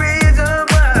reason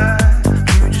why.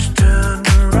 You just turned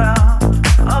around,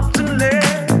 up to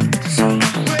left. So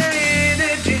pray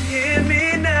that you hear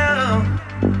me now.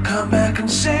 Come back and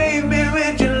save me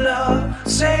with your love.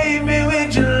 Save me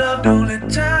with your love. Don't let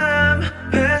time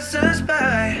pass us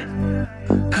by.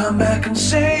 Come back and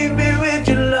save me with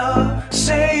your love.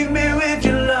 Save me with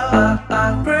your love.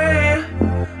 I pray,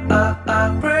 I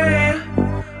pray,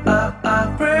 I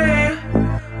pray,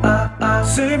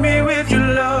 save me with your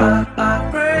love. I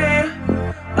pray,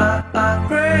 I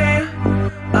pray,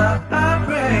 I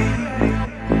pray,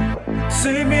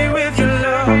 save me with your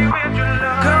love.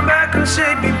 Come back and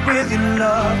save me with your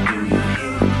love.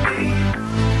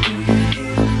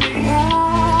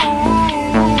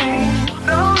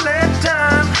 Don't let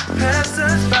time pass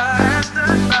us by.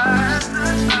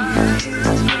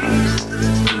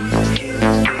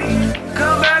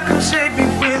 Come back and shake me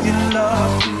with your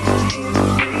love.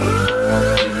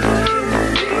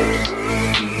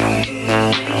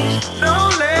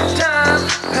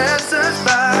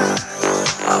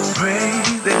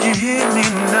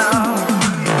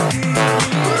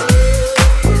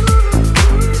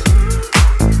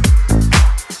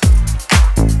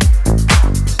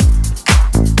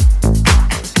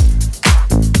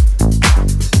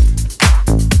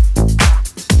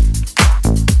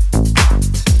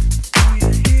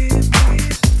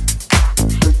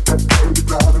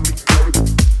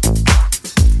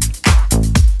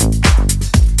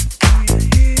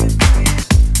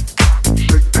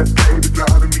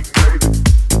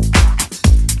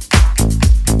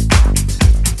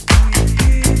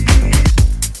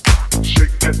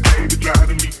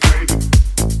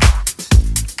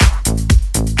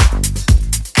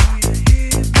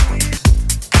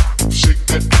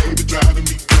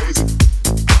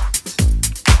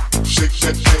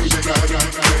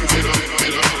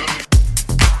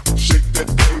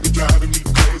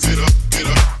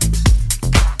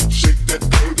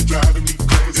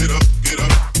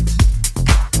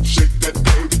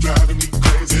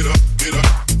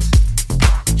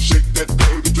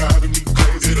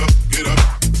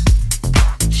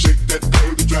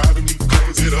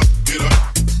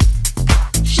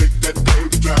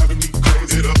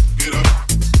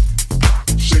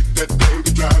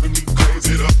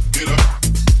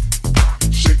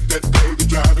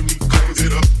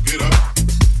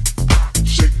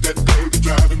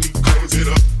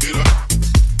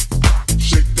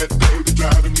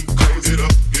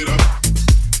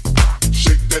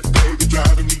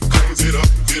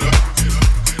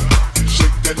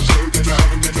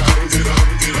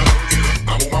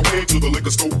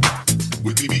 liquor store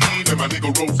with DBE and my nigga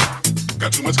Rose.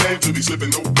 Got too much game to be slipping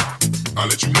though. I'll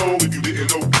let you know if you didn't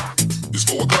know. This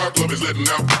 4 o'clock club is letting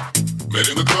out. Met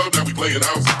in the club, now we playing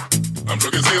house. I'm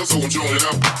drunk as hell, so I'm showing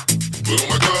out. Put on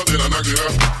my glove, then I knock it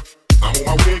out. I'm on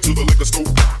my way to the liquor store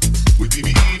with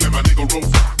DBE and my nigga Rose.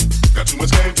 Got too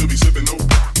much game to be slipping though.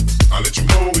 I'll let you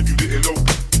know if you didn't know.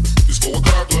 This 4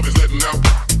 o'clock club is letting out.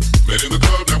 Met in the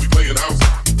club, now we playing house.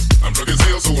 I'm drunk as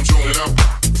hell, so I'm showing out.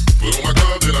 Put on my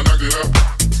glove, then I knock it out.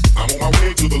 I'm on my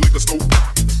way to the liquor store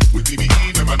with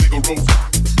DBE and my nigga Rose.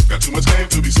 Got too much game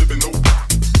to be slipping though.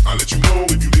 I'll let you know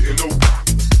if you didn't know.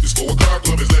 This 4 o'clock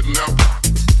club is letting out.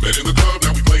 Met in the club,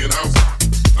 now we playing house.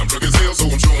 I'm drunk as hell, so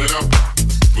I'm showing out.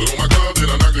 Put on my glove, then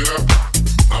I knock it out.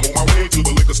 I'm on my way to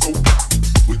the liquor store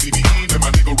with DBE and my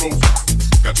nigga Rose.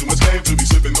 Got too much game to be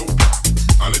slipping though.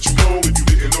 I'll let you know if you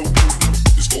didn't know.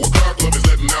 This 4 o'clock club is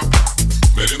letting out.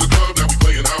 Met in the club, now we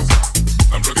playing house.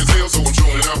 I'm drunk as hell, so I'm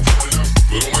showing out.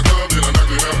 Put on my glove, then I knock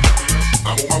it out.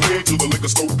 I'm on my way to the liquor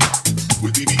store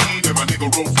with DBE and my nigga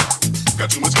Rose. Got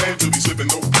too much game to be slipping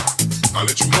though. I'll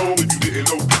let you know if you didn't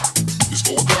know. This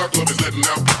 4 o'clock club is letting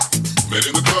out. Met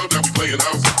in the club, now we playing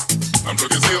house. I'm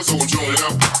drunk as hell, so I'm showing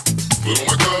out. Put on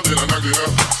my glove, then I knock it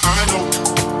out. I know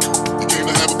you came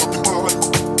to have a fucking party.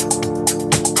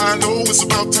 I know it's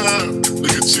about time to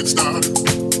get shit started.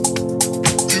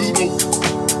 You know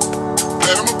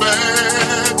that I'm a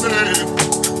bad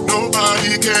man.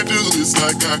 Nobody can do this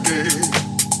like I can.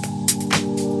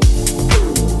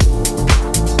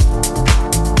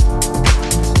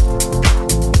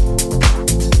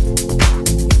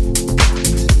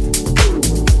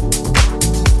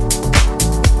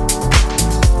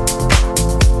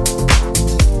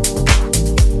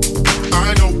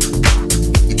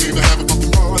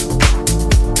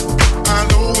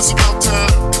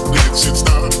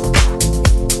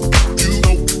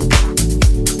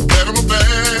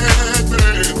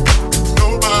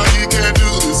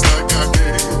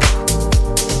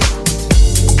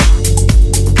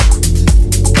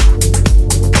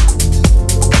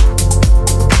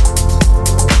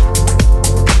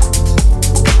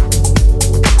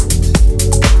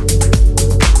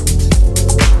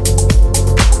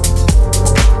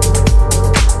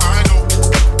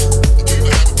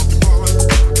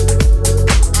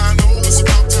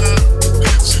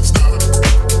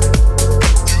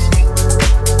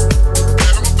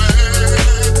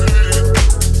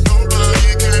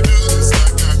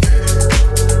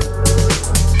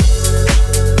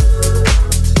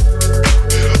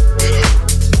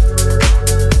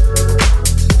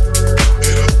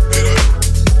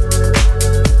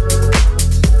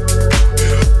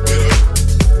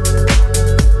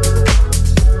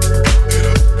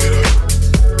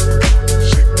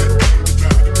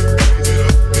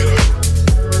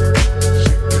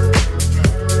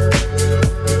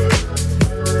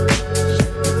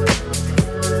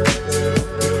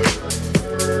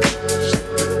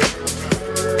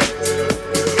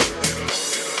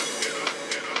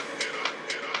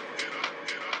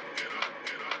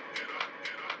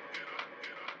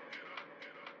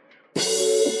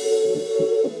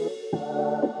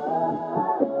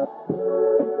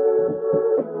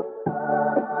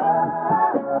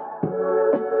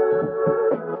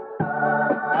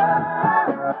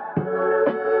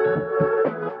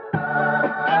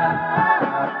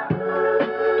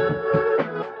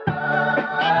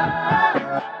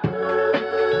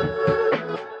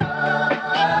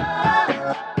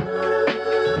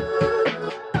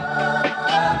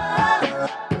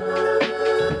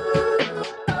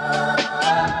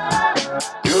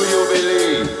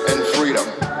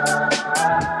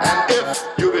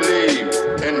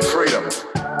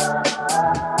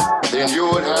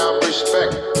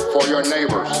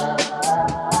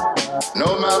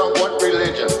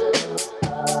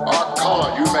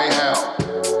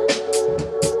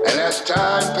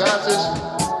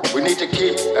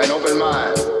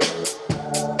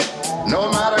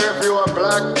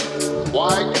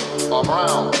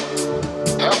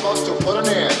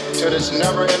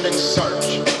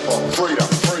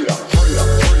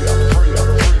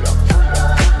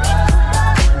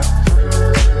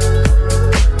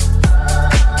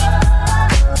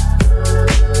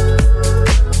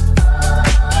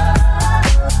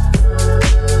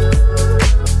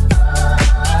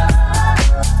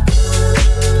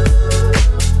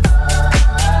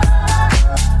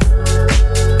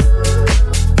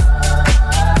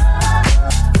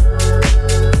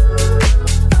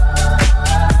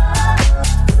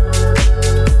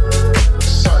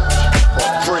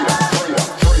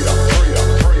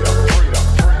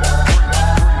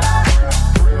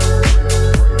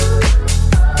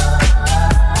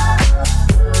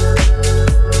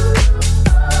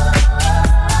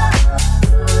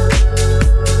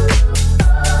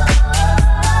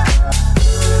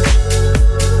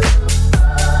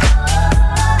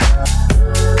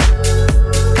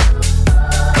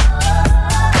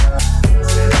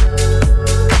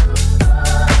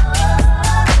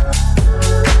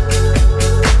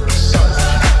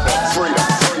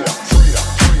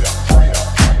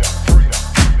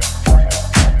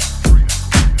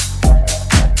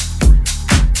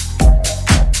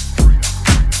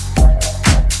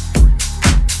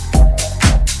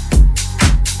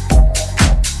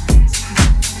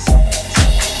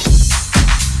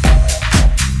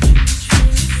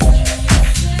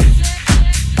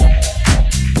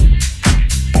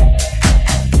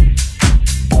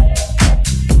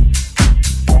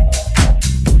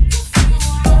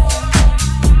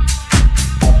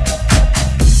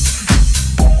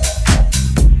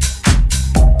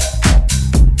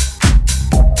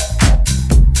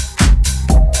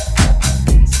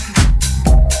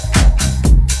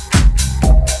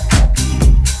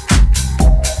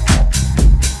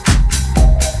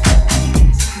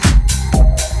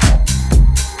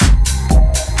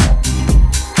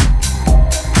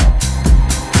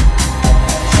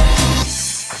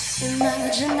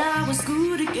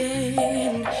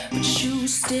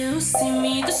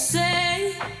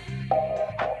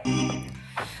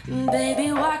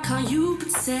 Baby, why can't you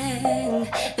pretend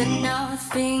that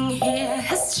nothing here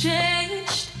has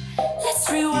changed?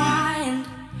 Let's rewind,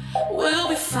 we'll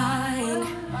be fine.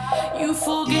 You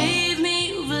forgave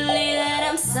me, believe that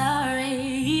I'm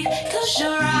sorry. Close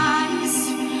your eyes,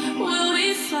 we'll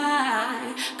be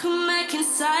fine. Come back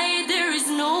inside, there is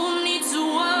no need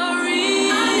to worry.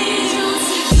 I need you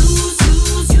to use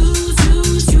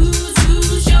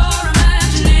your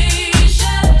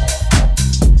imagination.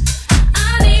 I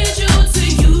need you to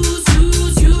use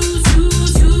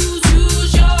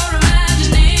your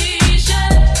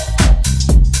imagination.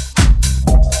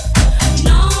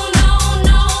 No,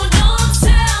 don't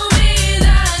tell me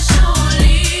that you're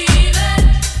leaving.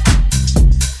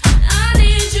 I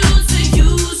need you to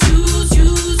use your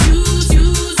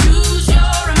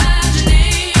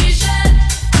imagination.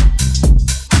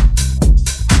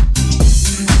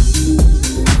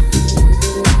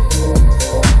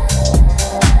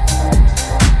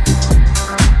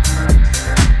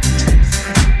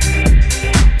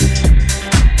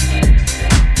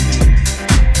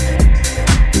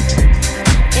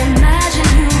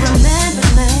 Imagine you remember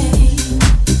me,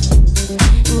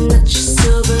 and that you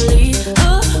still believe a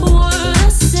word I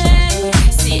say.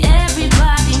 See,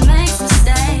 everybody makes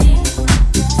mistakes,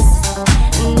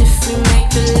 and if we make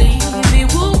believe, it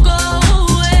will go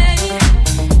away.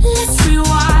 Let's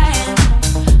rewind,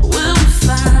 we'll be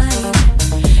fine.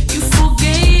 You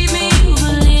forgave me,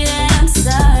 believe that I'm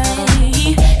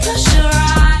sorry. Close your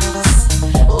eyes,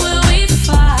 we'll be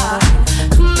fine.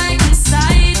 Come back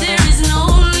inside, there is no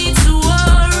need to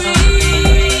worry.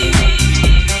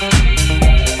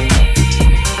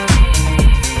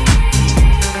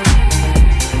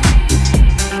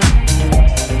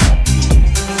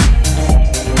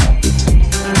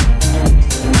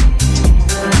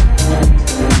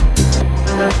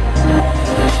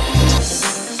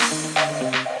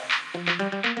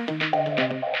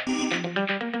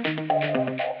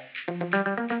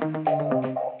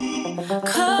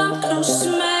 Come close to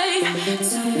me,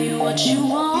 tell me what you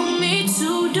want me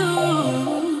to do.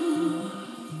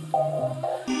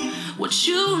 What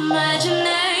you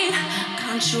imagining?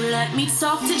 Can't you let me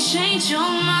talk to change your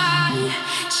mind?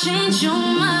 Change your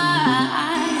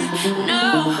mind.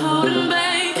 No holding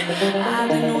back. I've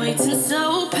been waiting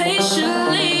so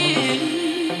patiently.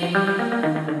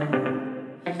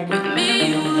 With me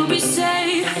you will be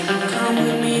safe. Come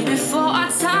with me before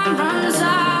our time runs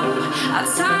out. Our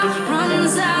time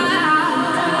runs out.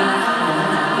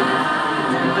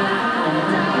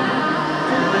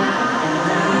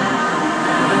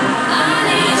 I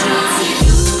need you to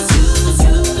use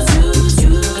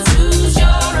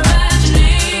your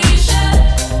imagination.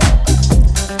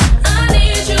 I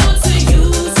need you to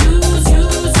use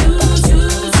your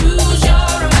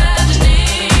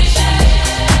imagination.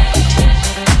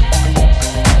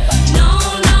 No,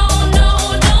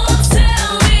 don't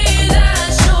tell me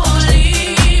that you're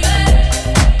leaving.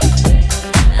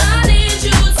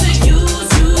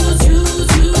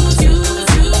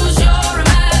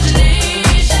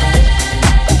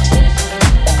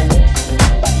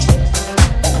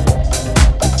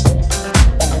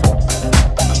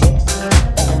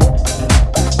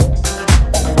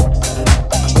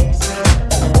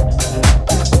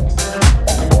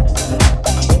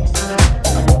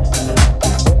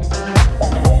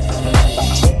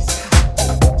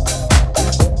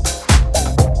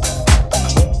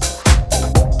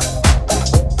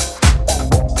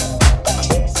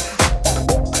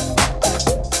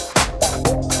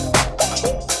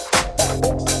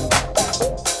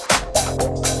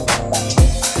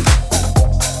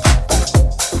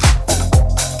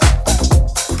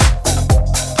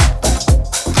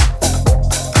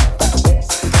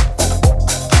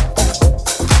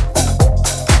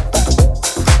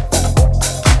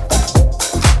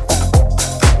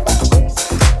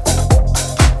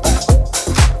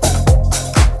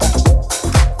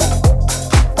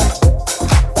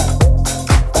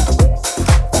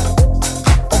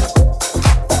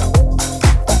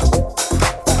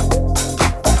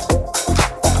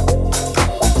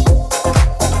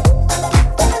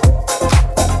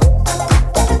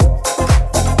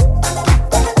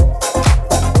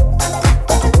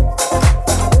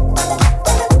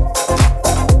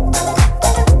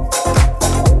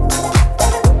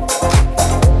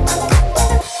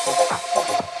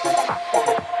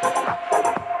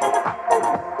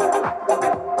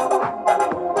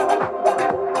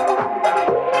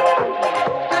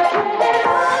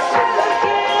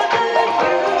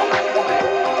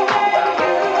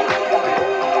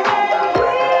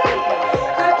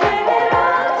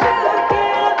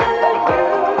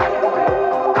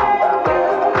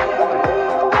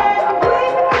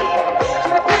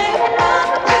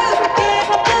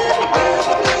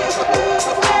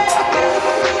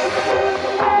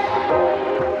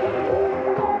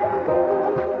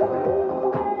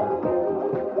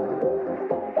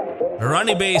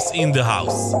 Ronny Bass in the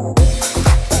house.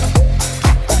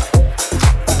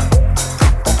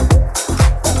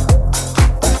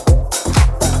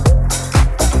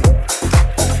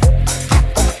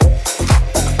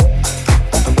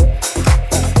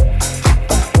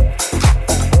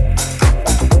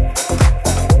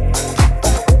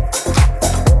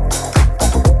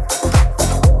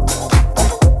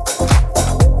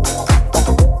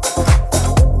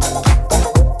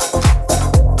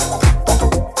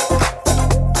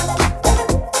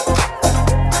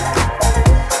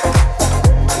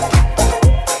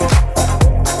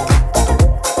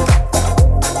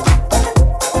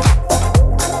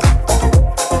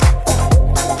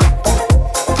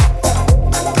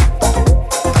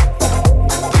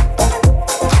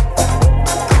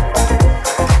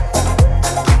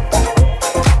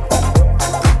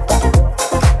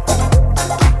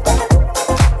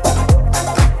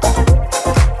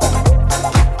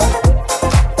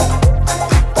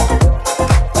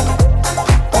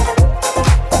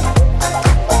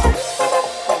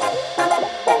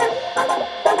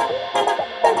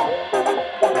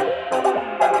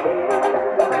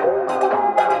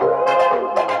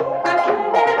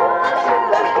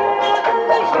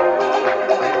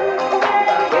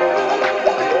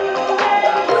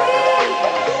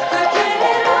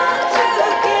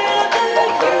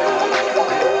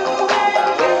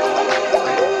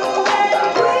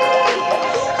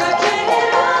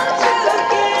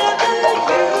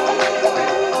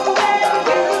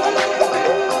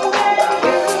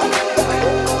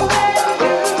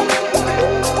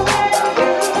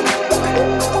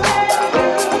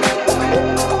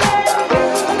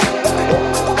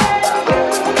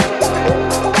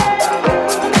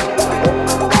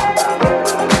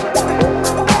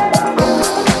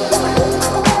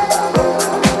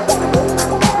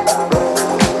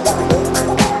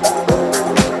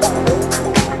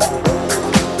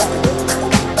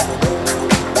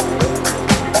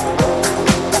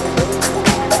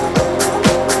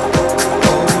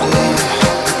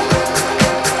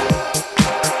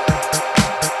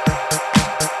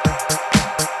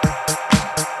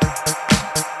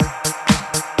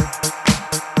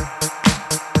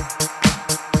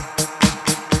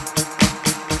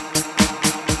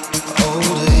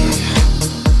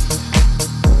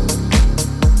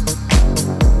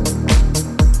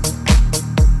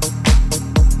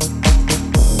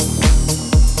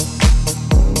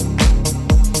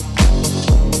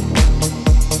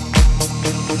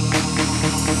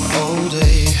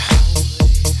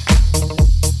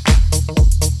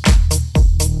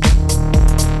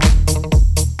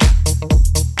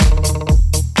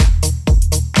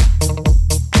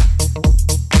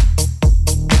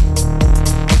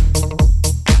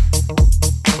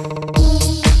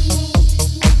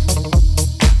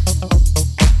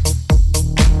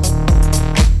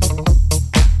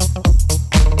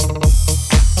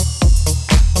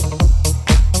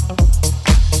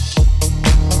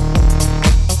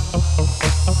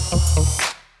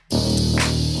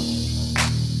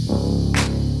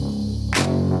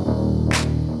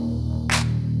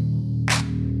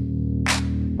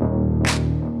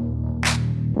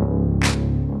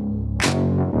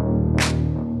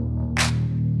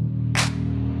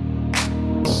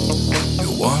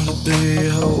 be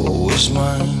always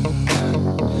mine.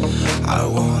 I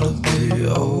wanna be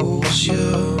always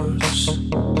yours.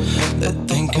 That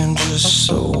thinking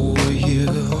just over you.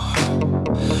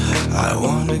 I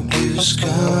wanna give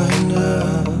kind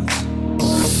of.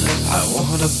 I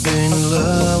wanna be in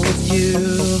love with you.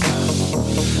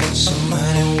 So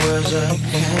many words I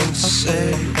can't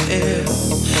say it.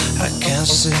 I can't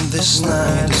say this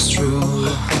night is true.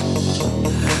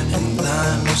 And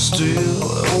I'm still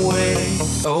awake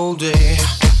all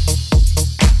day.